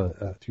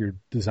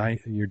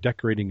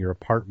decorating your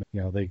apartment,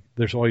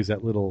 there's always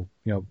that little,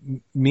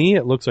 me,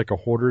 it looks like a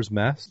hoarder's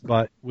mess,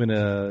 but when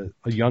a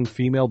young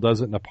female does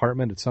it in an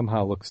apartment, it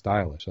somehow looks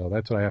stylish. So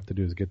that's what I have to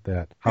do is get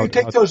that. You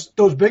take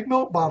those big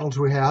milk bottles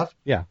we have.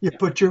 Yeah. You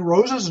put your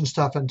roses and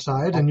stuff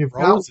inside, and you've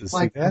got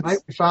like the night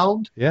we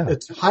found. Yeah.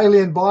 It's highly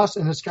embossed,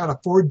 and it's got a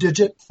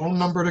 4-digit phone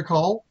number to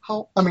call.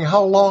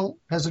 How long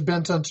has it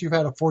been since you've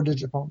had a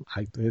 4-digit phone?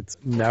 It's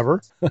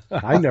never.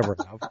 I never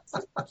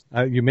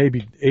have. You may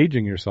be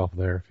aging yourself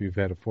there if you've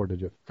had a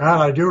 4-digit.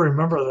 God, I do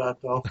remember that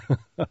though.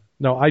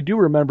 No, I do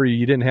remember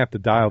you didn't have to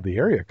dial the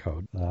area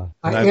code.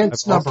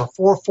 Aunt's number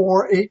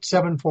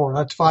 44874.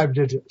 That's 5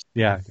 digits.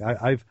 Yeah,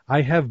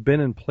 I have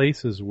been in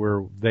places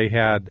where they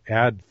had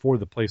ad for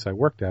the place I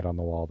worked at on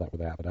the wall that were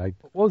that. But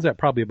what was that?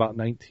 Probably about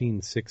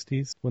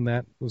 1960s when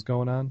that was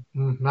going on.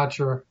 Not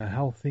sure.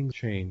 How things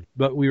change.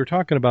 But we were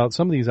talking about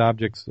some of these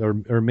objects,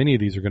 or many of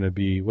these are going to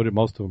be. What are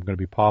most of them going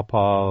to be?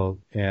 Pawpaw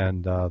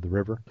and the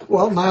river.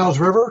 Well, Niles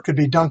River could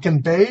be Duncan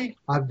Bay.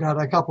 I've got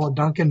a couple of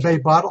Duncan Bay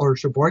bottles or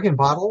Sheboygan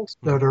bottles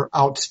that are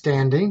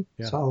outstanding.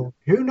 Yeah. So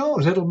who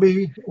knows? It'll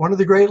be one of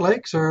the Great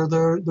Lakes or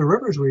the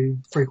rivers we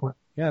frequent.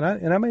 Yeah,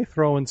 and I may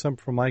throw in some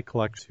from my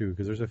collection too,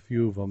 because there's a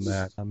few of them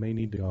that I may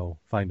need to go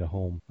find a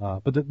home.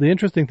 But the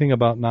interesting thing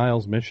about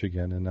Niles,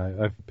 Michigan, and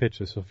I've pitched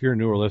this, so if you're a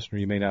newer listener,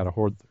 you may not have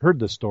heard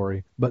this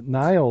story, but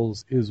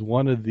Niles is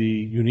one of the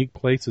unique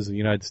places in the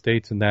United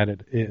States in that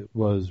it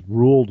was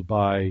ruled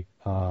by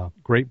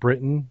Great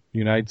Britain,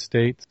 United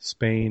States,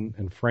 Spain,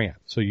 and France.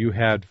 So you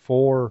had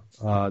 4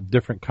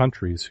 different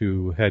countries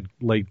who had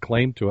laid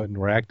claim to it and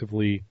were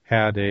actively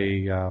had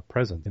a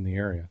presence in the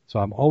area. So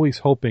I'm always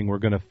hoping we're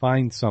going to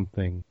find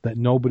something that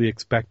nobody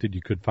expected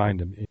you could find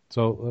them in.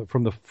 So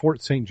from the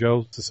Fort St.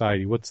 Joe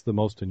Society, what's the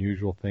most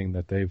unusual thing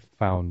that they've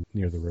found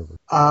near the river?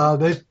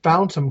 They've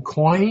found some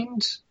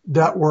coins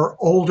that were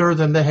older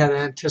than they had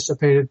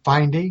anticipated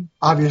finding.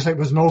 Obviously, it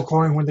was an old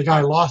coin when the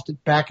guy lost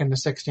it back in the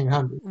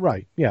 1600s.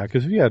 Right. Yeah,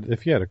 because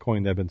if you had a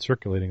coin that had been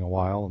circulating a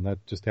while, and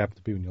that just happened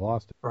to be when you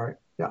lost it. Right.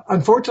 Yeah.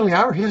 Unfortunately,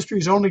 our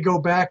histories only go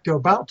back to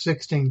about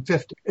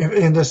 1650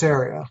 in this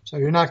area. So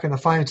you're not going to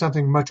find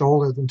something much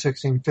older than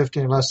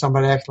 1650 unless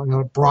somebody actually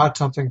brought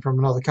something from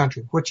another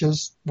country, which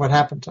is what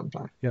happens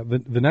sometimes. Yeah.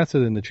 Vanessa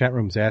in the chat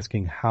room is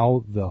asking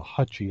how the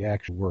hutchie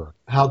actually worked.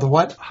 How the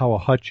what? How a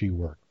hutchie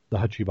worked. The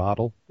hutchie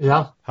bottle.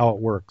 Yeah. How it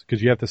works,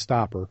 because you have to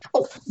stop her.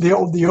 Oh,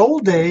 the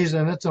old days,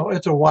 and it's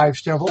a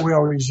wives' tale, but we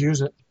always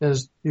use it,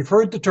 is you've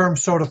heard the term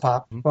soda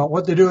pop. Mm-hmm. Well,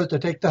 what they do is they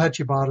take the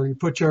hutchie bottle, you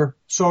put your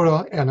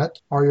soda in it,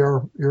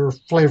 or your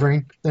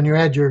flavoring, then you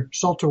add your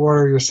seltzer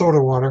water, your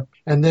soda water,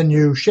 and then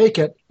you shake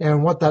it,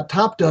 and what that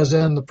top does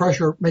then, the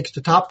pressure makes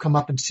the top come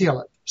up and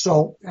seal it.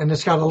 So, and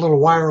it's got a little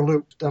wire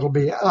loop that'll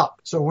be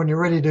up. So when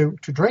you're ready to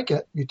drink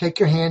it, you take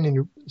your hand and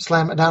you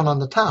slam it down on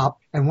the top.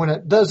 And when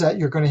it does that,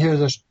 you're going to hear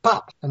this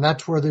pop. And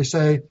that's where they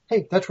say,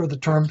 hey, that's where the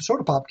term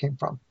soda pop came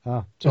from.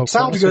 So it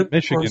sounds good.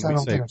 Michigan, of course, I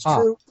don't think it's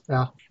pop. true.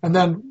 Yeah. And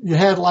then you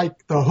had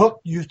like the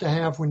hook you used to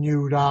have when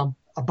you'd,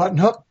 a button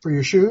hook for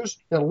your shoes.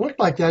 It'll look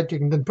like that. You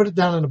can then put it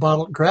down in the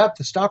bottle, grab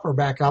the stopper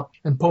back up,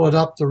 and pull it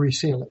up to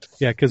reseal it.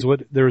 Yeah, because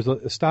there's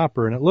a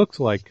stopper, and it looks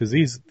like, because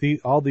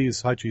all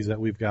these hutchies that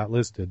we've got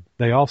listed,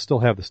 they all still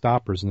have the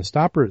stoppers. And the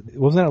stopper,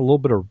 wasn't that a little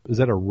bit of, is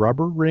that a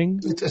rubber ring?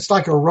 It's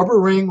like a rubber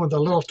ring with a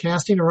little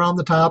casting around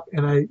the top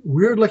and a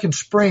weird-looking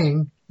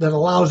spring that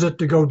allows it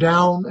to go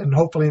down and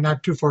hopefully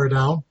not too far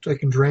down so it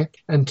can drink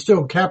and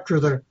still capture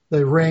the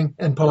ring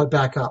and pull it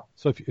back up.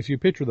 So if you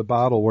picture the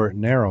bottle where it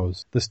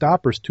narrows, the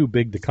stopper's too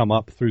big to come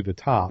up through the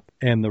top,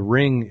 and the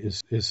ring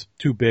is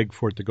too big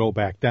for it to go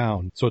back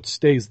down, so it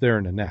stays there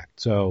in the neck.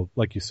 So,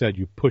 like you said,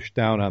 you push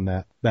down on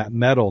that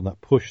metal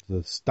that pushed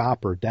the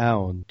stopper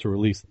down to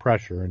release the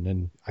pressure, and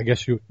then I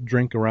guess you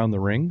drink around the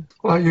ring?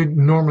 Well, you'd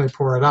normally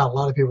pour it out. A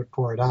lot of people would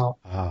pour it out.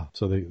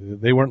 So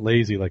they weren't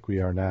lazy like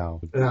we are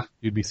now. Yeah.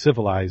 You'd be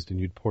civilized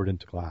and you'd pour it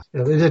into glass.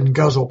 Yeah, they didn't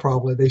guzzle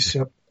probably. They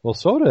sipped. Well,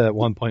 soda at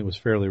one point was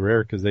fairly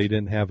rare because they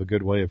didn't have a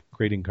good way of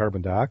creating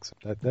carbon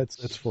dioxide.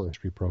 That's for a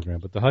history program.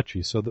 But the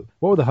hutchies,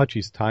 what were the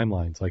hutchies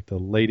timelines? Like the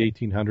late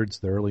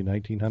 1800s, the early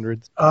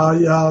 1900s?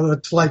 Yeah,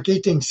 it's like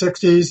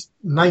 1860s,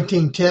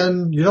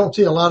 1910. You don't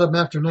see a lot of them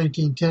after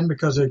 1910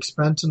 because of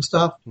expense and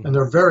stuff, and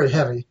they're very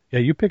heavy. Yeah,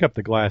 you pick up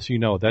the glass,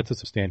 that's a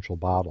substantial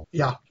bottle.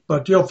 Yeah,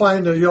 but you'll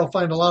find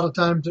a lot of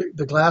times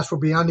the glass will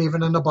be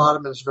uneven in the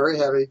bottom and it's very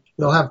heavy.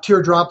 They'll have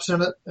teardrops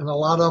in it, and a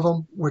lot of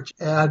them, which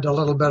add a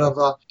little bit of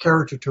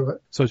character to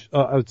it. So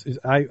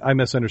I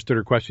misunderstood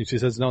her question. She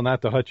says, no,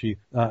 not the Hutchie.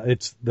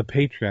 It's the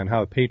Patreon,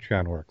 how the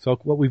Patreon works. So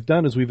what we've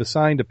done is we've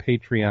assigned a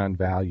Patreon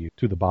value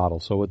to the bottle.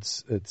 So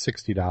it's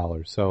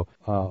 $60. So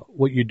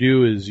what you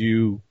do is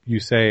you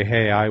say,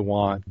 hey, I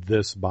want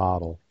this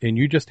bottle. And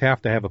you just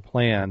have to have a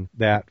plan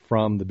that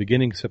from the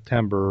beginning of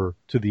September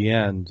to the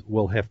end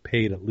will have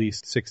paid at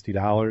least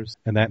 $60,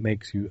 and that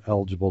makes you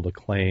eligible to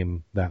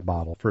claim that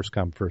bottle. First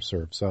come, first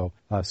serve. So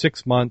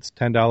 6 months,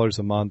 $10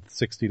 a month,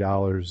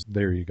 $60,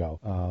 there you go.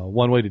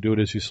 One way to do it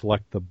is you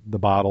select the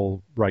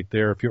bottle right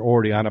there. If you're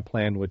already on a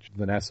plan, which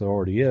Vanessa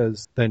already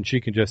is, then she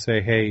can just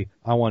say, hey,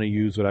 I want to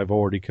use what I've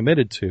already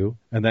committed to.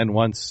 And then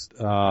once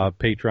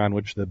Patreon,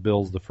 which the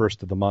bill's the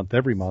first of the month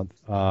every month,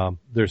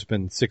 there's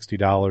been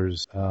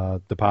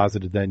 $60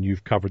 deposited, then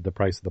you've covered the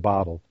price of the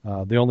bottle.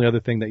 The only other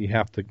thing that you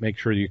have to make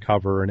sure you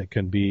cover, and it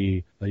can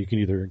be, you can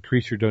either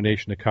increase your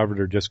donation to cover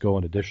it or just go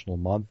an additional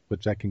month,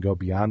 which that can go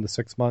beyond the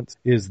 6 months,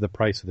 is the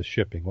price of the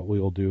shipping. What we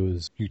will do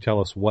is you tell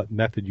us what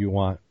method you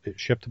want it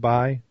shipped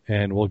by,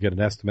 and we'll get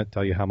an estimate,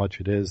 tell you how much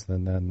it is,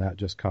 and then that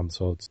just comes.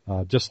 So it's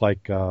just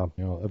like a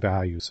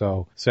value.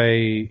 So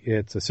say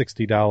it's a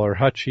 $60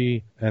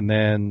 Hutchie, and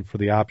then for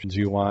the options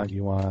you want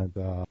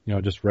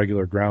just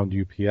regular ground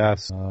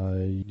UPS.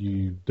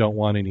 You don't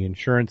want any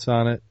insurance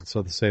on it.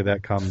 So to say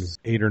that comes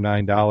 $8 or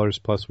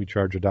 $9, plus we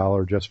charge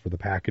 $1 just for the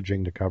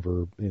packaging to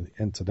cover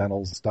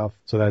incidentals and stuff.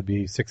 So that'd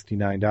be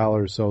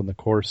 $69. So in the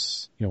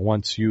course,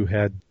 once you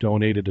had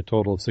donated a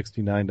total of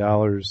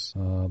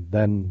 $69,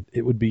 then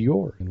it would be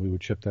yours, and we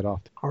would ship that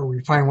off. Are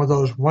we fine with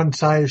those one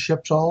size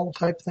ships all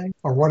type thing,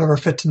 or whatever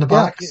fits in the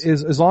box? Yeah,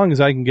 as long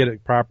as I can get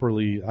it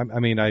properly.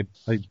 I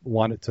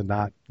want it to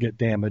not get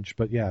damaged,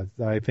 but yeah,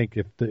 I think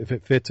if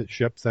it fits, it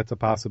ships. That's a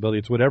possibility.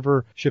 It's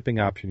whatever shipping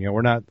option.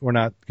 We're not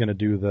going to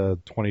do the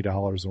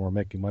 $20 and we're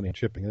making money on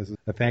shipping. This is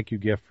a thank you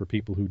gift for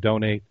people who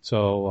donate.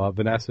 So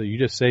Vanessa, you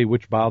just say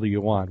which bottle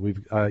you want. We've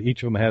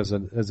each of them has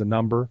a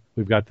number.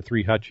 We've got the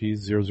 3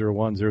 Hutchies,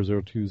 001,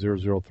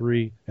 002,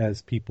 003.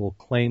 As people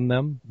claim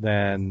them,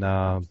 then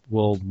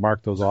we'll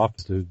mark those off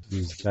that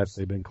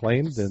they've been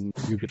claimed, and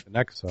you get the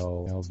next.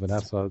 So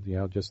Vanessa,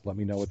 just let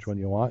me know which one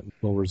you want, and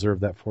we'll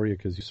reserve that for you,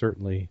 because you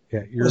certainly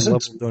your level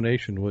of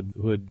donation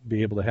would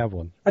be able to have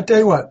one. I tell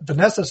you what,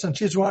 Vanessa, since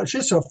she's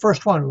the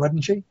first one,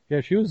 wasn't she?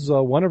 Yeah, she was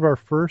one of our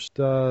first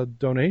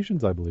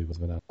donations, I believe, was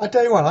Vanessa. I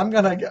tell you what, I'm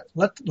gonna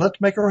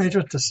let's make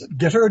arrangements to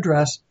get her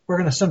address. We're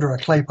gonna send her a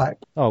clay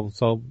pipe. Oh,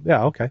 so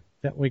yeah, okay,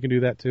 yeah, we can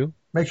do that too.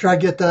 Make sure I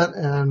get that,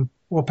 and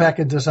we'll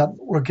package this up.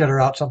 We'll get her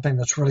out something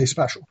that's really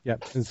special. Yeah,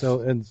 and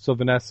so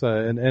Vanessa,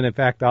 and in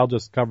fact, I'll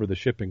just cover the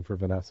shipping for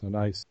Vanessa.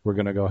 Nice. We're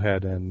going to go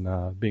ahead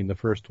and, being the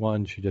first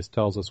one, she just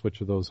tells us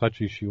which of those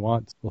Hutchies she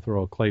wants. We'll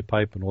throw a clay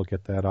pipe and we'll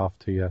get that off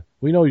to you.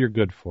 We know you're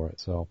good for it,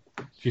 so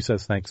she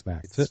says thanks,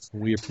 Max. That's it.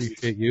 We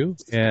appreciate you,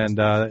 and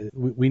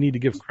we need to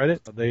give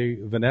credit.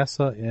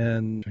 Vanessa,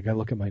 and I got to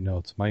look at my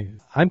notes.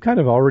 I'm kind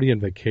of already on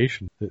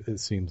vacation. It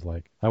seems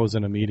like I was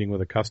in a meeting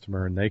with a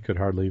customer, and they could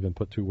hardly even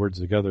put 2 words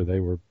together. They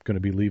were going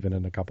to be leaving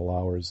in a couple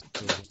hours.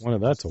 So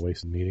that's a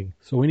wasted meeting.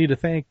 So we need to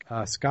thank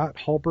Scott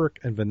Hulberg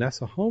and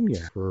Vanessa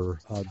Homia for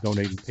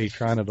donating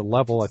Patreon at a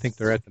level. I think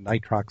they're at the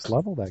Nitrox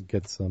level that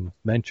gets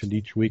mentioned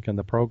each week on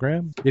the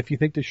program. If you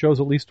think the show's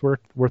at least worth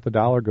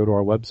 $1, go to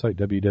our website,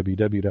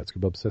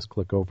 www.scubobsessed.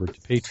 Click over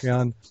to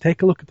Patreon.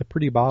 Take a look at the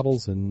pretty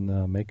bottles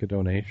and make a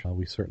donation.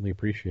 We certainly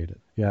appreciate it.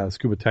 Yeah,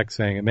 Scuba Tech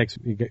saying it makes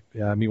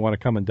me want to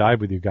come and dive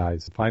with you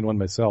guys. Find one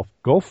myself.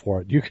 Go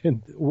for it. You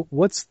can.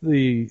 What's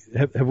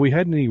have we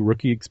had any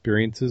rookie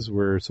experiences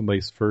where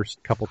somebody's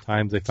first couple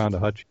times they found a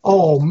Hutch?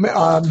 Oh,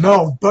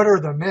 no, better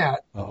than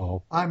that.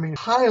 Uh-oh. I mean,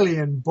 highly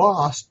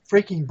embossed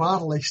freaking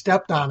bottle. They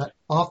stepped on it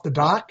off the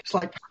dock. It's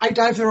like, I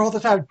dive there all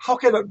the time. How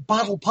could a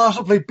bottle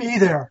possibly be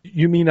there?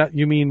 You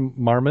mean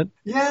Marmot?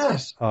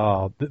 Yes.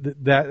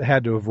 That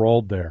had to have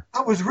rolled there.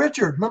 That was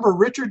Richard. Remember,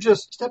 Richard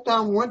just stepped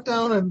down, went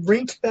down, and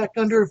reached back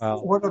under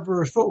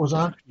whatever his foot was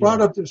on,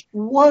 brought up this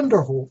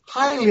wonderful,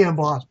 highly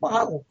embossed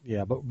bottle.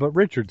 Yeah, but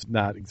Richard's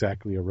not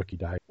exactly a rookie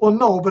diver. Well,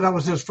 no, but that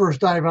was his first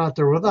dive out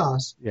there with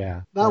us.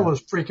 Yeah. That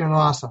was freaking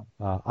awesome.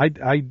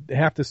 I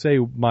have to say,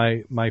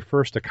 my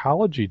first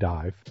ecology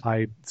dive,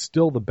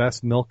 still the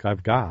best milk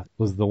I've got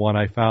was the one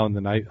I found,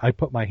 and I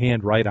put my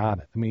hand right on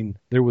it. I mean,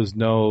 there was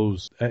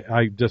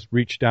I just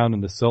reached down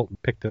in the silt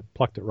and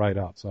plucked it right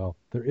up. So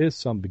there is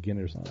some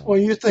beginners on it. Well,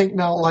 you think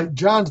now, like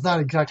John's not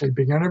exactly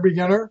beginner,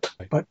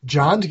 but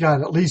John's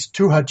got at least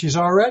 2 Hutchies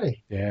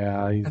already.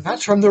 Yeah. And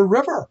that's from the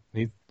river.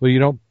 Well, you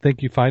don't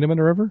think you find them in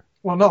the river?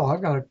 Well, no,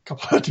 I've got a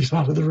couple Hutchies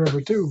out of the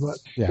river too, but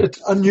It's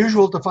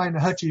unusual to find a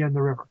Hutchie in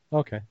the river.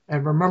 Okay.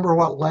 And remember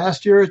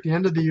last year, at the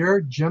end of the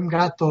year, Jim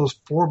got those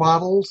 4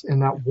 bottles in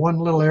that one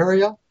little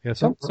area? Yeah,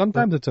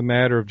 sometimes it's a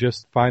matter of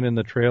just finding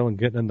the trail and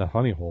getting in the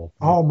honey hole.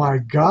 Oh my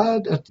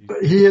God,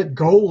 he hit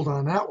gold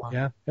on that one.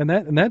 Yeah,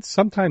 and that's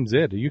sometimes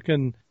it. You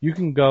can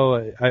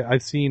go.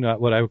 I've seen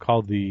what I would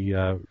call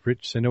the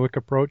Rich Sinowick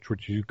approach,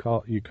 which you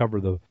cover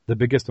the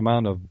biggest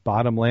amount of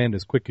bottom land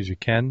as quick as you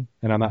can.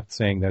 And I'm not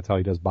saying that's how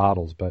he does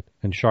bottles, but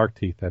in Shark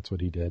Teeth that's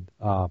what he did.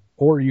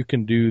 Or you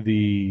can do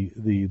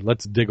the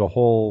let's dig a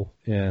hole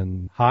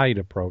and hide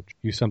approach.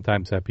 You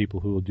sometimes have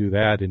people who will do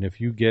that, and if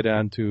you get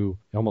onto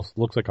it almost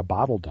looks like a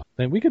bottle dump,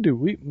 then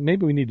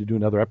maybe we need to do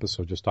another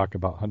episode just talk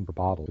about hunting for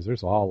bottles, because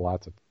there's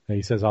lots of. And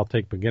he says I'll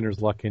take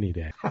beginner's luck any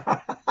day.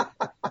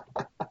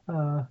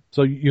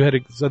 So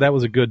that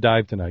was a good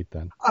dive tonight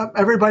then.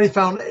 Everybody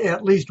found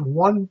at least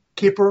one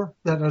keeper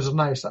that was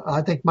nice.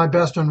 I think my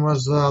best one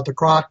was the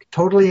croc,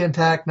 totally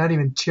intact, not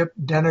even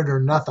chipped, dented,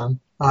 or nothing.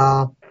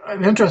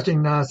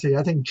 Interesting. See,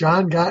 I think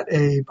John got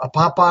a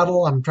pop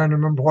bottle. I'm trying to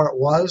remember what it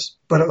was,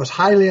 but it was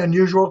highly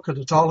unusual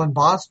because it's all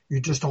embossed.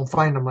 You just don't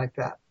find them like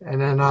that. And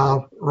then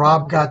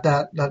Rob got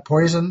that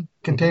poison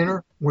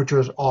container, which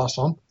was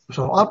awesome.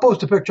 So I'll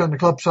post a picture on the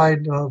club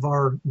side of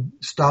our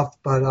stuff,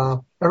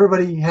 but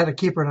everybody had a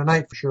keeper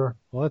tonight for sure.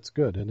 Well, that's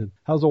good. And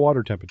how's the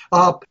water temperature?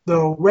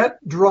 The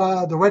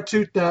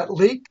wetsuit that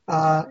leaked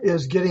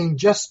is getting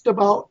just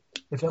about,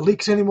 if it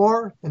leaks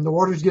anymore, and the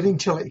water's getting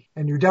chilly.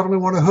 And you definitely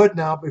want a hood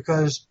now,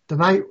 because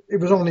tonight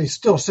it was only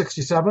still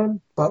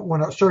 67, but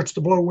when it starts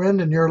to blow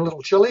wind and you're a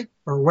little chilly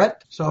or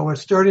wet, so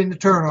it's starting to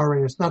turn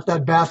already. It's not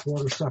that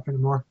bathwater stuff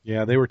anymore.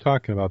 Yeah, they were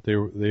talking about, they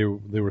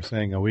were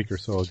saying a week or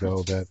so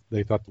ago that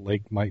they thought the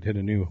lake might hit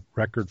a new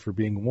record for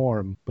being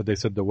warm, but they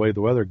said the way the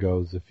weather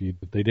goes, if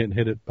they didn't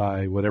hit it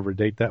by whatever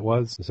date that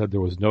was, they said there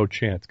was no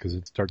chance because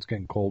it starts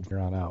getting cold from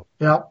here on out.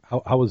 Yeah.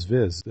 How was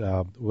Viz?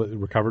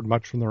 Recovered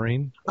much from the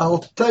rain? I'll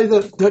tell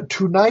you that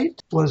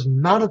tonight was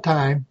not a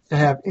time to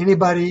have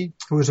anybody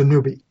who was a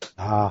newbie.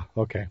 Ah,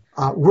 okay.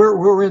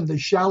 We're in the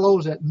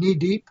shallows at knee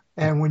deep,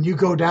 and when you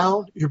go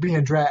down, you're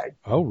being dragged.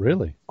 Oh,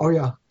 really? Oh,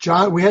 yeah.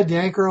 John, we had the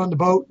anchor on the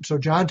boat, so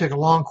John took a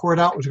long cord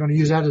out, was going to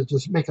use that to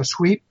just make a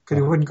sweep because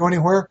he wouldn't go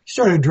anywhere. He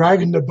started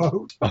dragging the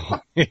boat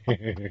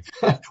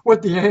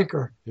with the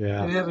anchor.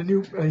 Yeah.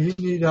 And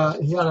he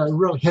had a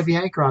real heavy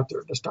anchor out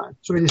there this time.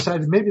 So he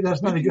decided maybe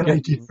that's not a good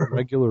idea.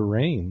 Regular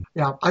rain.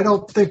 Yeah. I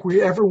don't think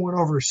we ever went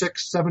over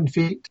 6-7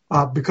 feet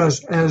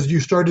because as you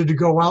started to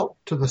go out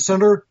to the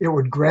center, it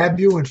would grab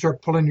you and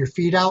start pulling your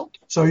feet out.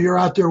 So you're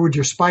out there with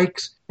your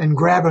spikes and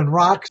grabbing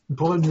rocks and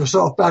pulling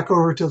yourself back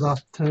over to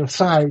the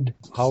side.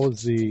 How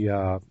was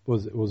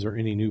was there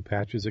any new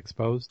patches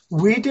exposed?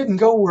 We didn't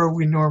go where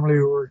we normally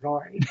were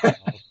going.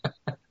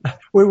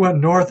 We went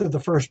north of the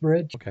first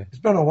bridge. Okay. It's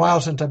been a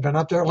while since I've been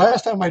up there.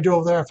 Last time I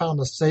drove there, I found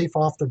a safe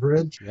off the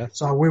bridge. Yes.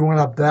 So we went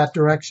up that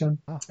direction.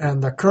 Oh.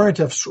 And the current,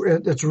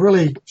 it's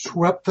really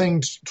swept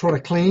things sort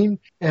of clean.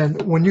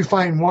 And when you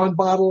find one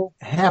bottle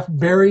half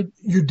buried,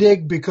 you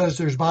dig because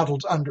there's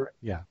bottles under it.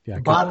 Yeah. The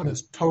bottom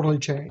is totally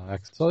changed.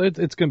 So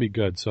it's going to be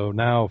good. So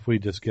now if we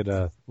just get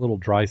a little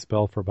dry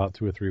spell for about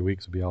 2 or 3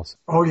 weeks, we'll be all set.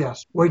 Oh,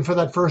 yes. Waiting for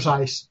that first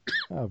ice.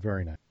 Oh,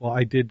 very nice. Well,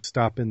 I did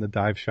stop in the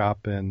dive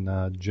shop,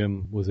 and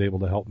Jim was able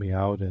to help me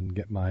out and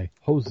get my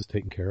hoses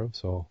taken care of,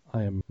 so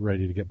I am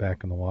ready to get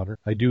back in the water.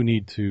 I do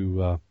need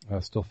to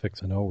still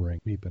fix an O-ring.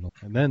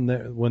 And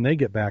then when they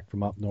get back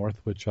from up north,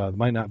 which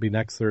might not be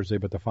next Thursday,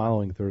 but the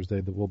following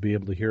Thursday, that we'll be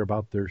able to hear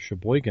about their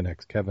Sheboygan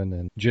ex, Kevin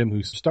and Jim,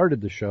 who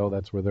started the show.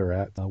 That's where they're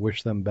at. I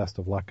wish them best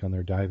of luck on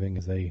their diving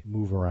as they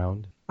move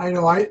around. I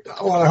know.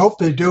 What I hope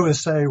they do is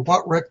say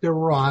what wreck they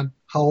were on,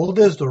 how old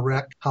is the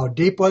wreck, how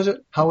deep was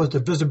it, how was the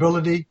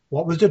visibility,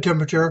 what was the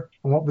temperature,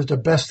 and what was the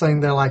best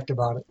thing they liked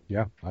about it.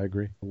 Yeah, I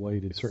agree. Well,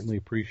 they certainly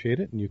appreciate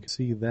it, and you can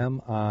see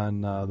them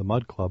on the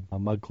Mud Club,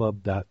 on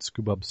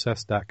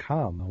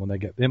mudclub.scubaobsessed.com. When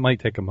it might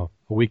take them a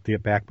week to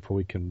get back before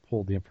we can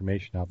pull the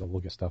information out, but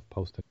we'll get stuff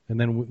posted. And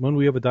then when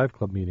we have a dive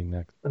club meeting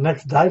next? The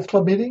next dive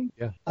club meeting?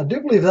 Yeah. I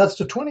do believe that's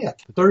the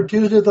 20th, the third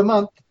Tuesday of the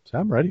month. So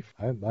I'm ready.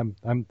 I'm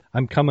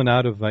coming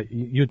out of.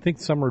 You'd think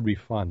summer would be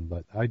fun,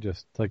 but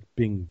it's like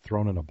being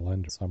thrown in a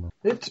blender summer.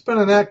 It's been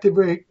an active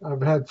week.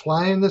 I've had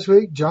flying this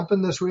week,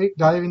 jumping this week,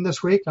 diving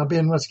this week. I'll be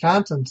in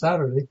Wisconsin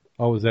Saturday.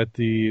 Oh, is that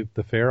the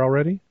fair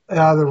already?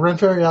 The Ren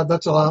Fair,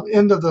 that's the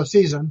end of the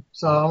season.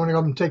 So I want to go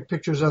and take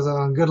pictures of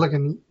the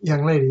good-looking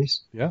young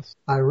ladies. Yes.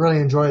 I really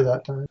enjoy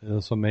that time.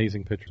 Those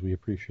amazing pictures. We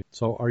appreciate it.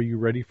 So are you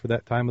ready for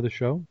that time of the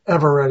show?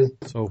 Ever ready.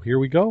 So here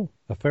we go.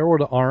 A Pharaoh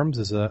to Arms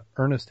is a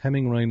Ernest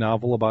Hemingway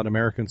novel about an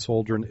American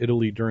soldier in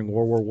Italy during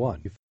World War I.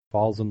 He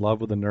falls in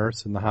love with a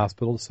nurse in the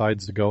hospital,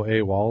 decides to go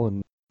AWOL,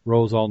 and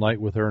rows all night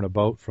with her in a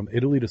boat from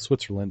Italy to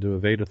Switzerland to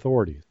evade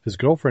authorities. His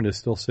girlfriend is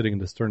still sitting in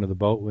the stern of the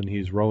boat when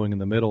he's rowing in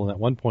the middle, and at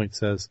one point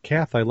says,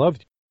 "Kath, I love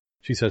you."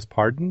 She says,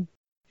 "Pardon?"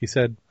 He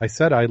said, "I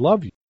said I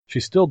love you." She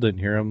still didn't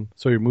hear him,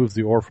 so he removes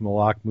the oar from the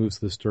lock, moves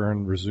to the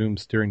stern,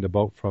 resumes steering the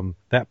boat from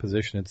that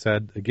position, and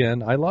said,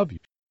 again, "I love you."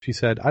 She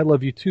said, "I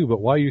love you too,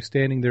 but why are you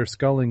standing there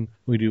sculling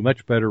when you do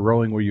much better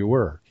rowing where you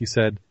were?" He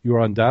said, "You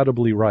are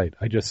undoubtedly right.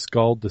 I just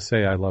sculled to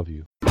say I love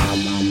you."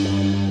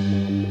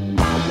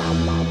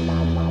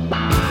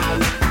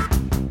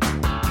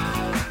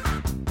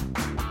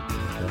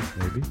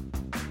 Maybe.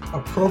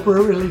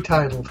 Appropriately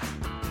titled.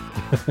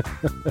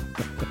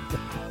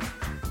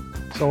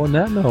 So on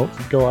that note,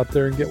 go out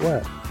there and get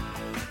wet.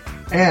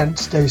 And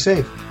stay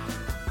safe.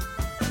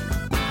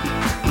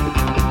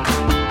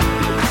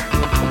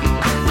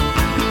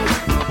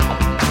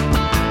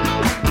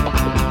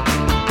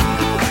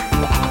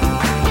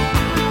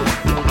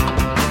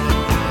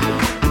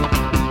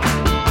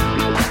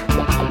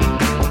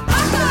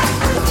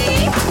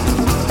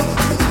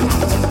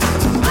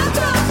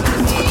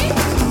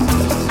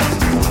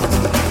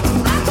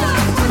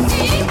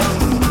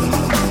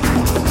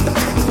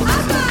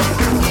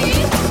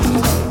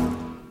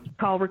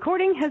 Call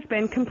recording has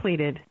been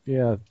completed.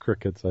 Yeah,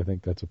 crickets, I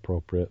think that's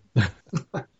appropriate.